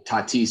 yeah. I mean,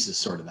 Tatis is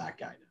sort of that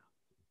guy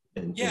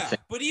now.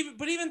 But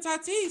even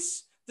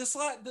Tatis,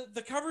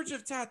 the coverage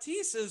of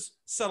Tatis is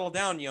settle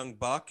down, young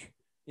buck.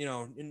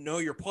 Know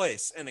your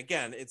place. And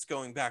again, it's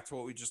going back to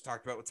what we just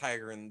talked about with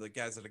Tiger and the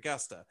guys at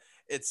Augusta.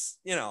 It's,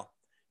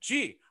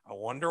 gee, I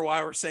wonder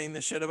why we're saying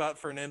this shit about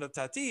Fernando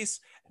Tatis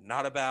and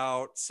not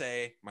about,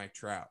 say, Mike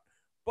Trout.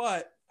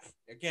 But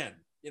again,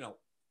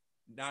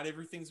 not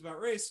everything's about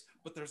race,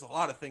 but there's a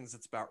lot of things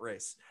that's about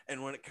race.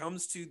 And when it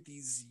comes to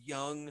these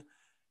young,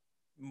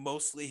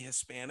 mostly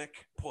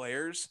Hispanic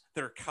players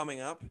that are coming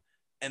up,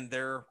 and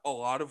they're a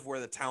lot of where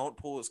the talent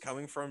pool is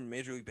coming from in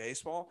Major League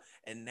Baseball,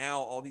 and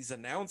now all these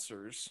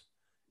announcers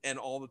and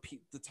all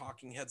the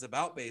talking heads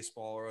about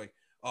baseball are like,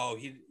 oh,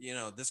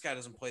 this guy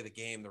doesn't play the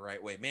game the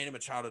right way. Manny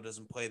Machado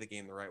doesn't play the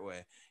game the right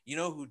way. You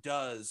know who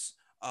does?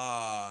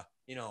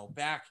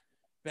 Back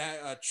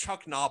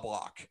Chuck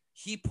Knobloch.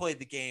 He played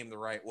the game the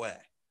right way.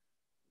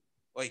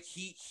 Like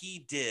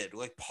he did.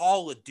 Like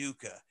Paul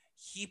LaDuca.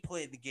 He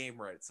played the game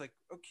right. It's like,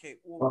 okay,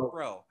 well,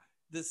 bro,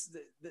 this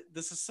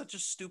is such a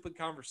stupid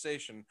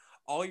conversation.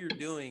 All you're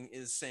doing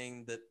is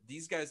saying that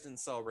these guys didn't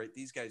celebrate,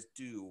 these guys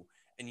do,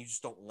 and you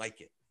just don't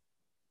like it.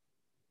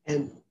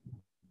 And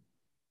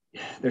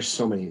there's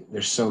so many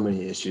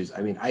issues.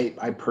 I mean,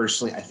 I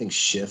personally, I think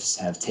shifts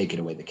have taken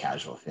away the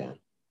casual fan,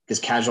 because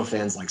casual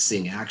fans like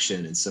seeing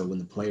action. And so when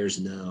the players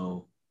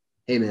know,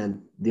 hey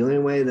man, the only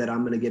way that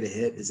I'm going to get a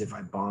hit is if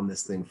I bomb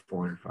this thing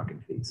 400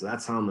 fucking feet. So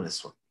that's how I'm going to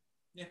swing.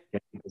 Yeah.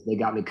 Because they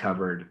got me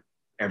covered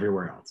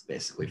everywhere else,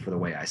 basically, for the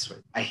way I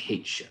swing. I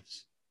hate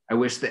shifts. I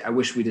wish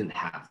we didn't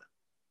have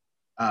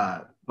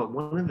them. But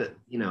one of the,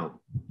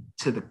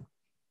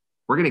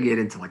 we're going to get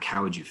into like,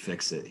 how would you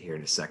fix it here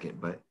in a second,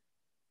 but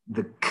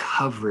the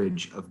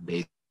coverage of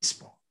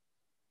baseball,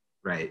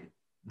 right?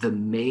 The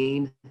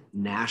main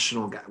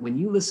national guy, when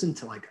you listen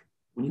to a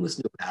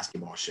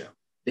basketball show,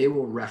 they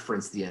will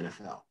reference the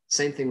NFL.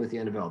 Same thing with the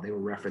NFL. They will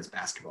reference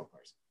basketball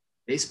players.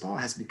 Baseball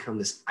has become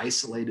this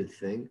isolated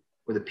thing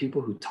where the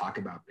people who talk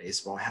about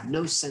baseball have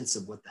no sense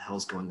of what the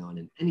hell's going on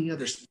in any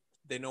other sport.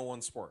 They know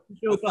one sport.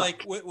 With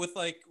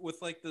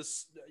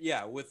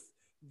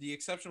the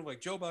exception of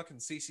like Joe Buck and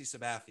CC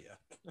Sabathia.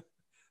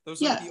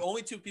 Those are the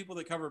only two people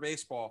that cover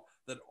baseball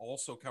that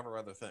also cover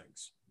other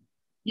things.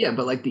 Yeah,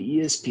 but like the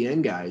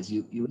ESPN guys,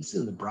 you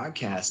listen to the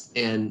broadcast,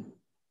 and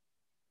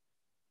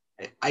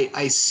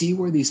I see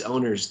where these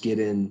owners get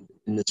in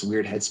this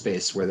weird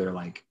headspace where they're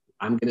like,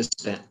 I'm going to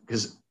spend,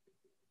 because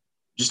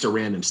just a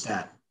random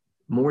stat,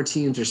 more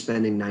teams are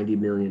spending $90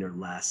 million or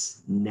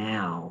less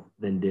now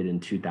than did in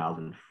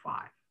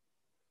 2005.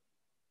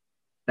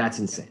 That's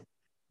insane.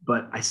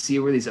 But I see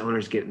where these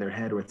owners get in their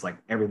head where it's like,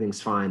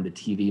 everything's fine, the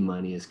TV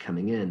money is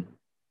coming in,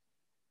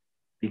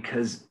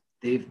 because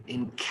they've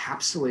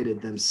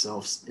encapsulated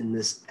themselves in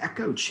this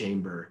echo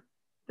chamber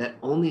that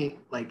only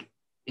like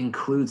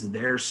includes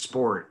their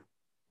sport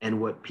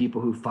and what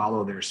people who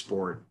follow their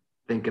sport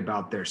think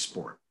about their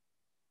sport.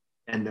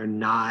 And they're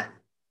not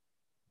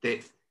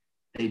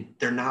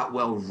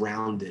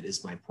well-rounded,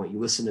 is my point. You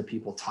listen to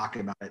people talk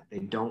about it, they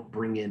don't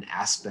bring in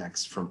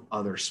aspects from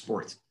other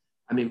sports.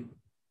 I mean,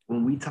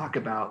 when we talk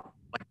about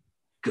like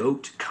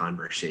GOAT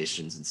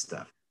conversations and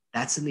stuff,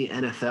 that's in the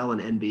NFL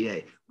and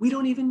NBA. We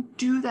don't even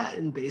do that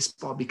in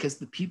baseball, because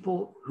the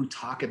people who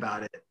talk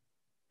about it,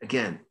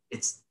 again,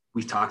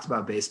 we've talked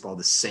about baseball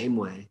the same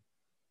way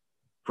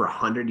for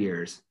 100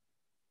 years.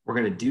 We're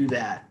going to do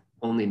that,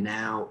 only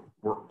now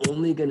we're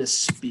only going to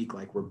speak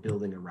like we're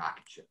building a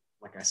rocket ship,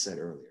 like I said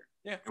earlier.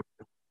 Yeah.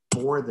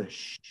 Bore the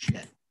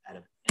shit out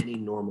of any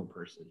normal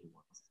person who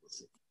wants to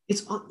listen.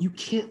 You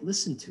can't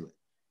listen to it.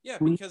 Yeah,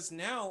 because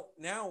now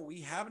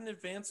we have an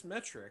advanced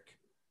metric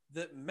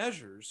that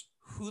measures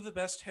who the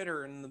best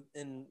hitter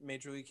in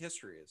Major League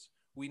history is.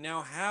 we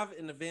now have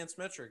an advanced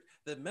metric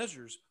that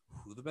measures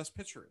who the best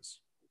pitcher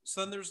is.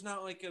 So then there's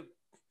not a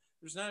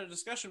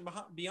discussion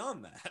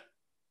beyond that.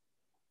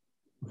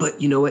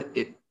 But you know what?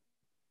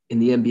 In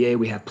the NBA,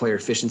 we have player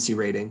efficiency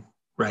rating,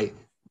 right?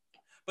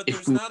 But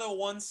there's not a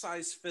one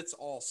size fits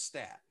all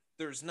stat.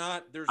 There's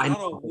not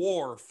a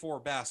WAR for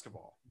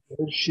basketball.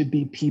 There should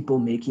be people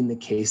making the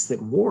case that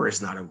WAR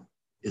is not a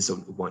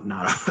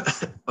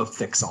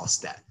fix all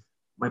stat.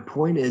 My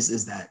point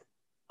is that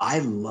I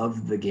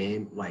love the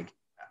game. Like,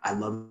 I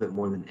love it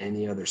more than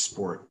any other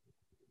sport.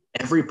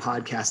 Every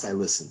podcast I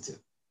listen to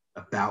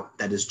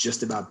that is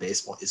just about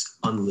baseball is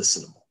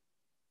unlistenable.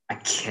 I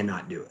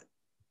cannot do it.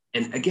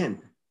 And again,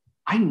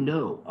 I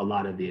know a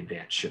lot of the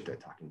advanced shit they're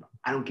talking about.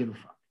 I don't give a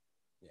fuck.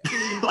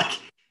 Yeah. Like,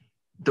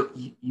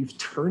 you've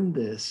turned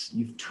this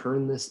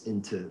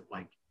into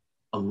like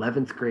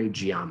 11th grade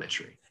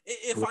geometry.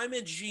 If I'm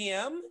a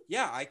GM,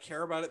 yeah, I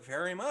care about it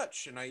very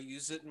much, and I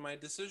use it in my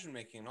decision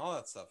making and all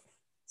that stuff.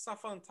 It's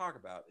not fun to talk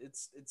about.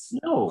 It's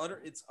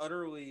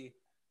utterly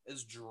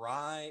as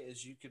dry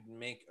as you could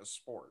make a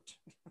sport.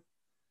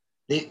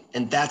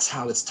 And that's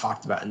how it's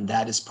talked about, and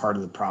that is part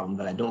of the problem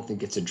that I don't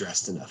think it's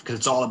addressed enough, because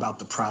it's all about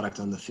the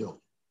product on the field.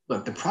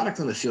 Look, the product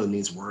on the field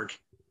needs work.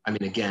 I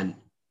mean, again,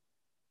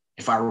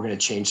 if I were going to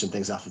change some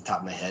things off the top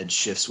of my head,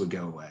 shifts would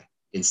go away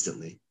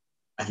instantly.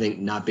 I think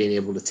not being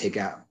able to take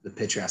out the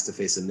pitcher has to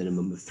face a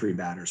minimum of 3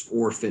 batters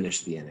or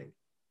finish the inning.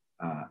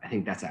 I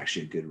think that's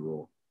actually a good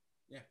rule.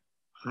 Yeah.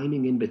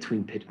 Timing in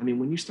between pitch. I mean,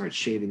 when you start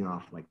shaving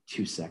off like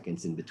 2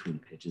 seconds in between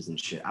pitches and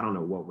shit, I don't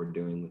know what we're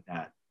doing with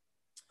that.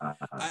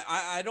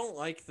 I don't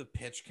like the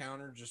pitch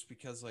counter just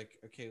because, like,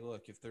 okay,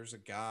 look, if there's a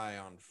guy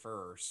on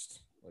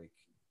first, like,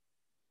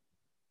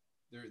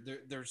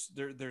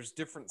 there's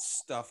different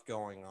stuff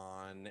going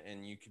on,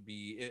 and you could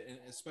be,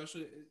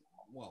 especially,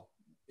 well,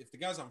 if the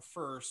guy's on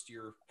first,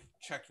 you're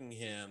checking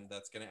him.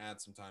 That's going to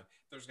add some time.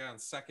 If there's a guy on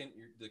second,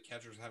 the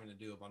catcher's having to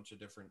do a bunch of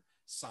different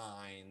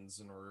signs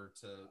in order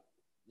to,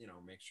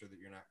 make sure that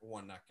you're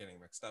not getting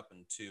mixed up,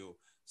 and 2,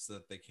 so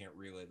that they can't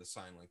relay the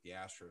sign like the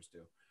Astros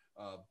do.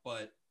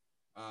 But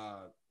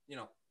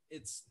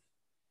it's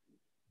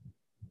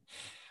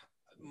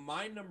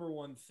my number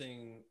one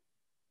thing.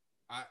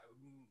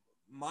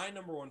 My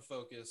number one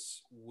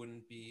focus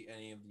wouldn't be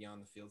any of the on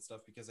the field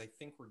stuff, because I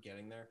think we're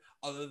getting there,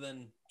 other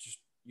than just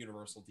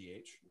universal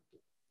DH.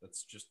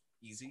 That's just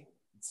easy.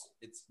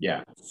 It's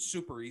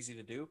super easy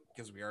to do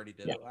because we already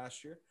did it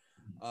last year.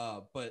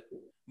 But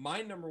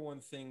my number one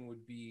thing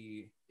would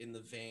be in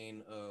the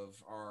vein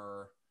of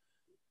our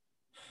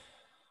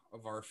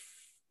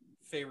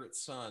favorite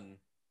son,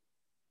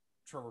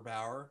 Trevor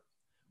Bauer,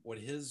 what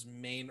his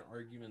main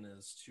argument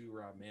is to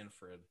Rob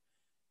Manfred.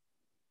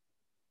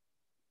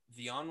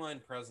 The online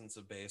presence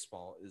of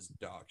baseball is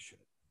dog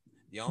shit.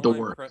 The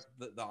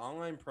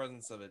online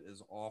presence of it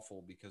is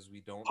awful because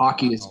we don't.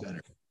 Hockey is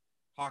better.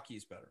 Hockey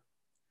is better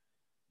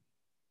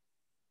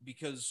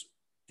because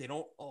they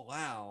don't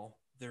allow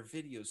their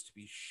videos to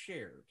be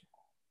shared.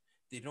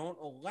 They don't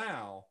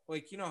allow,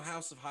 like,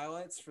 House of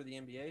Highlights for the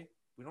NBA.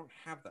 We don't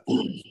have that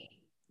for baseball.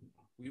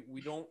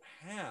 We don't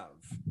have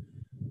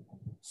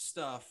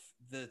stuff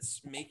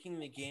that's making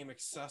the game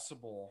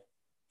accessible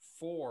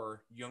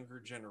for younger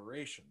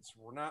generations.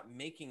 We're not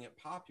making it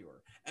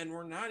popular, and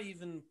we're not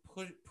even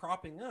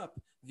propping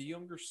up the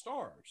younger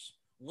stars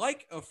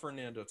like a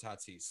Fernando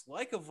Tatis,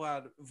 like a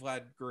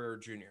Vlad Guerrero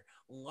Jr.,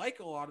 like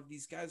a lot of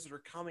these guys that are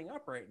coming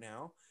up right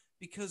now,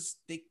 because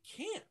they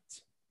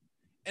can't.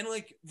 And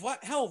like,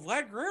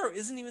 Vlad Guerrero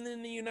isn't even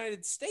in the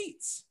United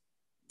States.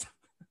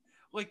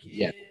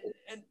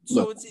 And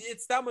so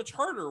it's that much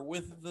harder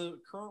with the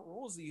current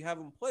rules that you have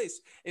in place.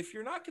 If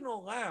you're not going to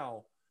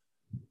allow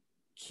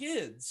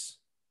kids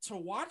to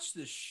watch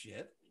this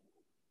shit,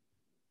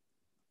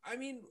 I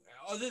mean,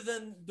 other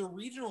than the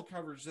regional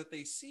coverage that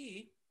they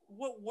see,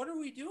 what are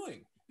we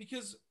doing?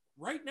 Because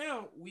right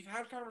now we've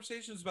had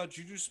conversations about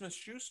Juju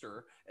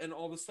Smith-Schuster and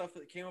all the stuff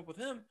that came up with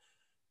him.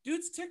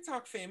 Dude's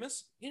TikTok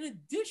famous in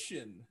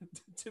addition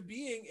to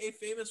being a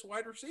famous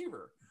wide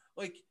receiver.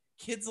 Like,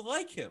 kids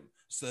like him.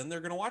 So then they're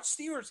going to watch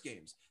Steelers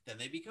games. Then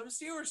they become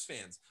Steelers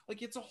fans.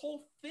 Like, it's a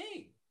whole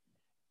thing.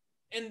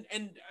 And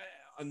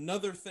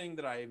another thing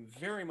that I am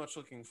very much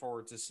looking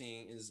forward to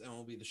seeing is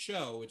MLB The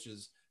Show, which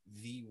is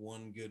the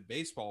one good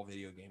baseball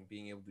video game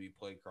being able to be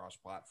played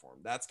cross-platform.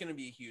 That's going to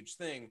be a huge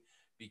thing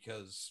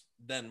because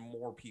then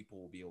more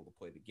people will be able to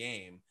play the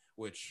game,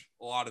 which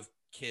a lot of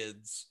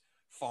kids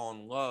fall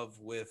in love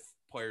with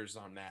players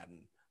on Madden,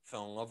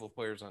 fell in love with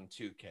players on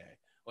 2K.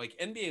 Like,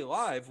 NBA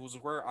Live was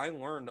where I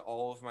learned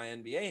all of my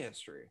NBA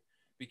history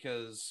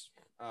because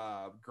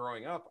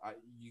growing up,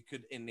 you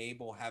could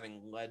enable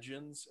having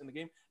legends in the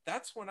game.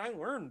 That's when I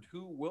learned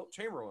who Wilt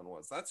Chamberlain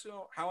was. That's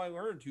how I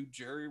learned who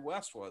Jerry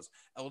West was,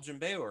 Elgin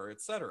Baylor,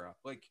 etc.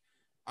 Like,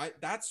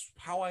 that's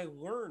how I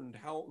learned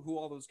who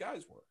all those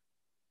guys were.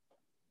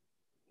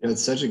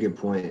 It's such a good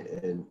point,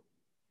 and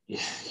I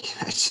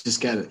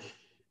just got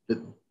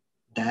to.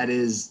 That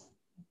is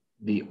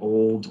the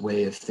old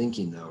way of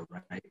thinking though,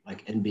 right?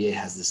 Like NBA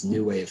has this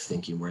new way of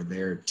thinking where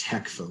they're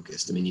tech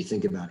focused. I mean, you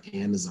think about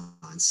Amazon,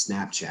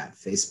 Snapchat,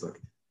 Facebook.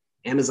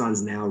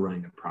 Amazon's now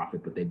running a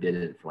profit, but they did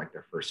it for like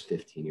their first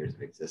 15 years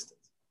of existence.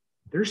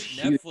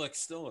 Netflix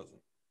still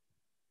isn't.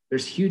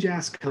 There's huge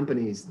ass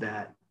companies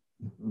that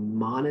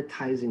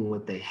monetizing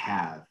what they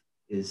have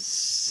is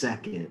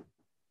second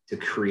to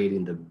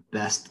creating the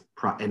best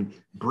and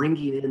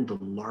bringing in the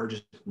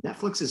largest.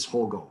 Netflix's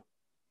whole goal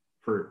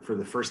for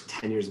the first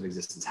 10 years of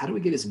existence, how do we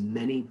get as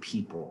many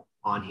people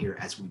on here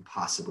as we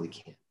possibly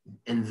can?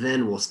 And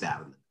then we'll stab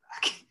them in the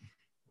back.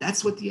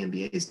 That's what the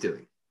NBA is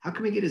doing. How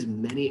can we get as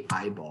many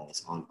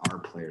eyeballs on our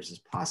players as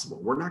possible?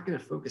 We're not going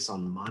to focus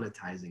on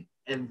monetizing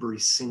every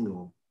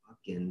single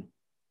fucking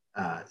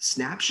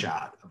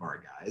snapshot of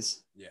our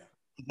guys. Yeah.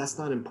 That's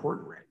not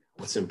important right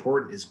now. What's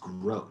important is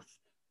growth.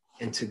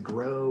 And to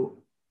grow,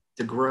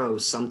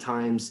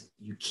 sometimes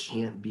you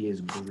can't be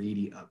as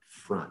greedy up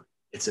front.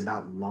 It's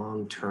about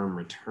long-term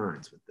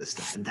returns with this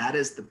stuff. And that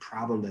is the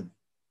problem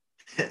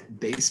that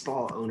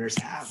baseball owners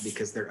have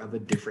because they're of a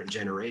different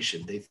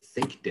generation. They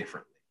think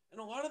differently. And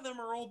a lot of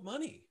them are old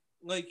money.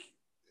 Like,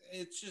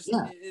 it's just,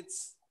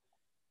 it's,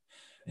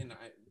 and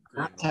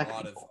a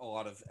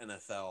lot of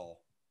NFL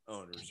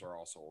owners are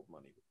also old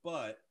money.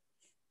 But,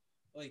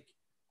 like,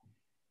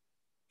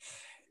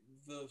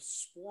 the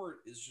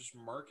sport is just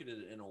marketed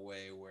in a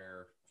way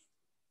where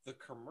the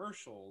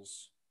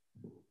commercials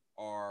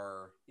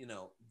are,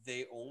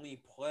 they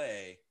only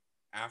play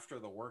after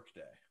the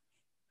workday.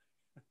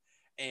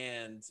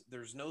 And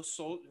there's no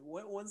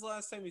when's the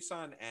last time you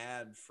saw an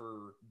ad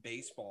for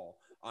baseball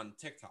on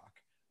TikTok,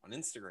 on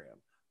Instagram,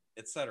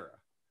 etc.?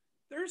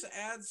 There's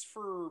ads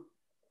for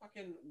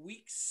fucking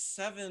week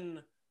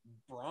 7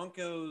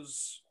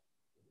 Broncos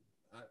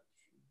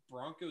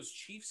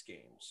Chiefs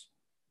games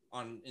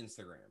on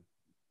Instagram.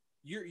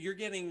 You're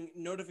getting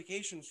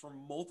notifications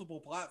from multiple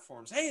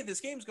platforms. Hey,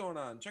 this game's going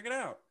on. Check it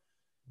out.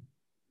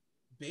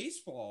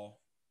 Baseball,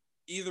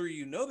 either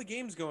the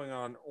game's going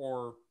on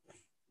or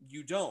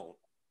you don't.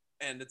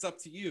 And it's up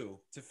to you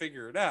to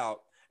figure it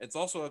out. It's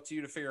also up to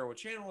you to figure out what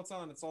channel it's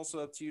on. It's also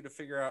up to you to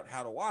figure out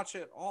how to watch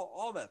it,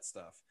 all that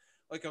stuff.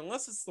 Like,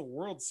 unless it's the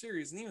World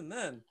Series, and even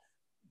then,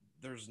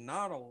 there's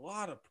not a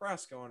lot of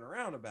press going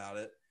around about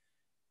it.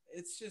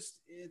 It's just,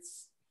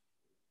 it's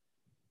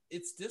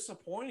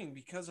disappointing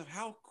because of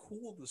how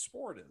cool the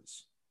sport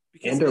is.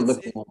 Because and they're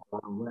looking at the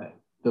wrong way.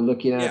 They're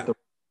looking at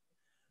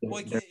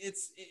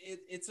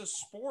it's a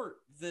sport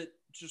that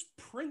just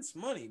prints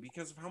money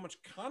because of how much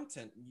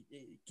content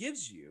it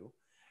gives you,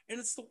 and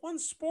it's the one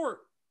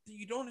sport that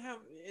you don't have.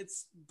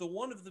 It's the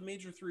one of the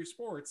major 3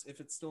 sports. If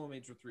it's still a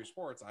major 3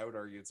 sports, I would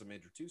argue it's a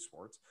major 2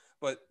 sports.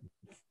 But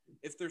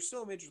if there's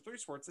still a major 3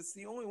 sports, it's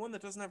the only one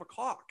that doesn't have a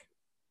clock,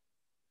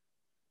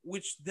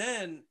 which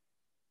then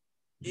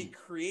it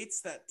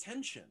creates that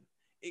tension.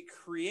 It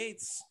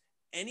creates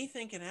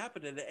anything can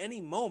happen at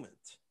any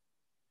moment.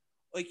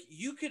 Like,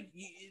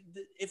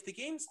 if the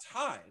game's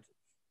tied,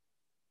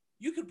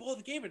 you could blow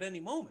the game at any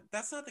moment.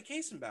 That's not the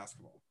case in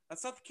basketball.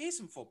 That's not the case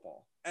in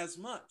football as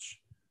much.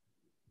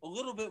 A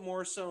little bit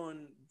more so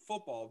in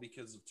football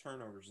because of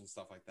turnovers and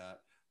stuff like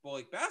that. But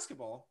like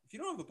basketball, if you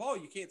don't have the ball,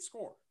 you can't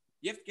score.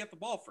 You have to get the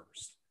ball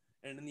first.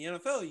 And in the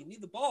NFL, you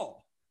need the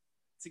ball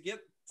to get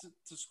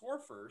to score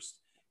first.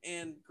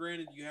 And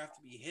granted, you have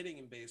to be hitting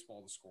in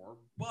baseball to score,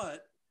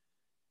 but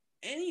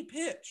any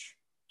pitch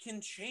can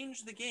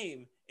change the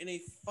game in a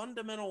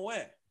fundamental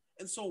way.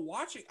 And so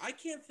I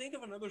can't think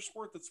of another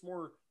sport that's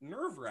more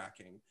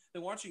nerve-wracking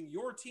than watching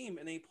your team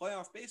in a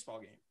playoff baseball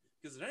game.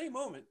 Because at any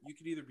moment, you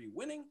could either be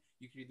winning,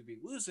 you could either be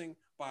losing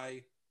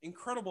by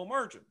incredible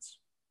margins.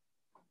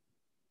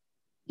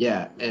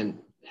 Yeah,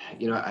 and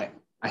I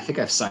think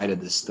I've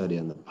cited this study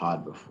on the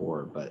pod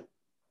before, but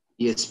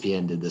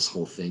ESPN did this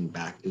whole thing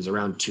back. It was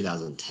around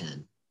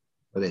 2010,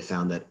 where they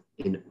found that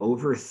in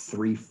over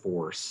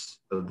 3/4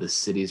 of the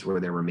cities where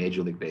there were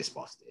Major League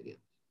Baseball stadiums,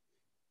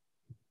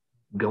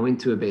 going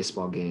to a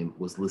baseball game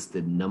was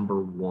listed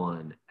number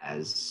 1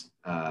 as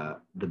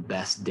the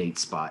best date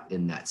spot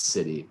in that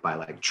city by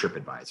like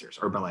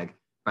TripAdvisors or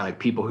by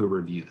people who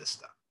review this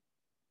stuff.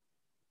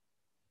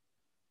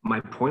 My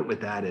point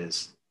with that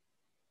is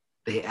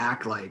they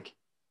act like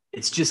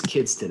it's just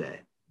kids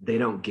today. They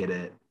don't get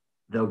it.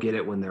 They'll get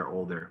it when they're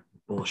older.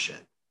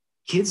 Bullshit.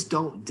 Kids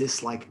don't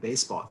dislike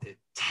baseball.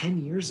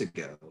 10 years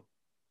ago,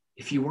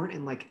 if you weren't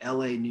in like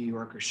LA, New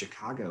York, or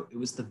Chicago, it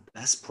was the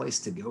best place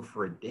to go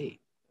for a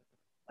date.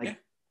 Like,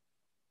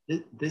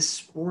 this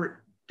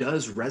sport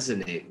does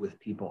resonate with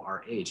people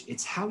our age.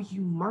 It's how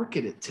you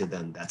market it to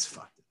them that's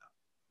fucked it up.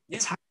 Yeah.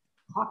 It's how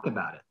you talk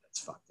about it that's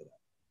fucked it up.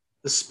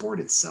 The sport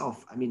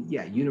itself, I mean,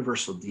 yeah,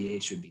 universal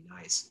DH would be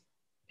nice.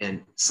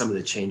 And some of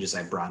the changes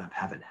I brought up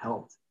haven't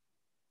helped.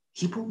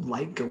 People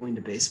like going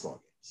to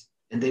baseball games,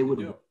 and they would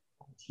watch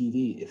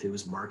TV if it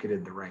was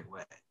marketed the right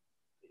way.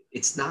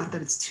 It's not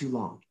that it's too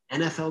long.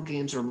 NFL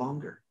games are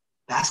longer.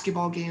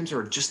 Basketball games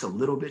are just a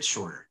little bit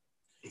shorter.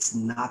 It's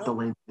not the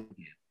length of the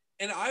game.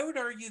 And I would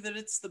argue that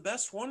it's the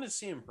best one to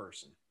see in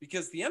person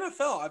because the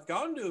NFL, I've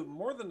gone to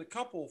more than a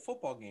couple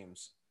football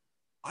games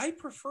I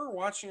prefer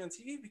watching on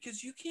TV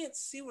because you can't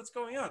see what's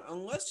going on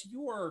unless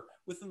you are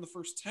within the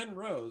first 10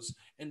 rows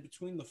and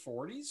between the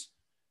 40s.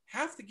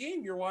 Half the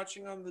game you're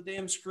watching on the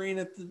damn screen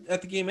at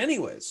the game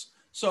anyways.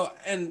 So,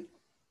 and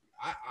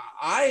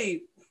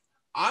I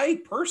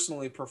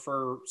personally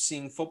prefer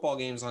seeing football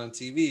games on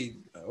TV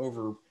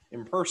over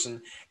in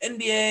person.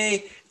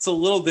 NBA, it's a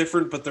little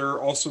different, but they're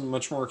also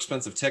much more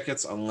expensive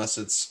tickets unless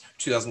it's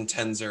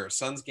 2010 Zara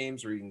Suns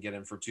games where you can get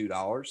in for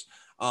 $2.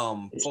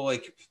 But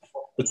like,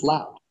 it's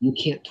loud. You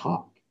can't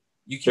talk.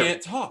 You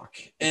can't talk.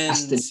 And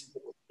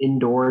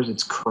indoors,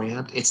 it's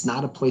cramped. It's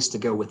not a place to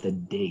go with a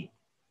date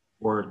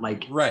or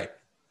like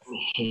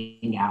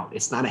hang out.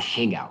 It's not a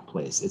hangout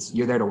place.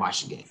 You're there to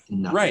watch the game.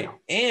 Right. Else.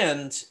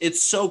 And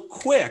it's so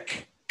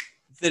quick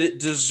that it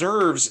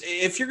deserves,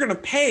 if you're going to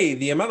pay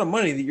the amount of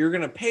money that you're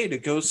going to pay to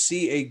go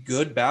see a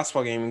good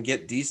basketball game and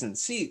get decent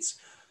seats,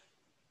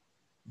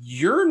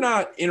 you're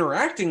not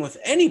interacting with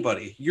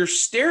anybody. You're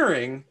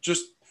staring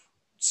just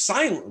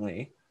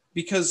silently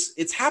because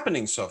it's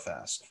happening so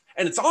fast.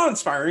 And it's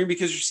awe-inspiring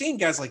because you're seeing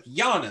guys like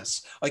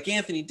Giannis, like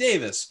Anthony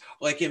Davis,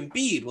 like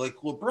Embiid, like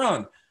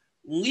LeBron,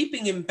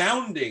 leaping and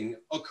bounding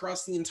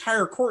across the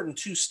entire court in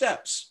 2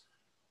 steps.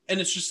 And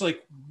it's just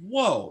like,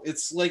 whoa,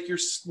 it's like you're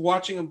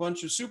watching a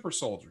bunch of super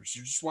soldiers.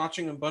 You're just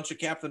watching a bunch of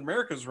Captain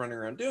Americas running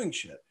around doing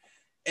shit.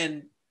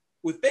 And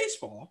with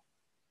baseball,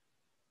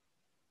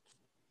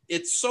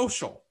 it's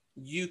social.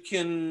 You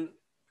can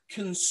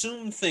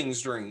consume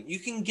things during it. You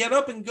can get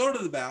up and go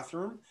to the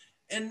bathroom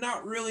and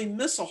not really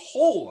miss a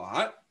whole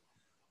lot.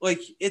 Like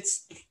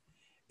it's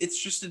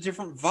just a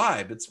different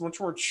vibe. It's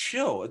much more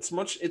chill. It's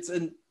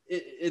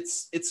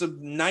a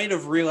night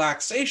of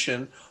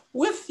relaxation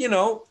with,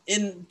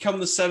 in come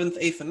the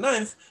 7th, 8th, and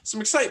 9th,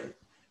 some excitement.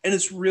 And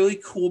it's really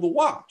cool to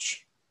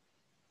watch.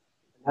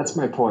 That's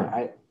my point.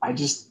 I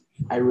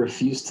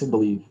refuse to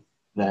believe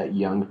that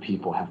young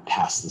people have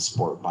passed the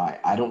sport by.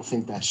 I don't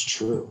think that's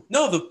true.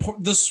 No,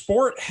 the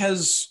sport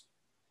has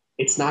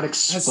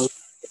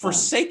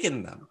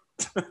forsaken them.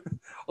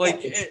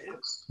 It's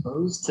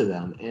exposed to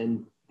them,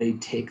 and they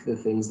take the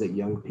things that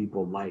young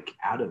people like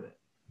out of it.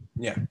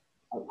 Yeah.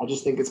 I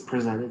just think it's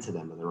presented to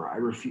them. I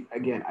refuse.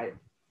 Again, I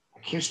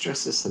can't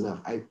stress this enough.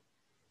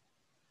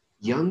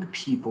 Young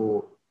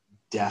people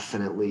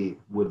definitely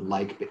would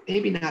like, but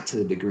maybe not to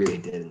the degree they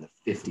did in the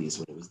 50s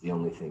when it was the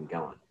only thing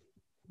going.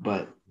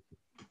 But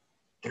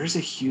there's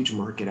a huge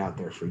market out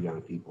there for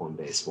young people in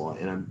baseball,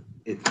 and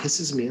it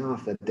pisses me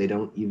off that they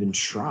don't even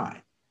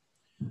try.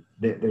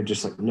 They're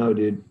just like, no,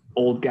 dude,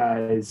 old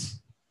guys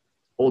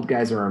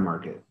are our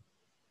market,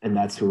 and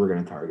that's who we're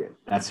going to target.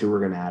 That's who we're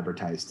going to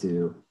advertise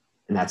to,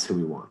 and that's who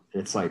we want.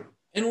 And it's like,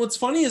 and what's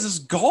funny is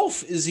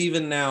golf is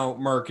even now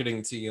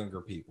marketing to younger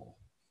people.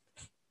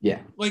 Yeah,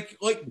 like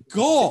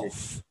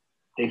golf.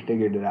 They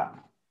figured it out.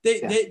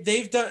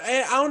 They've done.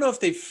 I don't know if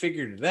they've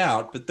figured it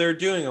out, but they're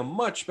doing a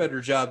much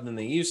better job than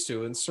they used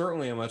to, and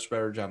certainly a much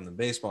better job than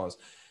baseball is.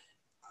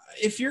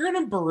 If you're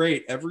going to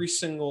berate every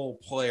single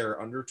player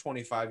under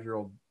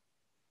 25-year-old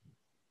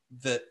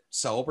that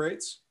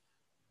celebrates,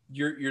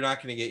 you're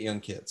not going to get young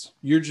kids.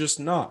 You're just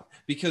not,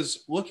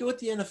 because look at what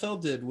the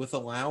NFL did with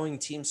allowing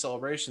team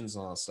celebrations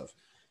and all that stuff.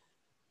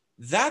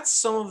 That's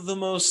some of the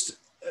most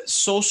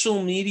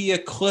social media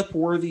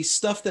clip-worthy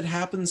stuff that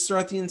happens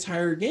throughout the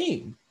entire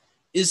game.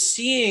 Is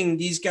seeing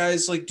these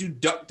guys like do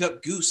duck,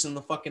 duck, goose in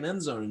the fucking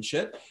end zone and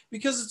shit,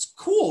 because it's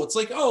cool. It's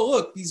like, oh,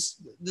 look,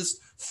 this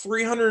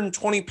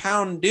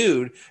 320-pound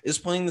dude is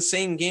playing the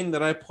same game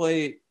that I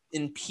play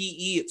in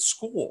PE at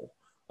school.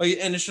 Like,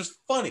 and it's just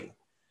funny.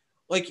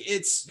 Like,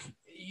 it's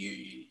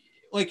you,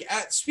 like,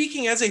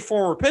 speaking as a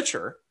former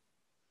pitcher,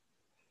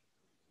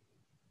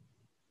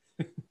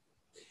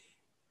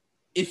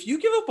 if you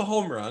give up a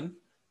home run,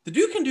 the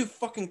dude can do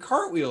fucking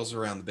cartwheels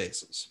around the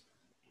bases.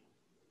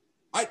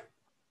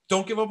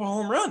 Don't give up a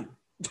home run.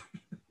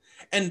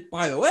 And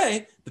by the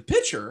way, the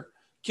pitcher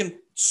can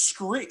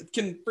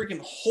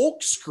freaking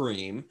Hulk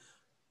scream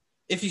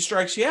if he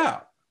strikes you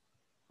out.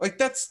 Like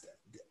that's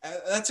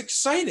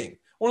exciting.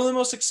 One of the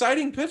most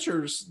exciting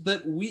pitchers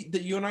that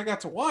you and I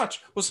got to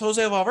watch was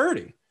Jose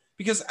Valverde,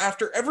 because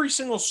after every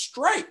single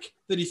strike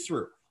that he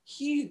threw,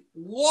 he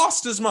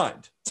lost his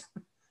mind.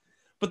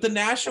 But the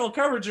national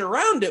coverage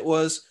around it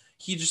was,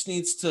 he just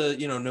needs to,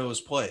 know his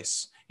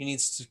place. He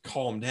needs to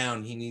calm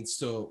down. He needs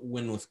to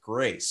win with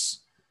grace.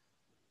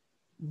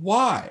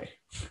 Why?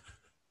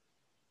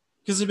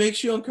 Because it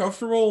makes you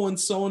uncomfortable when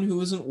someone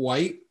who isn't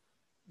white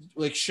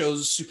like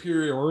shows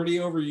superiority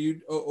over you,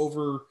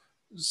 over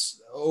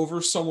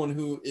someone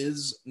who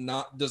does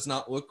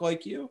not look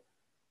like you,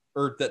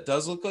 or that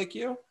does look like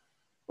you.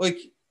 Like,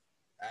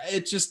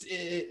 it just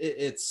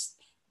it's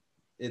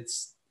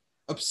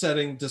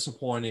upsetting,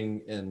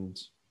 disappointing,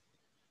 and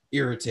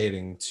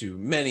irritating to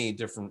many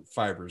different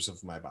fibers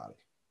of my body.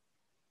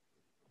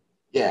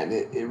 Yeah, and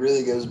it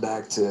really goes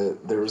back to,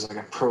 there was like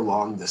a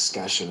prolonged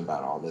discussion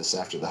about all this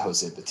after the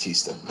Jose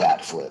Bautista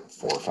bat flip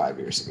 4 or 5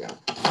 years ago.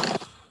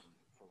 For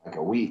like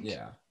a week.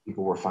 Yeah.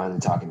 People were finally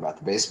talking about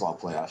the baseball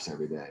playoffs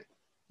every day.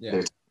 Yeah. They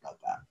were talking about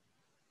that.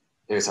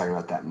 They were talking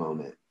about that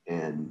moment.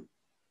 And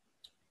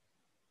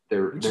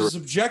There Which is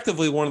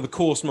objectively one of the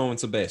coolest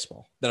moments of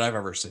baseball that I've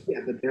ever seen. Yeah,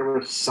 but there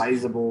were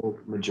sizable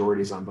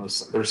majorities on both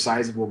sides. There were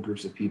sizable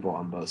groups of people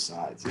on both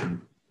sides.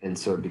 And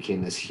so it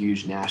became this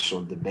huge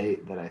national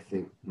debate that I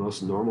think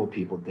most normal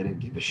people didn't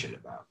give a shit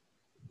about.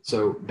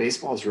 So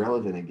baseball is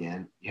relevant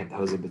again. You have the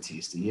Jose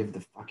Bautista. You have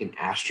the fucking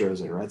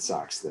Astros and Red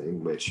Sox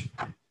thing, which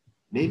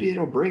maybe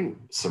it'll bring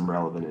some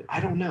relevant. I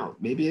don't know.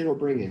 Maybe it'll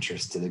bring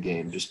interest to the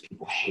game, just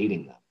people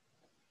hating them.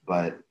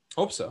 But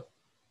Hope so.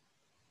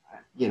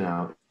 you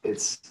know,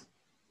 it's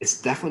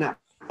definitely not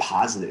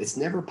positive. It's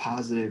never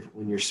positive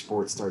when your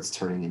sport starts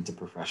turning into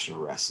professional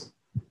wrestling.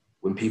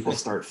 When people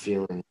start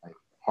feeling like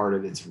part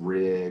of it's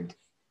rigged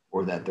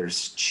or that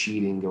there's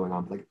cheating going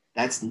on, like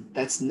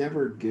that's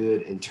never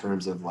good in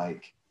terms of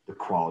like the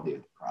quality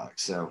of the product.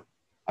 So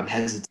I'm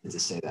hesitant to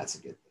say that's a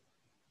good thing.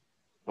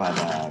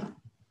 But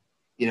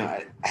you know,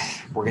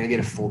 we're gonna get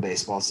a full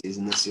baseball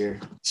season this year.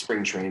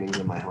 Spring training's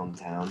in my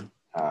hometown.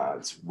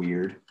 It's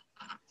weird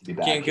to be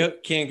back.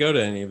 Can't go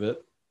to any of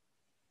it.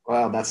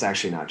 Well, that's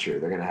actually not true.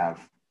 They're going to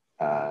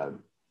have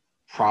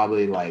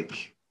probably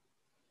like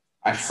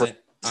I've heard.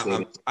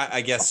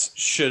 I guess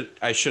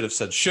I should have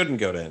said shouldn't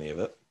go to any of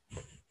it.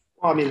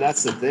 Well, I mean,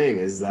 that's the thing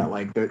is that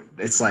like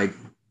it's like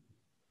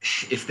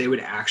if they would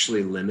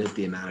actually limit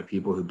the amount of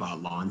people who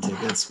bought lawn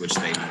tickets, which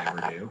they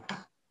never do,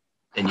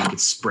 and you could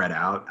spread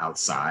out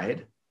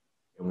outside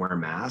and wear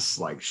masks,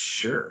 like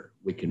sure,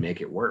 we can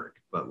make it work.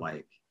 But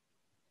like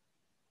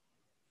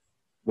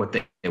what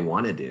they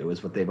want to do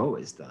is what they've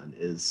always done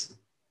is,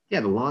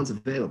 yeah, the lawn's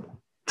available.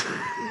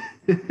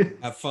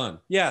 Have fun.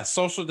 Yeah,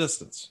 social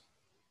distance.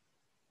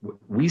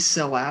 We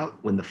sell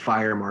out when the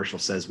fire marshal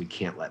says we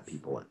can't let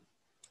people in.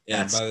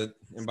 Yeah,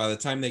 and by the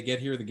time they get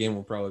here, the game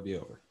will probably be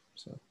over.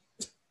 So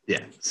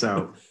yeah,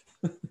 so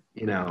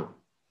you know,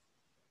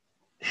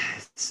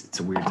 it's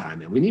a weird time,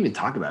 man. We didn't even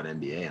talk about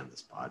NBA on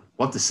this pod.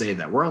 We'll have to say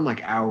that we're on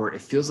like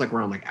it feels like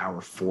we're on like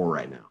hour 4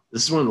 right now.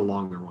 This is one of the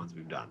longer ones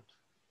we've done.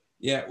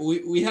 Yeah,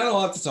 we had a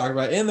lot to talk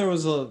about, and there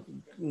was a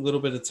little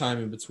bit of time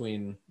in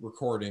between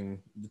recording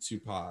the 2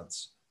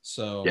 pods.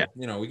 So yeah.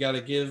 You know, we gotta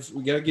give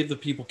the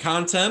people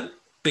content.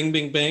 Bing,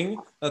 bing, bing.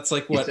 That's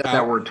like what you said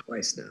that word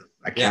twice now.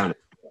 I counted.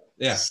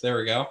 Yeah, there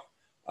we go.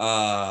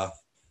 But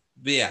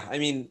yeah, I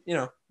mean, you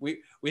know,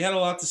 we had a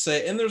lot to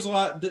say, and there was a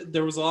lot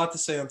to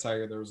say on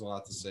Tiger. There was a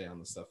lot to say on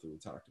the stuff that we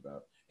talked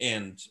about,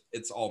 and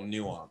it's all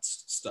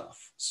nuanced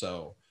stuff.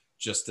 So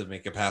just to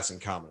make a passing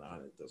comment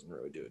on it doesn't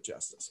really do it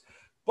justice.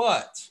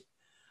 But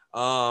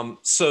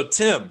so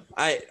Tim,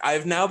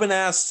 I've now been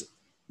asked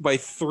by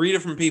 3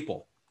 different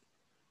people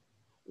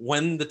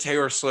when the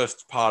Taylor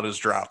Swift pod is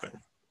dropping.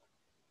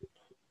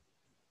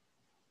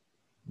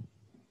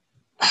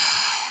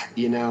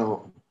 You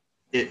know,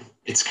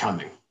 it's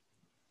coming.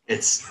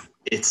 It's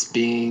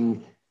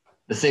being,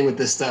 the thing with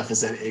this stuff is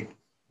that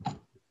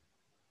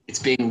it's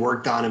being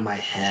worked on in my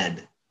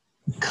head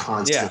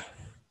constantly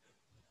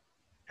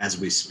as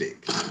we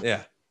speak.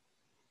 Yeah.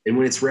 And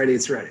when it's ready,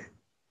 it's ready.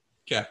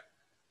 Okay.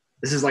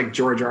 This is like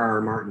George R.R.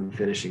 Martin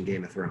finishing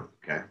Game of Thrones.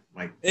 Okay.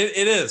 Like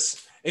it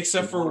is,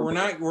 except for we're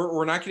not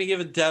going to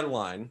give a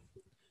deadline.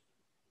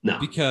 No.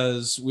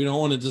 Because we don't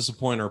want to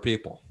disappoint our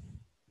people.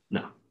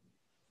 No.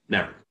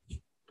 Never.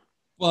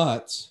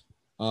 But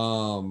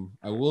I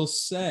will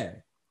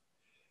say,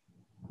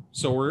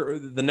 so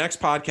the next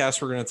podcast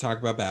we're going to talk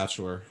about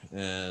Bachelor,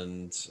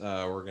 and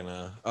we're going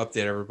to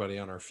update everybody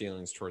on our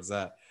feelings towards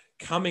that.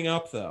 Coming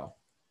up though,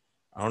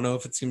 I don't know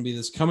if it's going to be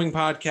this coming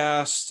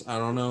podcast. I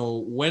don't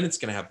know when it's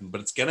going to happen,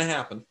 but it's going to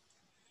happen.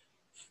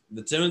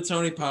 The Tim and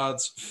Tony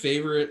Pod's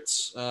favorite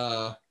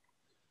band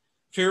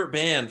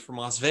from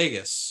Las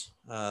Vegas,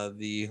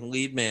 the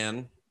lead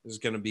man is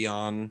going to be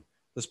on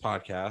this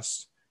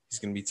podcast. He's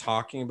going to be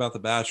talking about The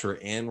Bachelor,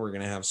 and we're going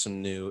to have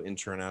some new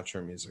intro and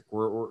outro music.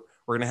 We're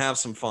going to have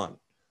some fun.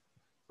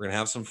 We're going to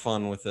have some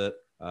fun with it.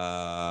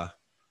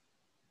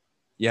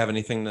 You have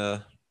anything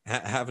to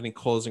have any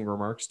closing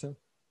remarks, Tim?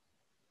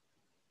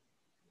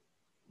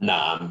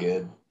 Nah, I'm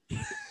good.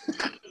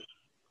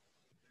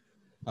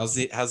 How's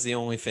the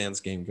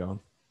OnlyFans game going?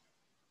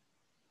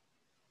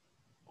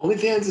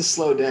 OnlyFans has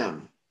slowed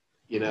down,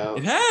 you know.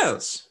 It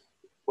has.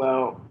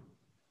 Well,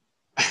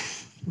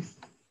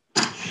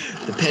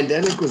 the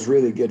pandemic was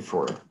really good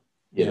for it.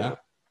 You know?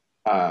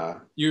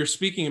 You're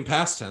speaking in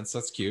past tense.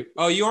 That's cute.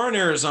 Oh, you are in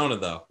Arizona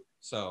though,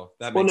 so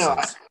that makes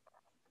sense.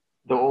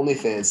 The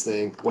OnlyFans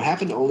thing. What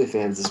happened to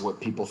OnlyFans is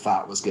what people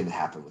thought was going to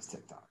happen with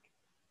TikTok.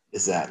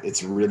 Is that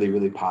it's really,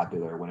 really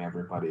popular when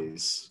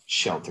everybody's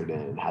sheltered in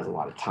and has a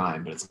lot of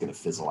time, but it's going to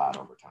fizzle out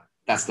over time.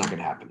 That's not going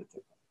to happen to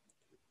TikTok.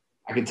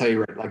 I can tell you,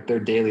 right, like their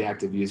daily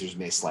active users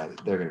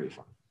they're going to be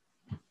fine.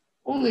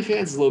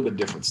 OnlyFans is a little bit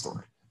different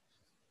story.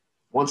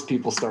 Once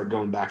people start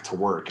going back to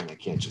work and they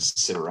can't just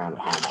sit around at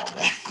home all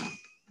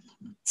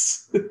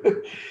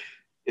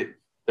day,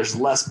 there's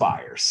less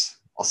buyers.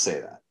 I'll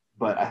say that.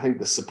 But I think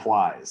the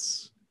supply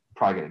is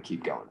probably going to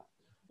keep going up.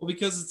 Well,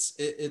 because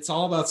it's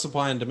all about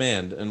supply and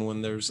demand. And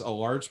when there's a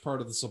large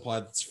part of the supply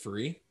that's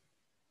free,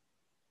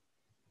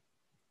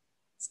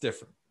 it's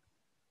different.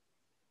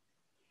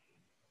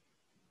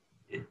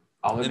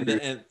 I'll And,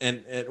 agree.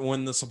 and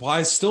when the supply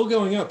is still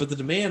going up, but the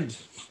demand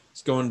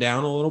is going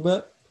down a little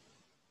bit.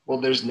 Well,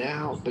 there's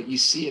now, but you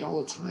see it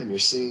all the time. You're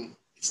seeing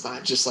it's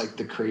not just like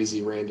the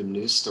crazy random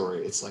news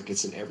story. It's like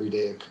it's an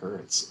everyday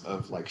occurrence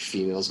of like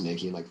females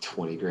making like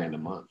 20 grand a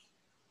month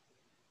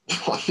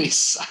on these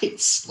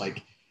sites.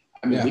 Like,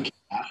 I mean, Yeah. we can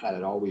laugh at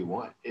it all we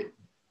want.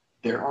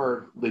 There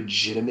are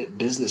legitimate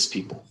business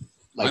people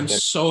like I'm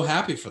so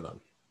happy for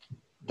them.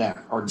 that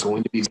are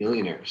going to be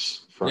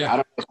millionaires. Yeah. I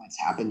don't know if that's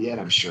happened yet.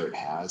 I'm sure it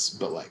has,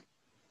 but like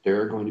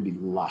there are going to be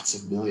lots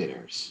of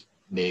millionaires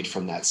made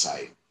from that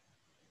site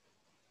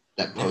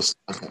that post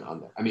content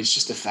on there. I mean, it's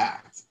just a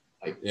fact.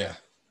 Like, Yeah.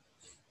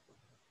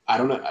 I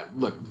don't know.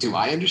 Look, do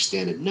I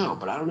understand it? No,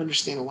 but I don't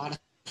understand a lot of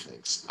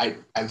things. I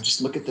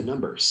just look at the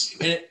numbers.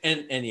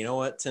 And you know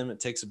what, Tim? It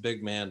takes a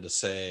big man to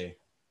say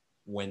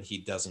when he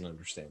doesn't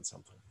understand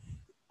something.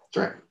 That's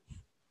right.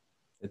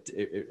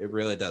 It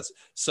really does.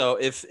 So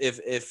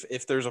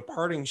if there's a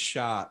parting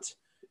shot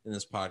in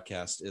this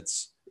podcast,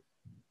 it's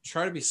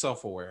try to be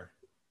self-aware.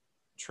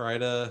 Try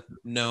to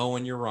know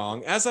when you're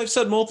wrong. As I've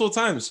said multiple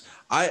times,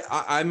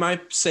 I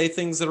might say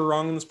things that are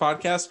wrong in this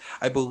podcast.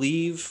 I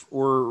believe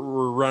we're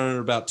running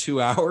about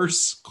 2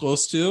 hours,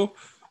 close to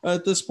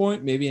at this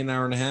point, maybe an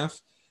hour and a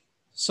half.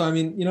 So, I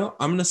mean,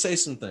 I'm going to say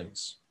some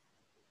things.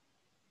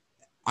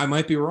 I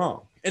might be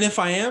wrong. And if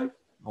I am,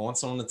 I want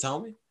someone to tell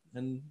me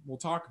and we'll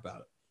talk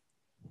about it.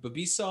 But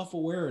be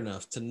self-aware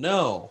enough to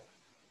know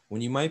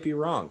when you might be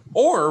wrong,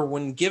 or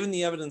when given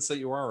the evidence that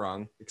you are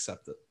wrong,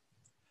 accept it.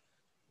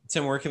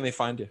 Tim, where can they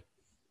find you?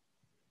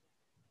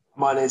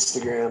 I'm on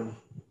Instagram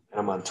and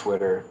I'm on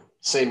Twitter.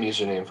 Same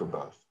username for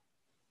both.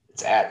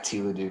 It's at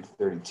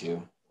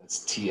TLeduc32. That's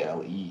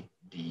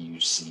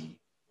TLEDUC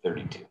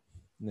 32.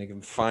 And they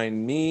can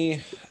find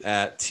me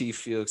at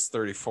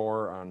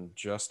TFelix34 on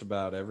just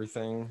about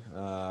everything.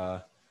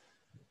 I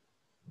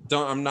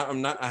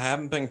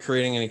haven't been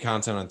creating any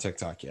content on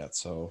TikTok yet,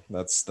 so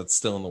that's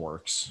still in the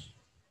works.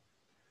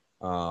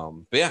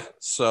 But yeah,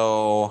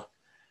 so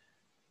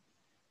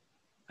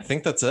I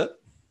think that's it.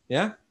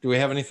 Yeah. Do we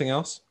have anything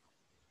else?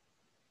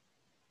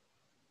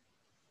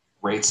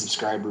 Rate,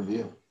 subscribe,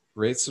 review.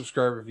 Rate,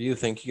 subscribe, review.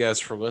 Thank you guys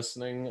for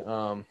listening.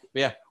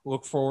 Yeah,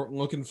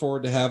 looking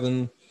forward to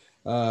having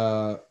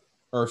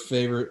our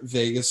favorite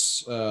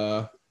Vegas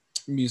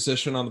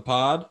musician on the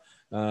pod.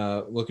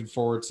 Looking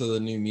forward to the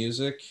new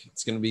music.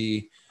 It's going to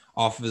be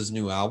off of his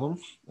new album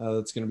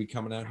that's going to be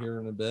coming out here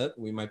in a bit.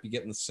 We might be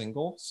getting the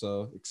single,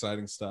 so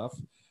exciting stuff.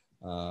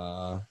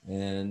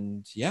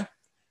 And yeah,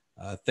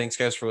 thanks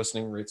guys for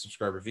listening. Rate,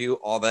 subscribe, review,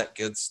 all that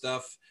good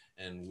stuff.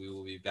 And we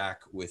will be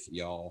back with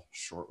y'all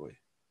shortly.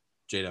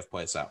 JDF,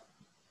 play us out.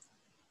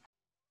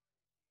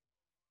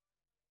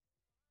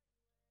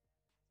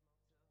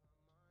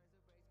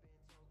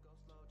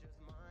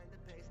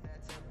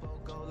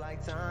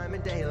 Like time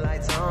and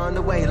daylight's on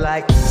the way.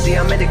 Like, see,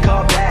 I'm ready to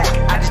call back.